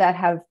that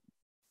have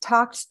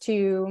talked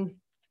to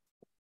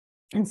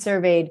and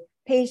surveyed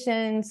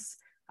patients,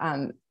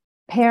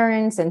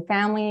 parents and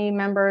family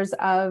members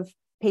of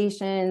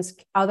patients,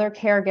 other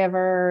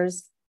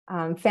caregivers,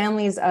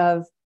 families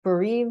of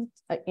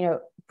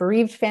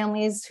bereaved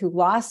families who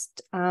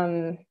lost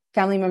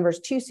family members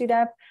to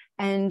SUDEP.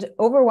 And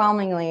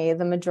overwhelmingly,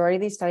 the majority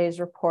of these studies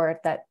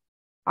report that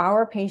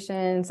our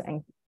patients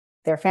and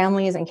their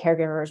families and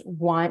caregivers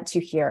want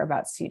to hear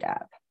about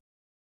SUDEP.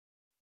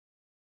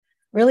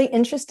 Really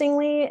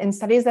interestingly, in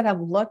studies that have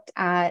looked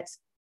at,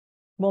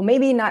 well,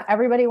 maybe not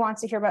everybody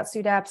wants to hear about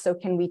SUDEP, so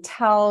can we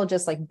tell,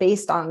 just like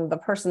based on the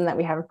person that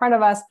we have in front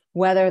of us,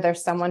 whether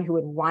there's someone who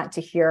would want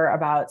to hear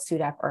about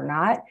SUDEP or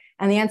not?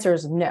 And the answer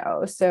is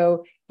no.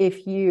 So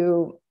if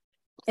you,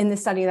 in the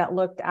study that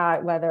looked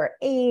at whether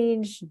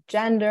age,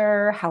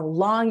 gender, how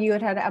long you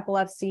had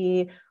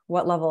epilepsy,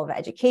 what level of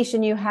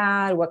education you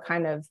had, what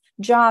kind of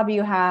job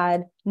you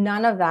had,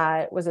 none of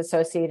that was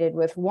associated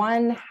with,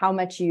 one, how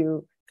much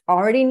you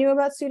already knew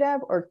about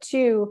SUDEP, or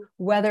two,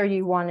 whether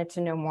you wanted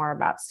to know more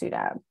about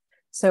SUDEP.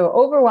 So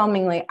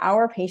overwhelmingly,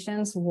 our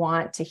patients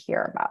want to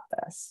hear about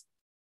this.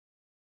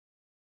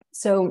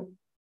 So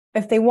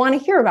if they want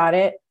to hear about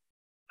it,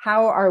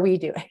 how are we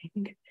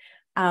doing?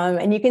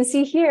 And you can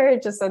see here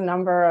just a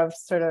number of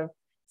sort of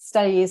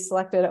studies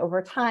selected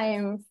over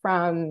time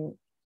from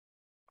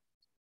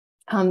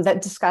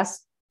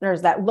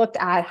that looked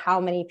at how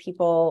many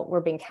people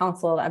were being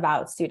counseled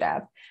about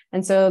SUDEP.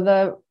 And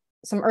so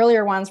some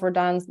earlier ones were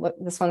done.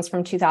 This one's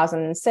from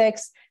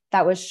 2006.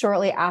 That was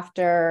shortly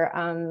after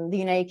the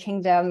United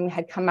Kingdom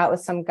had come out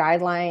with some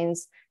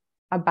guidelines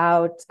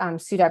about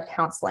SUDEP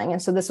counseling.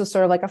 And so this was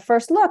sort of like a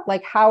first look,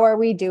 like how are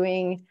we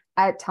doing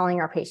at telling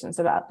our patients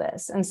about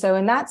this? And so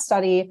in that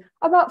study,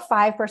 about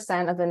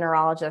 5% of the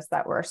neurologists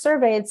that were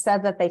surveyed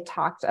said that they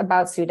talked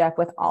about SUDEP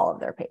with all of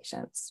their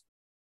patients.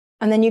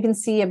 And then you can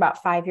see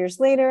about 5 years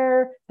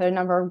later, the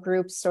number of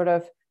groups sort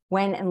of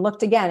went and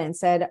looked again and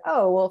said,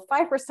 oh, well,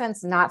 5%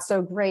 is not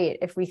so great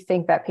if we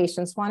think that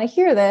patients want to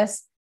hear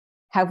this.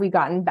 Have we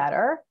gotten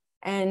better?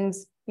 And,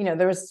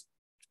 there was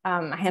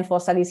a handful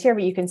of studies here,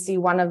 but you can see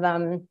one of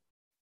them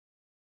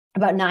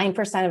About 9%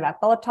 of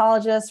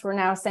epileptologists were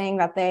now saying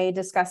that they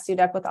discuss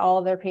SUDEP with all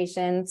of their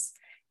patients.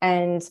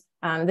 And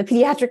the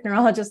pediatric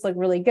neurologists look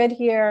really good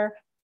here.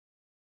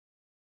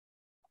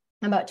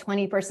 About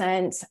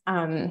 20%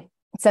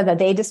 said that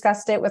they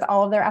discussed it with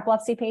all of their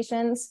epilepsy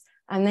patients.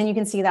 And then you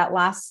can see that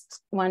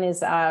last one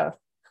is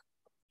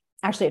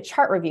actually a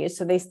chart review.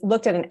 So they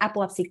looked at an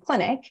epilepsy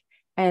clinic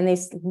and they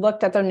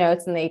looked at their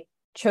notes and they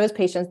chose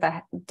patients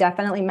that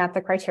definitely met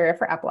the criteria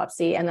for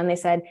epilepsy. And then they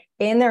said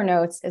in their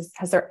notes,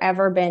 has there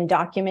ever been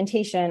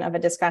documentation of a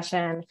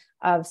discussion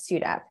of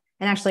SUDEP?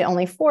 And actually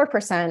only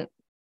 4%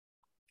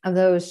 of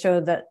those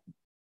showed that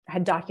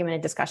had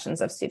documented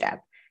discussions of SUDEP.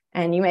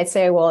 And you might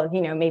say, well,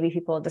 you know, maybe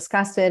people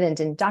discussed it and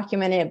didn't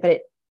document it, but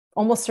it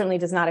almost certainly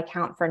does not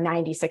account for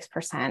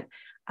 96%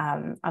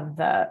 of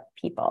the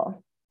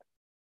people.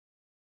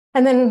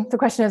 And then the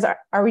question is,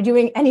 are we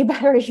doing any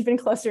better even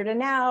closer to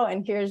now?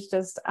 And here's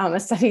just a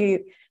study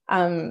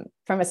from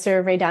a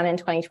survey done in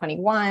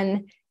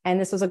 2021. And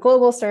this was a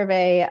global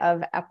survey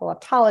of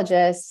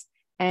epileptologists,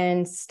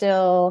 and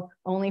still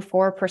only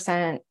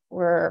 4%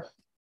 were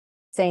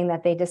saying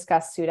that they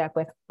discussed SUDEP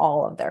with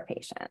all of their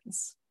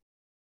patients.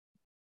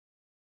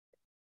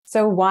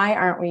 So why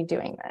aren't we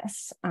doing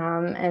this?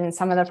 And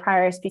some of the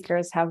prior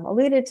speakers have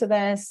alluded to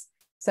this.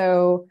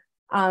 So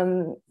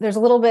there's a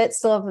little bit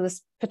still of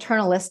this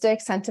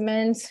paternalistic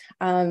sentiment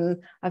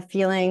of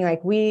feeling like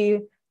we'll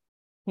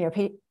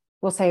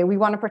say we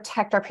want to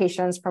protect our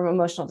patients from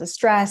emotional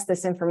distress.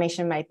 This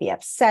information might be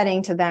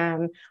upsetting to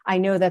them. I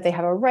know that they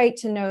have a right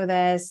to know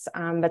this,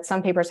 but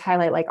some papers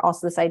highlight like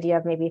also this idea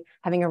of maybe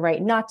having a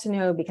right not to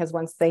know, because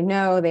once they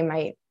know, they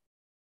might,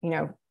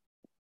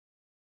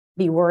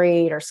 be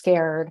worried or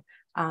scared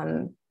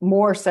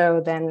more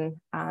so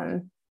than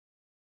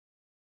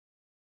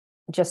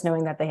just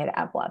knowing that they had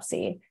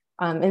epilepsy.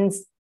 And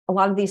a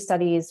lot of these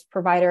studies,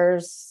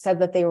 providers said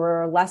that they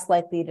were less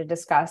likely to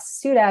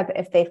discuss SUDEP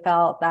if they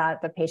felt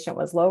that the patient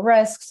was low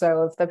risk.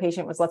 So if the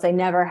patient was, let's say,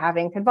 never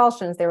having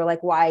convulsions, they were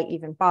like, why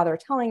even bother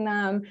telling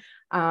them?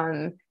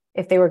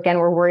 If they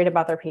were worried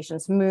about their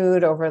patient's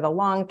mood over the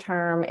long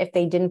term, if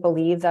they didn't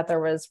believe that there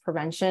was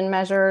prevention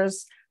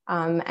measures,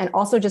 and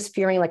also just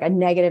fearing like a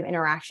negative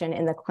interaction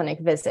in the clinic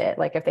visit,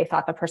 like if they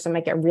thought the person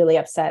might get really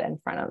upset in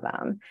front of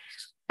them.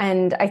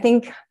 And I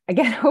think,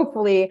 again,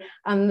 hopefully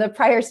the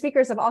prior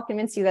speakers have all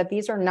convinced you that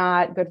these are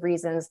not good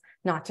reasons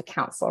not to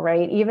counsel,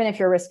 right? Even if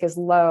your risk is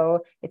low,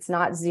 it's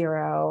not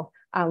zero.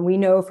 We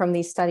know from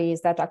these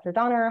studies that Dr.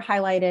 Donner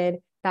highlighted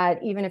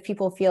that even if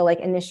people feel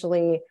like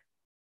initially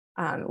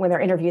when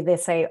they're interviewed, they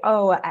say,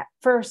 oh, at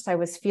first I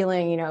was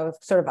feeling,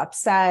 sort of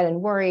upset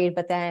and worried,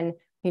 but then,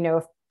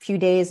 a few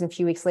days and a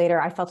few weeks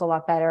later, I felt a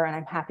lot better, and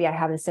I'm happy I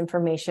have this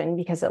information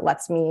because it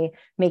lets me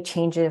make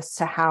changes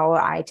to how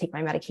I take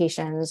my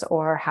medications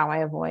or how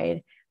I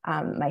avoid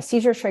my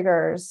seizure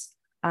triggers.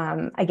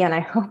 Again, I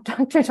hope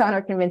Dr.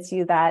 Donner convinced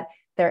you that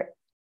there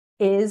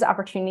is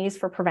opportunities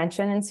for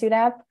prevention in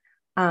SUDEP.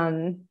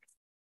 And,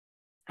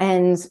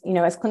 as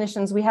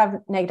clinicians, we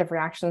have negative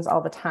reactions all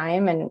the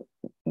time, and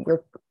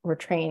we're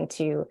trained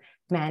to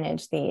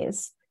manage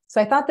these. So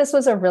I thought this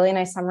was a really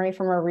nice summary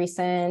from a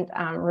recent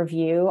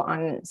review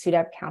on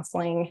SUDEP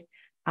counseling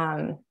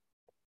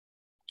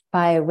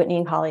by Whitney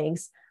and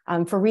colleagues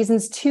for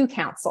reasons to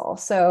counsel.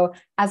 So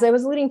as I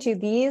was alluding to,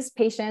 these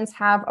patients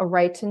have a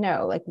right to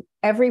know, like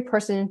every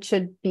person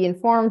should be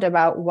informed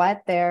about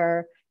what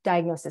their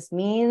diagnosis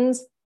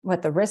means,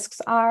 what the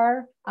risks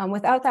are.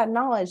 Without that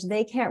knowledge,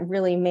 they can't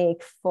really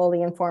make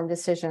fully informed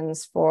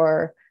decisions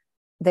for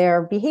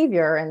their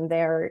behavior and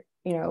their,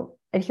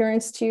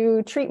 adherence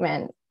to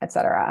treatment, et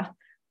cetera.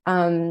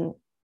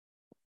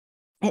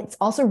 It's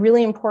also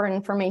really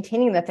important for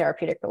maintaining the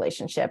therapeutic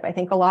relationship. I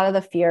think a lot of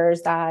the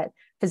fears that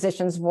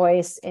physicians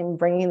voice in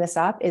bringing this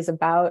up is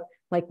about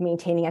like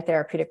maintaining a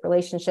therapeutic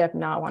relationship,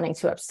 not wanting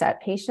to upset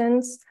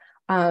patients.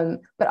 But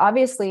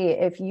obviously,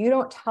 if you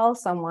don't tell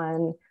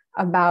someone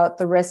about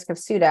the risk of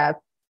SUDEP,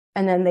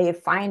 and then they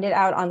find it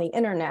out on the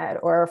internet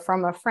or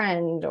from a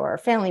friend or a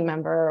family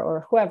member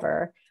or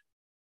whoever,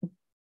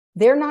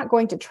 they're not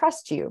going to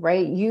trust you,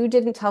 right? You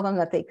didn't tell them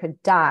that they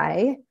could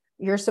die.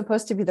 You're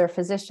supposed to be their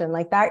physician.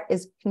 Like that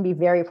can be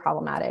very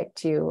problematic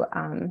to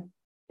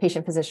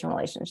patient-physician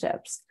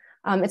relationships.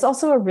 It's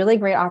also a really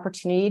great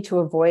opportunity to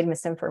avoid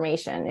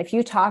misinformation. If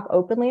you talk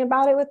openly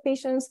about it with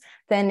patients,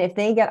 then if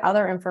they get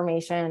other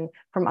information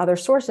from other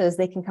sources,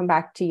 they can come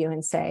back to you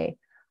and say,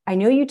 I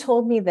know you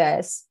told me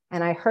this,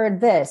 and I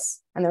heard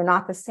this, and they're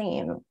not the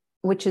same.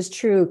 Which is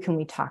true? Can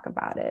we talk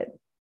about it?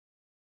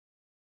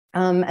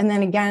 And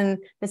then again,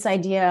 this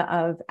idea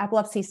of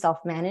epilepsy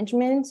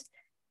self-management,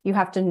 you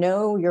have to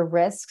know your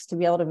risks to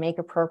be able to make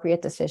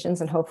appropriate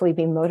decisions and hopefully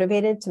be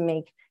motivated to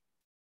make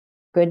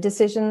good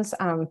decisions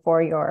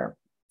for your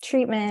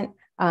treatment.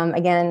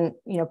 Again,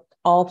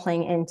 all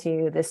playing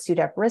into the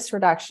SUDEP risk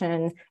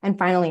reduction, and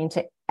finally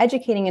into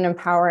educating and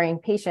empowering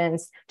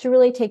patients to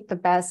really take the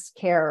best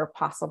care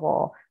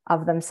possible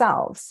of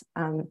themselves.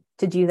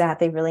 To do that,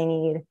 they really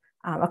need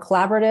a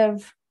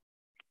collaborative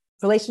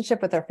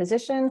relationship with their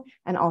physician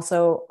and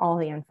also all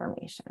the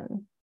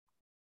information.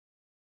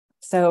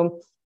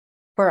 So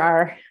for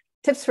our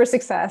tips for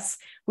success,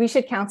 we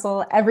should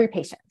counsel every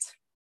patient.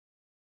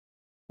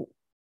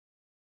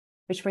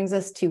 Which brings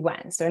us to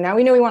when. So now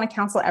we know we want to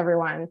counsel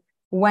everyone.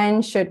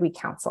 When should we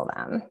counsel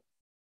them?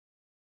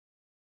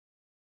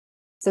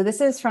 So this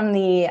is from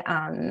the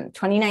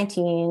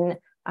 2019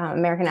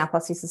 American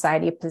Epilepsy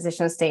Society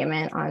position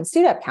statement on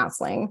SUDEP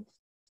counseling.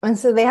 And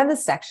so they have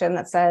this section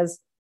that says,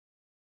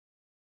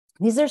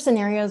 these are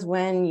scenarios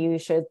when you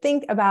should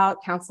think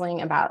about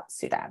counseling about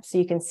SUDEP. So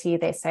you can see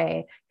they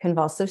say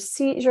convulsive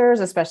seizures,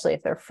 especially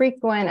if they're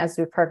frequent, as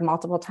we've heard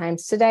multiple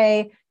times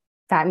today,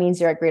 that means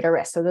you're at greater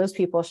risk. So those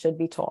people should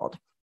be told.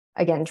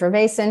 Again,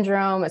 Dravet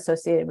syndrome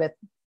associated with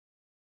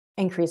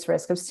increased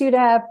risk of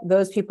SUDEP,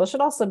 those people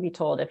should also be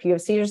told. If you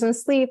have seizures in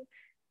sleep,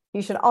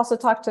 you should also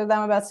talk to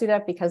them about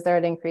SUDEP because they're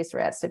at increased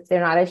risk. If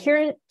they're not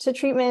adherent to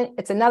treatment,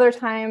 it's another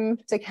time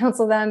to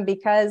counsel them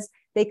because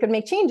they could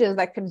make changes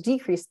that could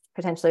decrease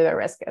potentially their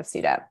risk of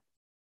SUDEP.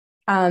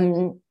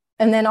 And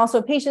then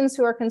also patients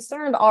who are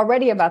concerned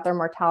already about their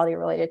mortality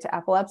related to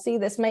epilepsy,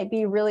 this might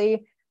be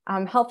really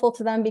helpful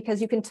to them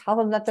because you can tell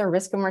them that their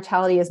risk of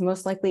mortality is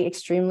most likely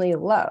extremely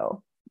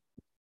low.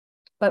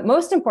 But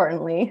most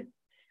importantly,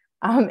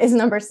 is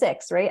number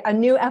 6, right? A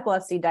new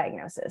epilepsy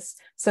diagnosis.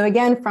 So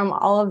again, from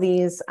all of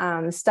these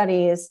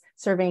studies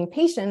surveying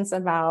patients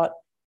about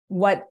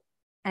what,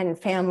 and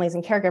families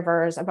and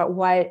caregivers about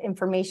what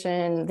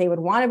information they would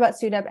want about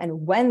SUDEP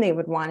and when they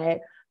would want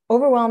it,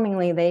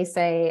 overwhelmingly, they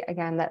say,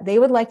 again, that they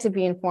would like to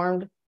be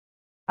informed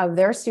of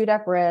their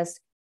SUDEP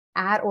risk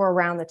at or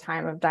around the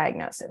time of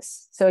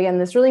diagnosis. So again,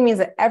 this really means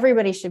that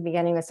everybody should be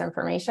getting this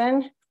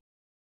information.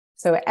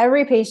 So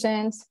every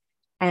patient,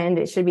 and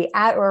it should be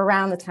at or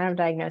around the time of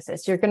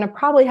diagnosis. You're going to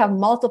probably have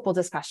multiple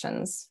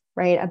discussions,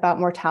 right, about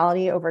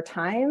mortality over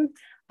time,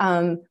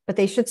 but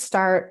they should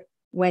start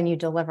when you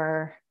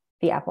deliver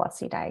the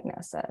epilepsy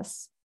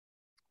diagnosis.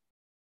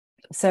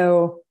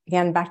 So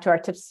again, back to our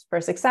tips for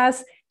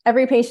success,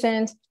 every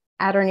patient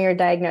at or near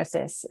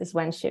diagnosis is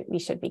when we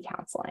should be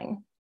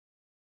counseling.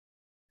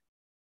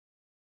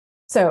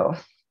 So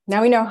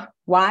now we know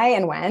why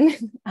and when,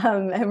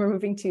 and we're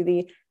moving to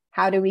the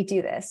how do we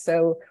do this?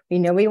 So we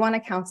know we want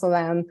to counsel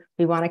them.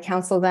 We want to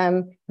counsel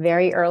them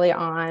very early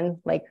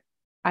on, like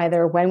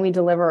either when we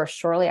deliver or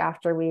shortly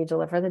after we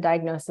deliver the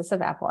diagnosis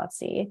of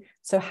epilepsy.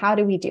 So how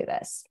do we do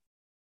this?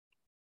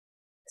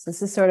 So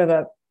this is sort of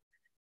a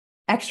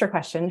extra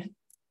question.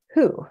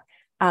 Who?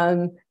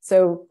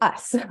 So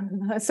us.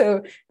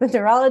 So the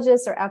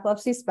neurologist or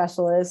epilepsy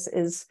specialist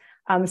is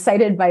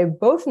cited by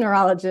both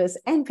neurologists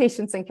and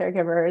patients and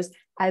caregivers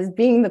as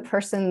being the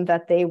person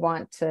that they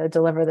want to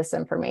deliver this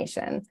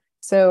information.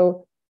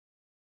 So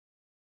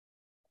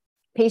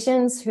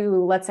patients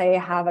who, let's say,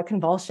 have a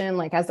convulsion,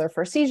 like as their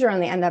first seizure,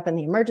 and they end up in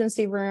the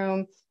emergency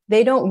room,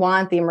 they don't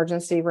want the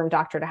emergency room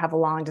doctor to have a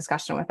long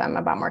discussion with them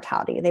about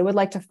mortality. They would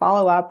like to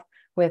follow up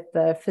with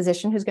the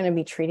physician who's going to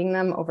be treating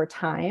them over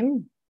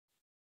time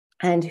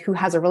and who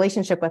has a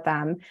relationship with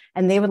them,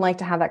 and they would like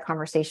to have that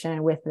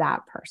conversation with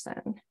that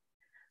person.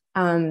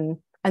 And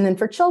then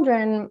for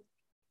children,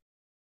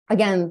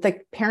 again, the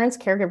parents,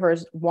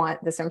 caregivers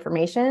want this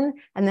information,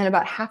 and then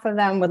about half of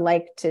them would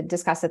like to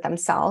discuss it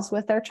themselves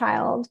with their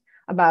child.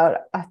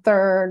 About a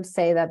third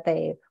say that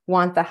they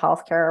want the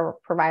healthcare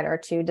provider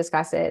to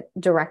discuss it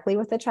directly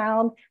with the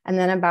child, and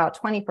then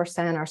about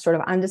 20% are sort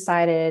of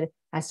undecided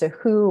as to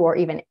who or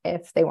even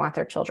if they want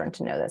their children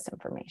to know this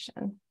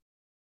information.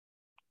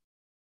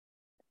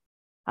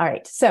 All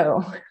right,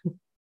 so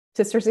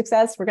tips for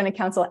success, we're going to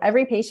counsel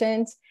every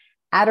patient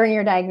at or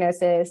near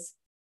diagnosis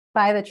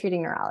by the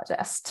treating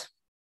neurologist.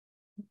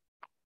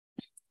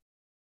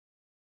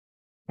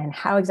 And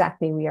how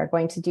exactly we are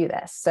going to do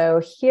this. So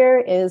here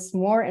is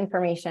more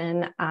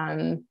information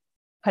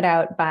put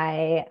out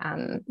by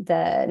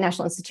the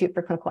National Institute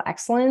for Clinical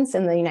Excellence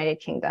in the United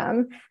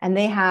Kingdom. And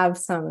they have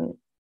some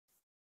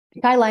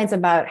guidelines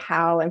about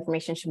how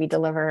information should be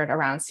delivered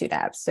around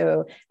SUDEP.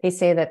 So they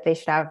say that they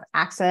should have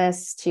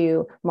access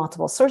to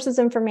multiple sources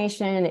of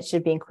information. It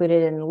should be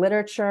included in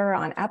literature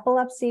on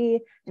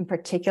epilepsy, in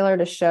particular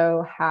to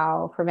show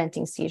how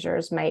preventing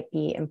seizures might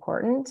be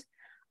important,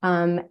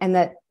 and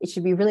that it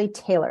should be really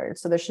tailored.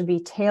 So there should be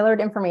tailored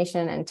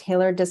information and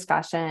tailored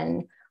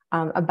discussion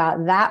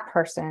about that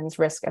person's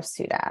risk of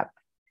SUDEP,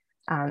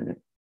 and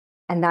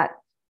that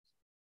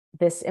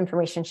this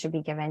information should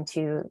be given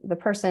to the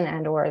person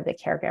and or the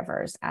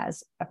caregivers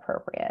as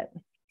appropriate.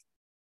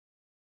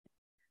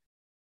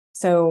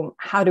 So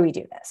how do we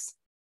do this?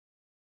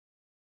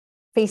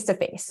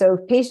 Face-to-face. So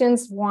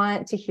patients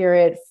want to hear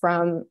it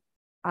from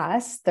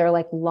us. They're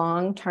like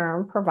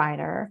long-term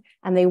provider,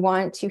 and they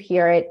want to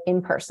hear it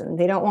in person.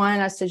 They don't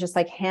want us to just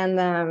like hand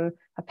them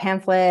a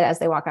pamphlet as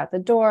they walk out the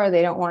door.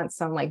 They don't want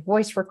some like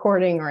voice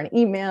recording or an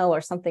email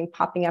or something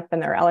popping up in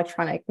their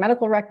electronic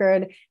medical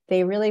record.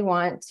 They really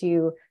want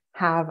to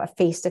have a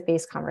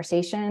face-to-face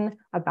conversation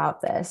about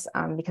this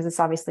because it's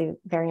obviously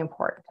very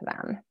important to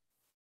them.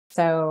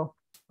 So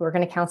we're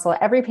going to counsel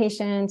every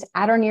patient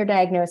at or near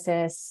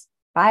diagnosis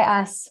by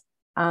us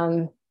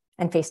and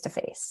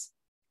face-to-face.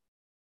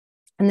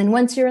 And then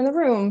once you're in the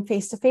room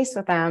face to face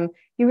with them,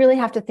 you really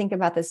have to think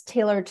about this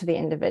tailored to the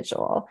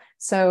individual.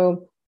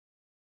 So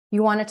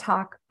you want to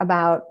talk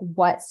about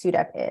what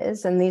SUDEP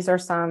is. And these are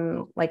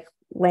some like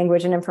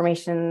language and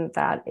information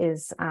that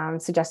is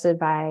suggested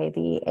by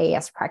the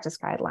AES practice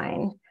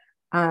guideline.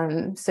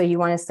 So you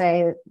want to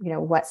say,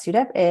 what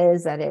SUDEP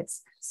is, that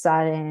it's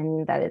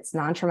sudden, that it's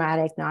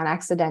non-traumatic,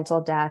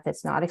 non-accidental death.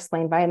 It's not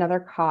explained by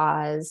another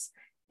cause.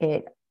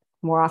 It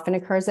more often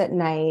occurs at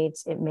night.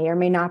 It may or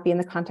may not be in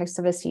the context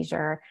of a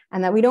seizure,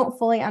 and that we don't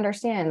fully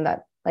understand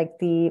that like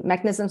the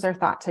mechanisms are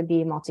thought to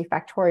be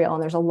multifactorial,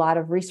 and there's a lot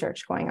of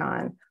research going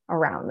on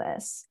around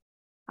this.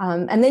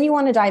 And then you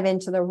want to dive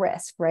into the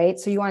risk, right?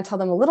 So you want to tell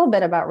them a little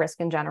bit about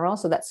risk in general,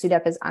 so that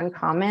SUDEP is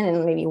uncommon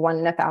and maybe 1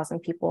 in 1,000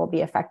 people will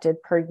be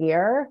affected per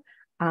year.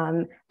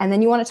 And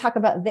then you want to talk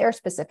about their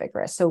specific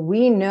risks. So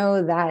we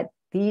know that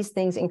these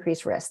things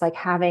increase risk, like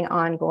having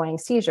ongoing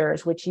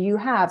seizures, which you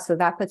have, so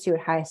that puts you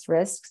at highest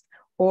risks,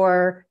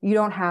 or you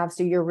don't have,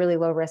 so you're really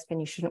low risk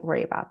and you shouldn't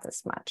worry about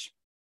this much.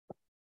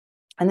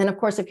 And then, of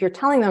course, if you're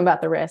telling them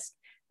about the risk,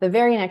 the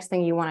very next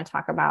thing you want to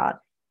talk about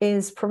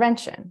is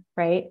prevention,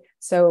 right?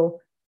 So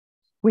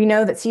we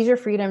know that seizure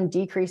freedom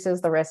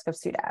decreases the risk of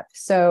SUDEP.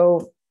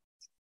 So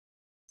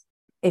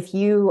if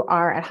you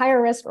are at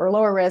higher risk or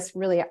lower risk,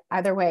 really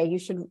either way, you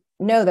should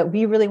know that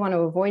we really want to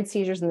avoid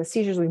seizures, and the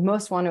seizures we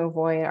most want to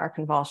avoid are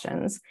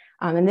convulsions.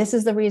 And this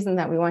is the reason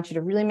that we want you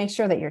to really make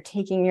sure that you're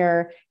taking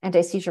your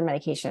anti-seizure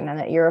medication and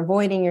that you're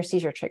avoiding your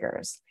seizure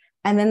triggers.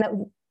 And then that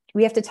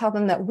we have to tell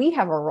them that we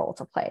have a role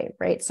to play,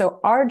 right? So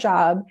our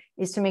job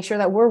is to make sure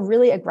that we're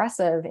really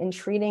aggressive in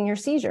treating your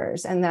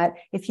seizures, and that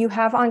if you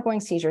have ongoing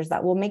seizures,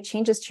 that will make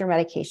changes to your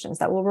medications,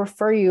 that will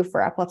refer you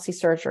for epilepsy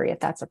surgery if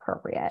that's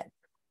appropriate.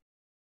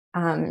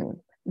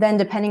 Then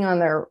depending on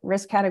their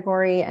risk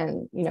category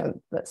and,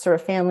 the sort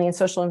of family and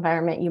social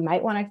environment, you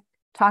might want to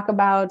talk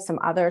about some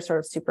other sort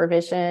of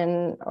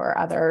supervision or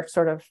other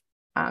sort of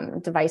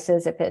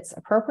devices if it's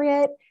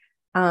appropriate.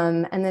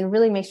 And then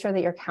really make sure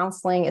that your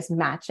counseling is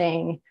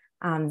matching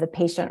the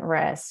patient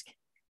risk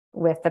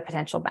with the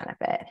potential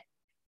benefit.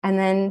 And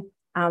then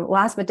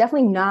last but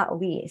definitely not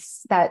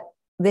least, that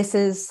this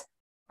is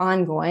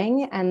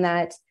ongoing and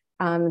that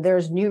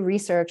there's new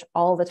research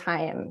all the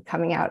time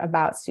coming out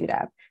about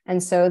SUDEP.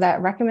 And so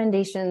that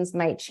recommendations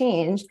might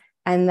change,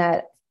 and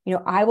that,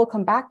 I will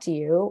come back to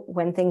you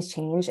when things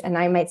change, and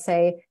I might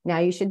say, now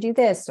you should do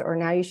this, or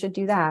now you should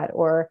do that,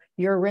 or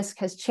your risk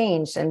has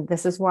changed, and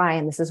this is why,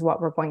 and this is what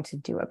we're going to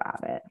do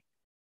about it.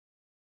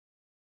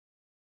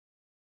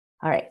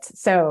 All right,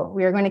 so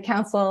we are going to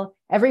counsel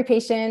every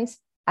patient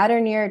at or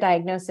near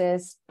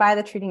diagnosis by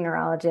the treating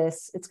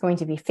neurologist. It's going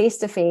to be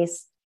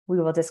face-to-face. We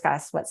will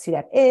discuss what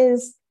SUDEP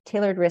is,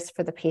 tailored risk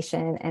for the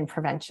patient, and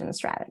prevention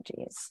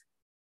strategies.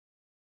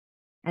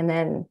 And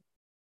then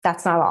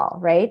that's not all,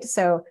 right?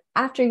 So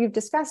after you've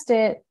discussed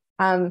it,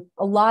 a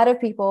lot of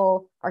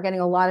people are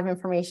getting a lot of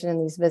information in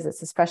these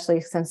visits,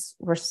 especially since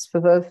we're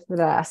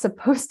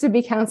supposed to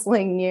be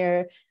counseling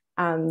near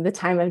the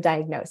time of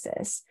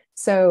diagnosis.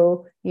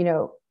 So,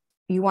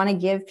 you want to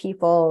give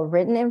people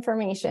written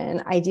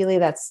information, ideally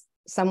that's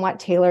somewhat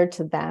tailored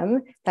to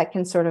them, that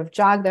can sort of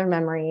jog their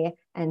memory.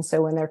 And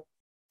so when they're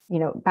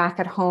back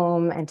at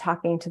home and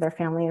talking to their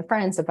family and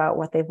friends about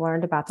what they've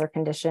learned about their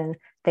condition,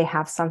 they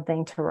have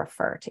something to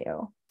refer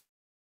to.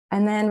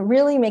 And then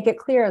really make it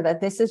clear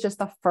that this is just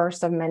the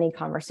first of many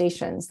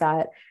conversations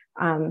that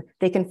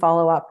they can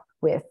follow up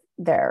with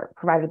their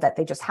provider that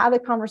they just had a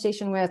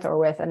conversation with, or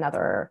with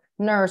another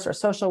nurse or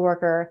social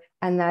worker,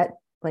 and that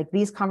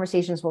these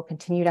conversations will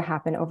continue to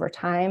happen over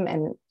time,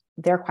 and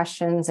their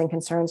questions and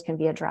concerns can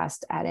be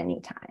addressed at any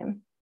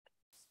time.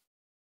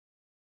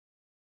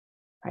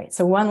 All right,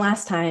 so one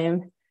last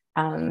time,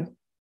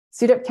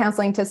 SUDEP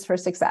counseling tips for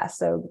success.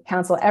 So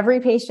counsel every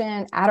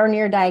patient at or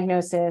near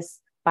diagnosis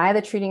by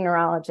the treating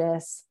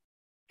neurologist,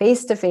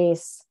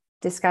 face-to-face,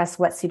 discuss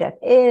what SUDEP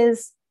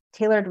is,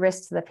 tailored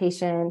risk to the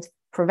patient,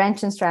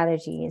 prevention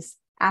strategies.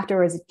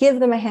 Afterwards, give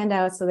them a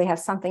handout so they have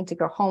something to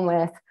go home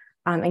with,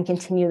 and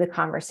continue the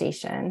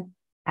conversation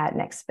at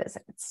next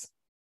visits.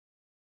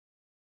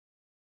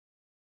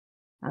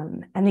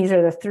 And these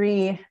are the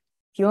three, if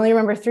you only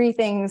remember three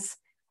things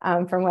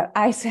from what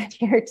I said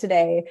here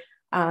today,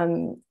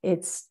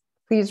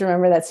 please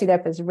remember that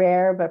SUDEP is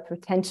rare but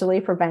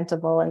potentially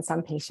preventable in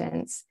some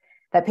patients,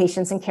 that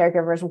patients and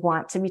caregivers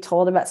want to be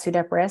told about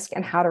SUDEP risk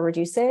and how to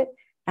reduce it,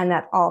 and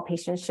that all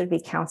patients should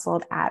be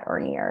counseled at or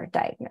near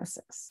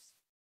diagnosis.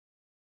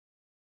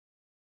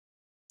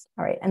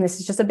 All right, and this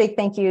is just a big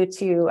thank you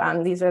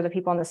to, these are the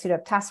people on the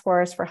SUDEP task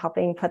force for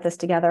helping put this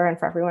together, and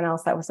for everyone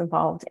else that was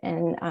involved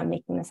in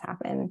making this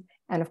happen.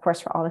 And of course,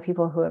 for all the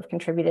people who have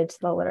contributed to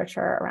the literature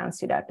around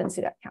SUDEP and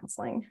SUDEP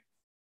counseling.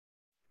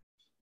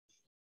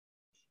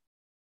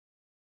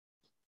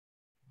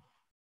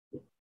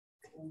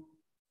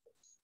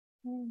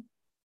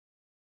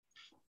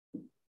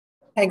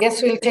 I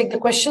guess we'll take the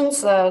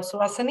questions,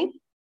 Suvasini.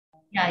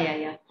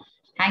 Yeah.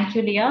 Thank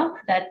you, Leah.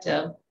 That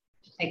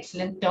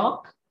excellent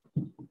talk.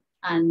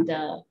 And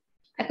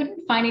I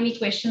couldn't find any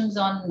questions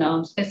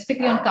on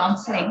specifically on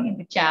counseling in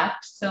the chat.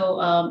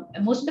 So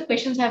most of the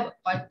questions have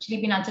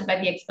actually been answered by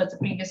the experts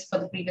for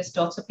the previous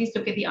talk. So please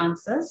look at the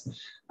answers.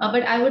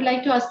 But I would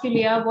like to ask you,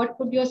 Leah, what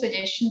would your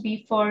suggestion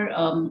be for,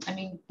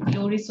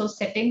 low resource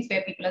settings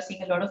where people are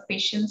seeing a lot of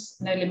patients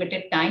in a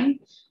limited time?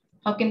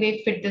 How can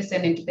they fit this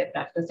into their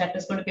practice? That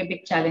is going to be a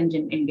big challenge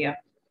in India.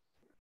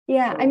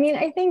 Yeah, I mean,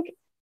 I think,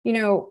 you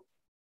know,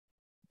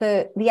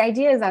 the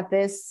idea is that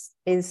this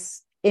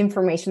is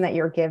information that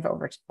you're give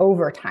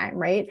over time,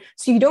 right?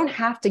 So you don't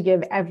have to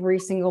give every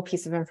single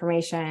piece of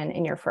information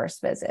in your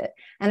first visit.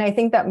 And I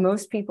think that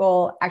most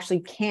people actually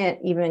can't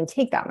even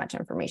take that much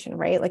information,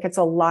 right? Like it's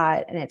a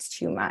lot and it's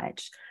too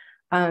much.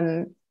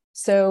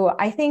 So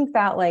I think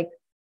that like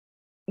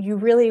you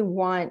really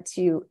want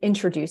to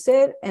introduce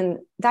it, and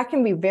that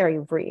can be very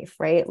brief,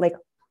 right? Like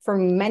for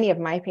many of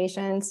my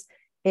patients,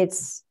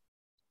 it's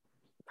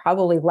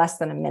probably less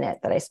than a minute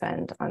that I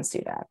spend on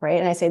SUDEP, right?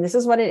 And I say, this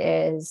is what it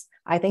is.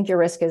 I think your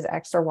risk is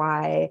X or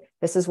Y.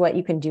 This is what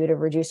you can do to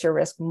reduce your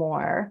risk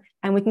more.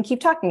 And we can keep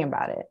talking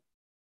about it.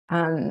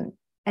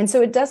 And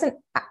so it doesn't,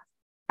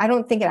 I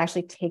don't think it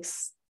actually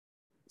takes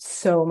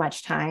so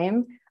much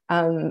time,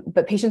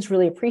 but patients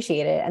really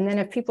appreciate it. And then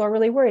if people are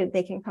really worried,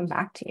 they can come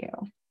back to you.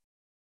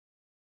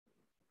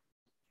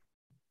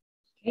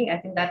 Okay, I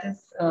think that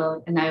is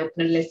an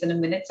eye-opener, less than a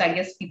minute. So I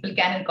guess people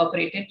can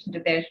incorporate it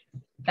into their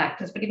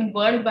practice. But even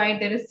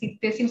worldwide, there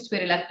seems to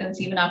be reluctance.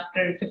 Even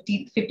after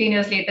 15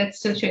 years later, it's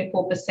still showing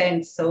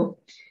 4%. So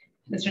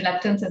this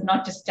reluctance is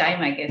not just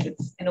time, I guess.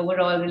 It's an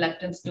overall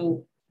reluctance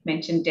to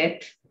mention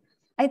death.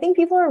 I think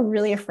people are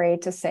really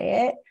afraid to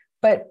say it,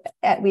 but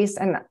at least,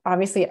 and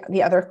obviously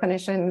the other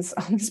clinicians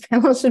on this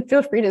panel should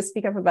feel free to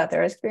speak up about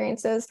their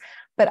experiences.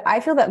 But I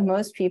feel that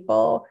most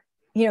people,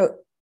 you know,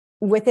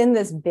 within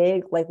this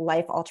big, like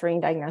life-altering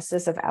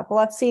diagnosis of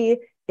epilepsy,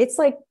 it's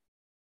like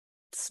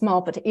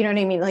small, but you know what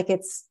I mean? Like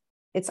it's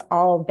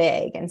all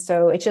big. And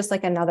so it's just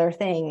like another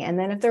thing. And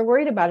then if they're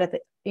worried about it,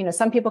 you know,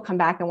 some people come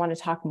back and want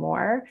to talk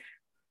more,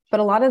 but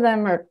a lot of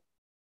them are,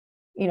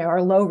 you know,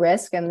 are low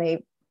risk and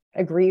they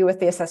agree with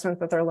the assessment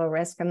that they're low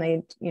risk and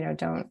they, you know,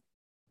 don't.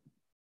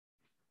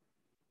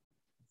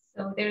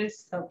 So there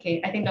is,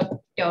 okay, I think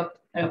Dr.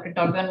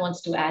 Torbjorn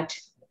wants to add.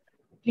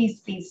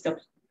 Please,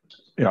 Dr.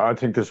 Yeah, I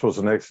think this was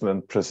an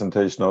excellent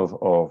presentation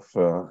of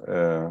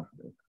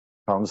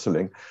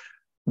counseling.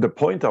 The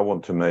point I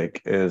want to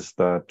make is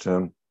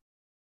that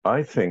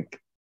I think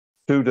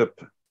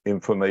SUDEP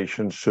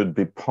information should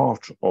be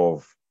part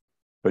of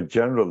a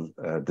general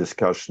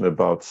discussion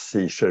about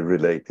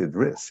seizure-related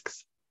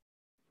risks,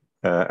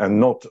 and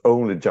not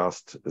only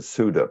just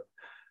SUDEP.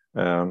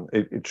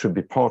 It should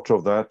be part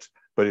of that,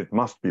 but it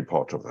must be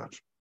part of that.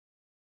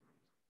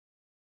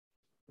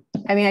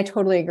 I mean, I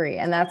totally agree.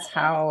 And that's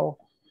how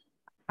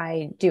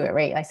I do it,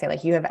 right? I say,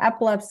 like, you have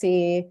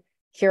epilepsy,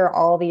 here are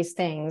all these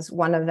things.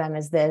 One of them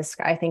is this.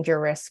 I think your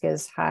risk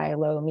is high,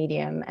 low,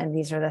 medium, and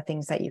these are the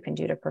things that you can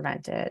do to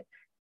prevent it.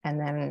 And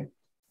then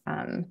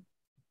I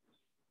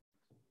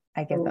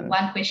give them.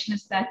 One question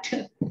is that,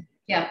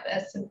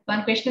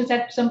 one question is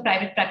that some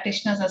private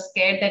practitioners are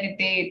scared that if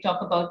they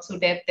talk about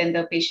SUDEP, then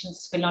the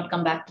patients will not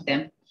come back to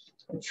them.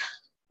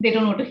 They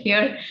don't want to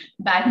hear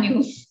bad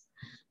news.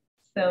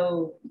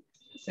 So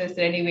is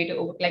there any way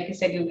to, like you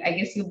said, I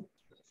guess you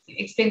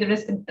explain the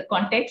risk in the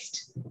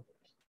context?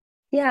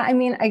 Yeah, I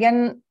mean,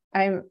 again,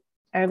 I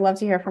would love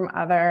to hear from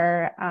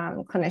other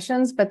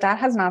clinicians, but that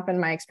has not been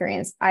my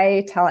experience.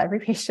 I tell every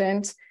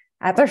patient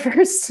at their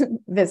first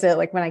visit,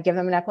 like when I give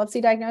them an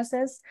epilepsy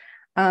diagnosis,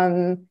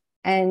 and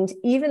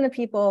even the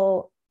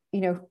people,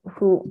 you know,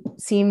 who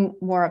seem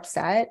more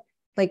upset,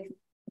 like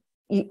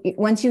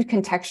once you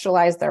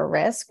contextualize their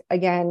risk,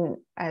 again,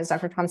 as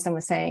Dr. Tomson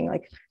was saying,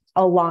 like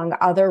along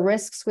other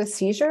risks with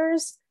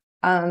seizures,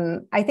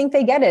 I think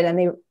they get it,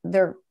 and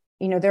they're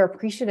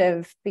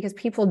appreciative, because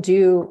people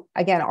do,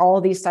 again, all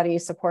of these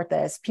studies support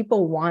this.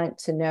 People want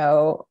to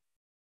know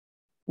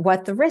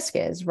what the risk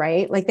is,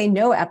 right? Like they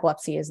know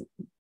epilepsy is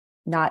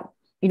not,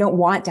 you don't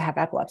want to have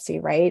epilepsy,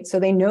 right? So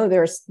they know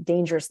there's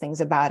dangerous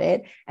things about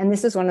it. And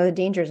this is one of the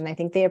dangers. And I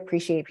think they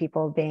appreciate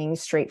people being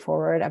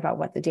straightforward about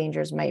what the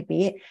dangers might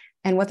be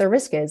and what the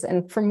risk is.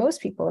 And for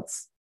most people,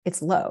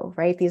 it's low,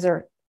 right? These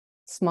are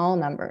small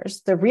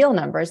numbers. They're real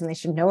numbers and they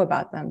should know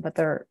about them, but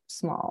they're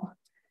small.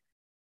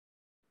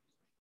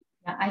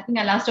 Yeah, I think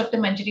I'll ask Dr.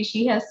 Manjari.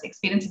 She has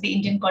experience in the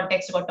Indian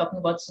context about talking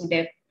about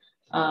SUDEP.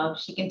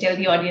 She can tell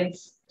the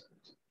audience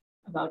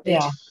about it.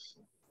 Yeah.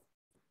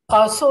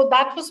 So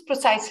that was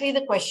precisely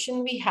the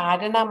question we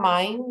had in our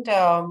mind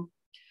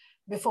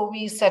before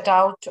we set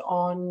out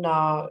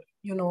on,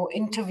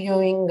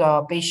 interviewing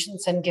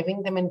patients and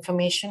giving them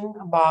information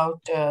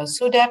about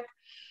SUDEP.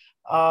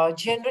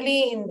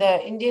 Generally, in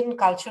the Indian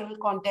cultural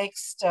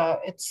context,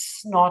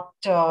 it's not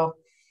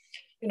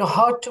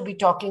heard to be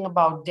talking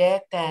about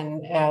death,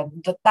 and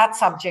that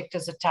subject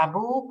is a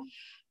taboo.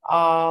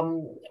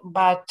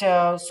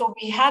 So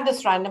we had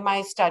this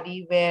randomized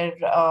study where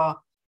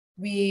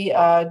we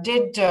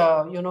did,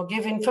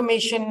 give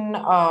information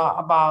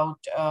about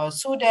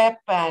SUDEP,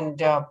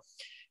 and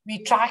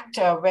we tracked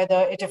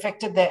whether it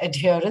affected their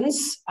adherence,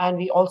 and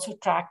we also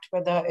tracked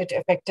whether it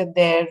affected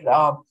their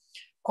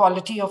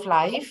quality of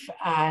life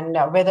and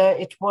whether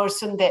it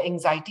worsened their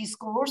anxiety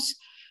scores,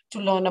 to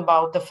learn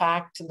about the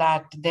fact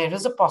that there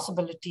is a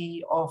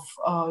possibility of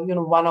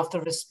one of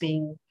the risks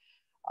being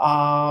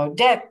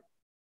death.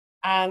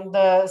 And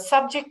the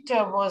subject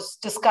was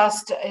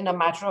discussed in a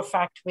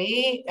matter-of-fact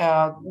way.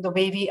 The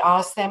way we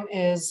asked them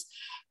is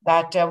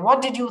that,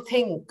 what did you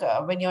think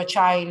when your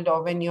child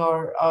or when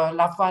your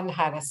loved one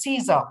had a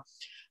seizure?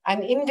 And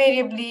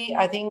invariably,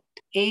 I think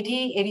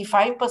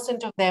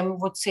 85% of them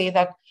would say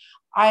that,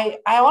 I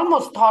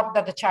almost thought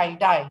that the child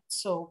died.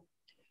 So,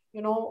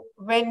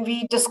 when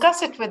we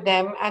discuss it with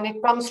them and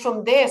it comes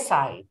from their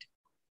side,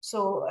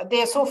 so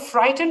they're so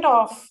frightened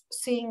of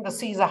seeing the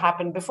seizure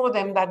happen before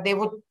them that they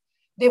would,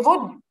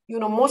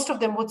 most of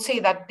them would say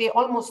that they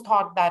almost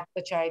thought that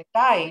the child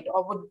died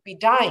or would be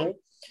dying.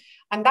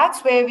 And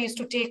that's where we used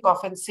to take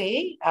off and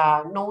say,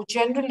 no,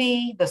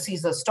 generally the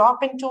seizures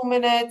stop in 2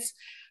 minutes.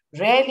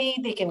 Rarely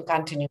they can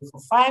continue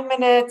for 5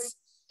 minutes.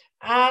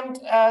 And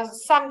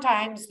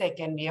sometimes there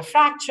can be a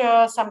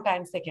fracture,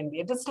 sometimes there can be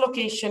a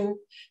dislocation,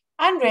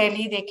 and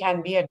rarely they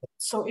can be a death.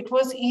 So it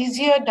was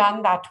easier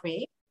done that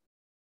way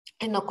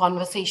in a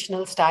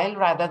conversational style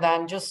rather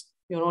than just,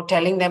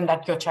 telling them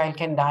that your child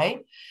can die.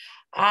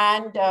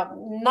 And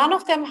none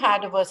of them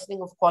had a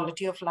worsening of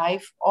quality of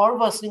life or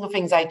worsening of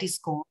anxiety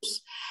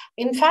scores.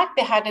 In fact,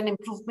 they had an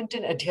improvement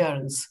in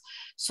adherence.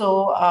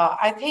 So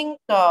I think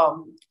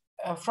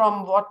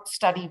from what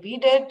study we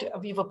did,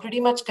 we were pretty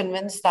much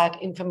convinced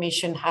that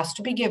information has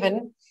to be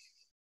given,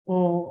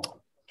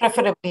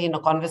 preferably in a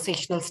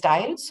conversational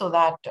style, so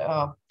that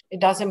it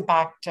does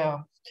impact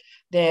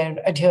their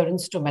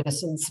adherence to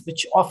medicines,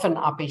 which often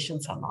our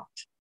patients are not.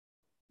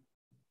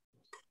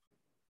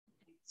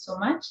 So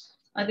much.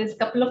 There's a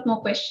couple of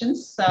more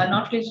questions,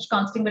 not related to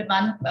counseling, but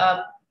one,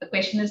 the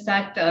question is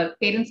that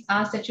parents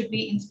asked that should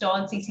we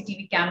install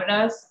CCTV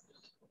cameras.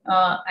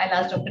 I'll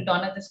ask Dr.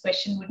 Donna this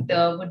question. Would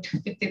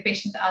if the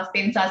parents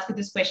ask you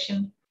this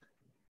question?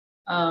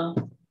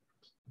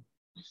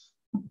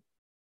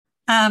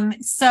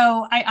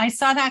 So I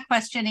saw that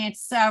question.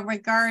 It's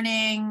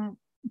regarding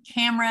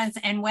cameras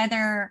and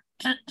whether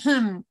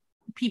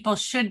people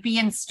should be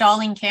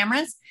installing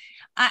cameras.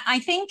 I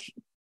think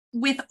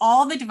with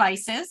all the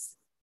devices,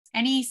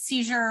 any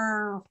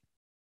seizure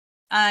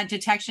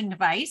detection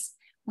device,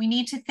 we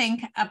need to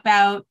think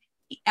about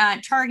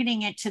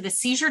targeting it to the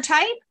seizure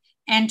type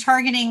and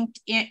targeting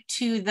it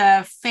to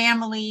the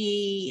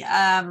family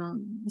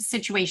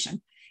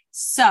situation.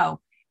 So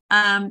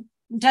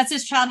does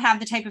this child have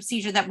the type of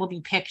seizure that will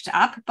be picked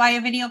up by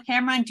a video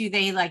camera? Do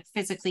they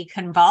physically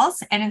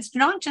convulse? And it's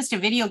not just a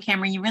video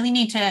camera. You really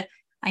need to,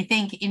 I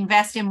think,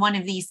 invest in one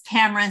of these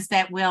cameras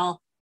that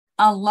will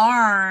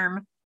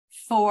alarm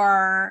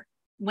for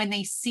when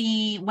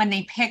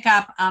they pick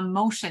up a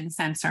motion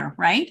sensor,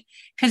 right?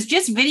 Because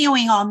just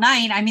videoing all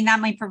night, I mean, that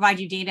might provide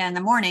you data in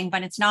the morning,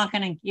 but it's not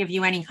going to give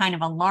you any kind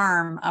of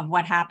alarm of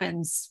what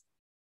happens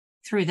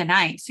through the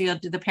night. So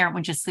the parent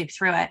would just sleep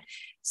through it.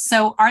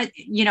 So are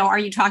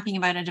you talking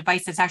about a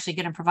device that's actually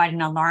going to provide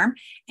an alarm?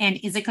 And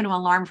is it going to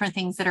alarm for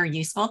things that are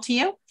useful to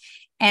you?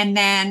 And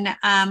then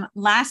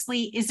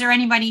lastly, is there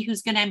anybody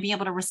who's going to be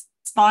able to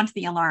respond to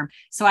the alarm?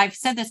 So I've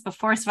said this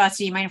before,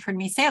 Suvasini, you might have heard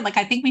me say it.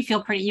 I think we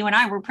feel you and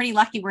I, we're pretty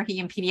lucky working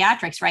in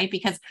pediatrics, right?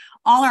 Because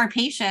all our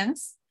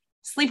patients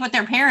sleep with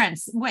their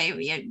parents,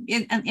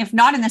 if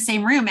not in the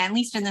same room, at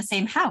least in the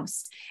same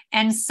house.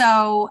 And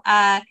so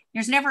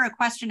there's never a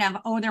question of,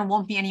 there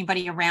won't be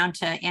anybody around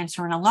to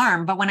answer an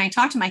alarm. But when I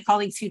talk to my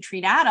colleagues who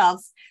treat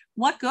adults,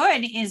 what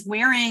good is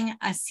wearing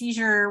a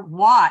seizure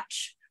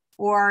watch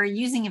or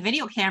using a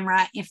video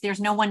camera if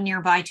there's no one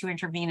nearby to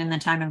intervene in the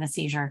time of the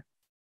seizure?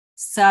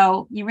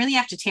 So you really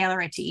have to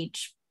tailor it to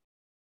each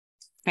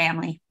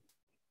family.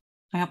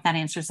 I hope that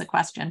answers the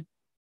question.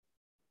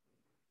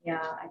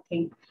 Yeah, I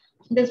think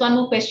there's one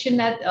more question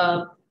that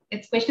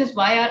its question is,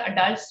 why are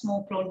adults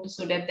more prone to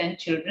SUDEP than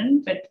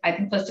children? But I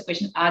think first the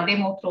question, are they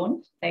more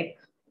prone? I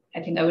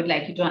think I would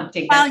like you to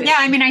take that question. Yeah,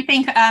 I mean, I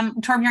think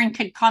Torbjorn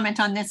could comment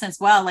on this as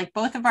well.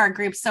 Both of our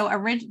groups, so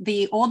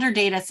the older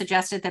data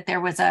suggested that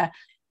there was a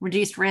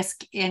reduced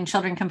risk in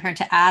children compared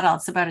to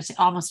adults, about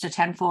almost a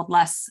 10-fold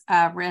less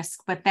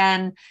risk. But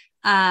then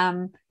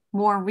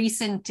more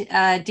recent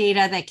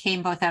data that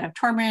came both out of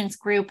Torbjorn's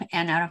group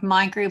and out of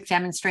my group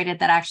demonstrated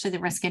that actually the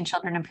risk in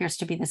children appears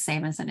to be the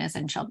same as it is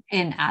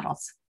in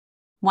adults,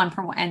 1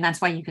 per 1. And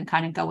that's why you can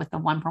kind of go with the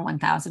 1 per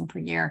 1,000 per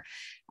year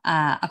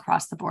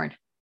across the board.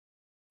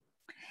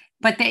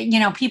 But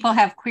people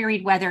have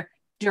queried whether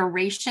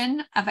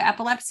duration of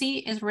epilepsy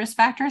is risk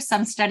factor.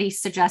 Some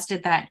studies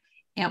suggested that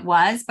it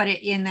was, but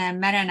in the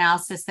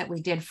meta-analysis that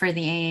we did for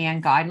the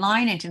AAN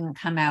guideline, it didn't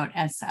come out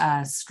as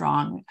a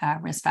strong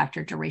risk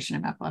factor, duration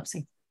of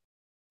epilepsy.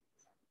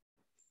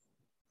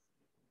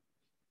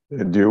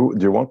 Do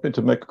you want me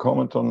to make a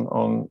comment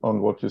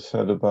on what you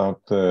said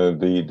about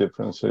the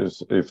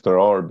differences, if there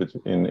are,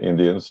 in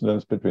the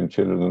incidence between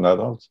children and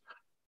adults?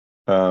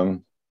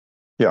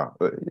 Yeah,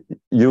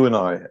 you and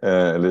I,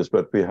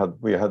 Elizabeth,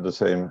 we had the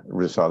same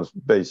results,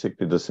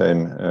 basically the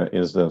same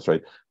incidence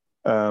rate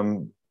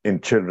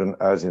in children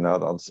as in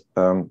adults.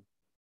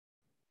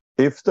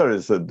 If there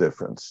is a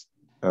difference,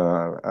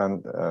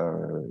 and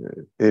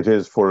it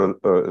is for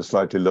a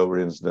slightly lower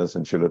incidence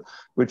in children,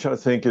 which I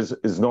think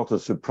is not a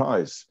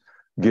surprise,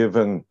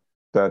 given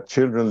that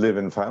children live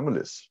in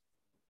families.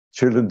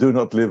 Children do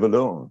not live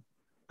alone.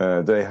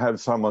 They have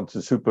someone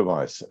to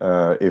supervise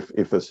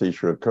if a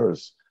seizure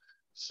occurs.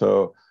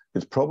 So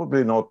it's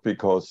probably not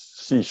because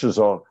seizures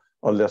are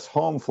less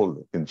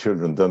harmful in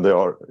children than they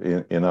are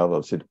in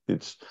adults.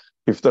 It's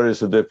if there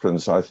is a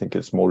difference, I think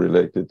it's more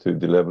related to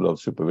the level of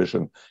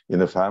supervision in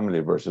a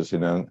family versus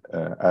in an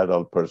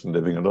adult person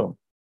living alone.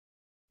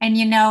 And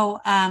you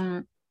know,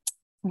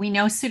 we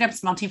know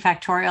SUDEP's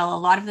multifactorial. A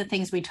lot of the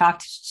things we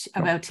talked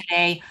about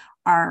today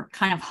are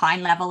kind of high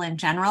level in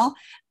general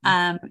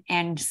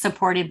and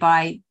supported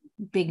by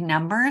big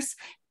numbers.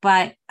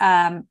 But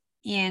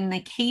in the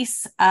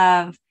case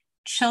of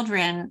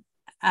children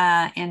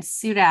and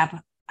SUDEP,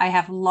 I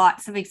have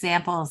lots of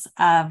examples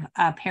of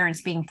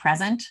parents being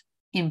present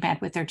in bed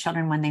with their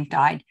children when they've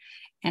died.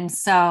 And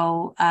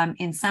so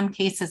in some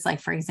cases, like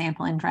for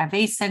example, in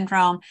Dravet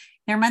syndrome,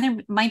 there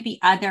might be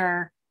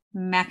other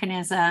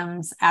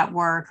mechanisms at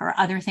work or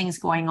other things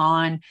going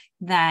on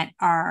that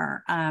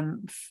are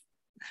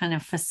kind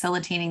of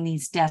facilitating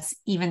these deaths,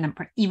 even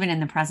in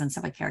the presence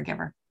of a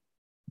caregiver.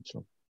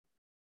 Sure.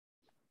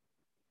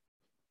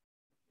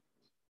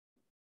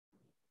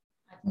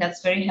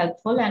 That's very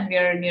helpful, and we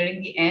are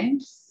nearing the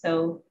end.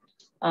 So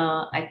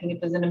I think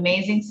it was an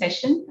amazing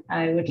session.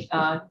 I would,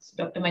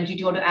 Dr. Manjari, do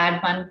you want to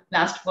add one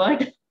last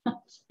word?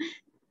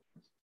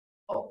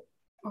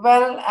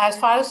 Well, as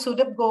far as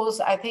SUDEP goes,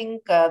 I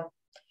think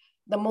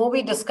the more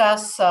we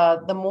discuss,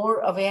 the more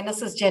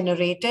awareness is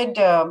generated.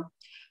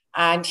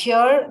 And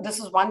here, this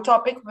is one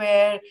topic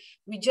where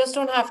we just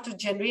don't have to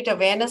generate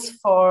awareness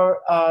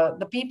for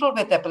the people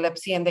with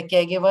epilepsy and the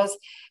caregivers,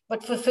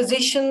 but for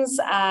physicians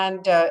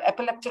and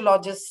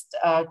epileptologists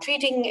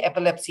treating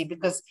epilepsy,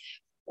 because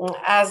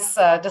as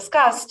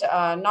discussed,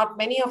 not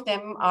many of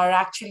them are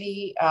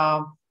actually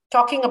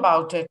talking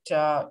about it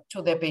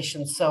to their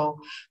patients. So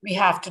we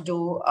have to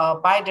do a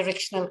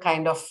bi-directional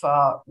kind of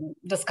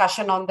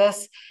discussion on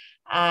this.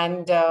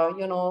 And,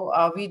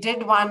 we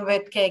did one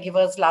with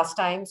caregivers last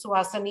time,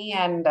 Suvasini,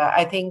 and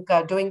I think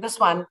doing this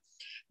one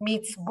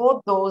meets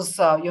both those,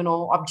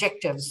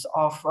 objectives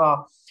of,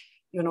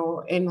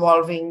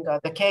 involving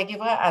the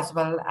caregiver as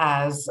well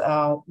as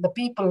the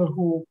people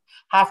who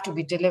have to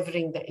be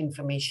delivering the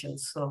information.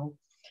 So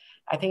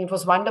I think it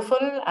was wonderful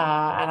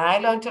and I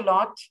learned a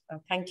lot.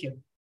 Thank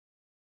you.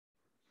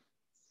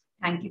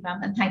 Thank you, ma'am.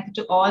 And thank you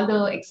to all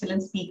the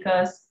excellent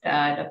speakers,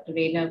 Dr.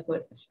 Rayner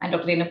and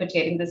Dr. Rayner for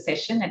chairing this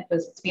session.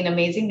 It's been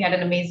amazing. We had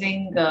an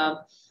amazing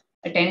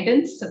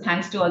attendance. So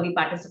thanks to all the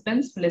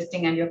participants for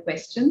listening and your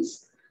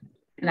questions.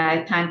 And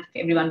I thank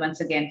everyone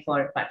once again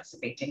for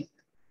participating.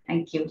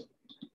 Thank you.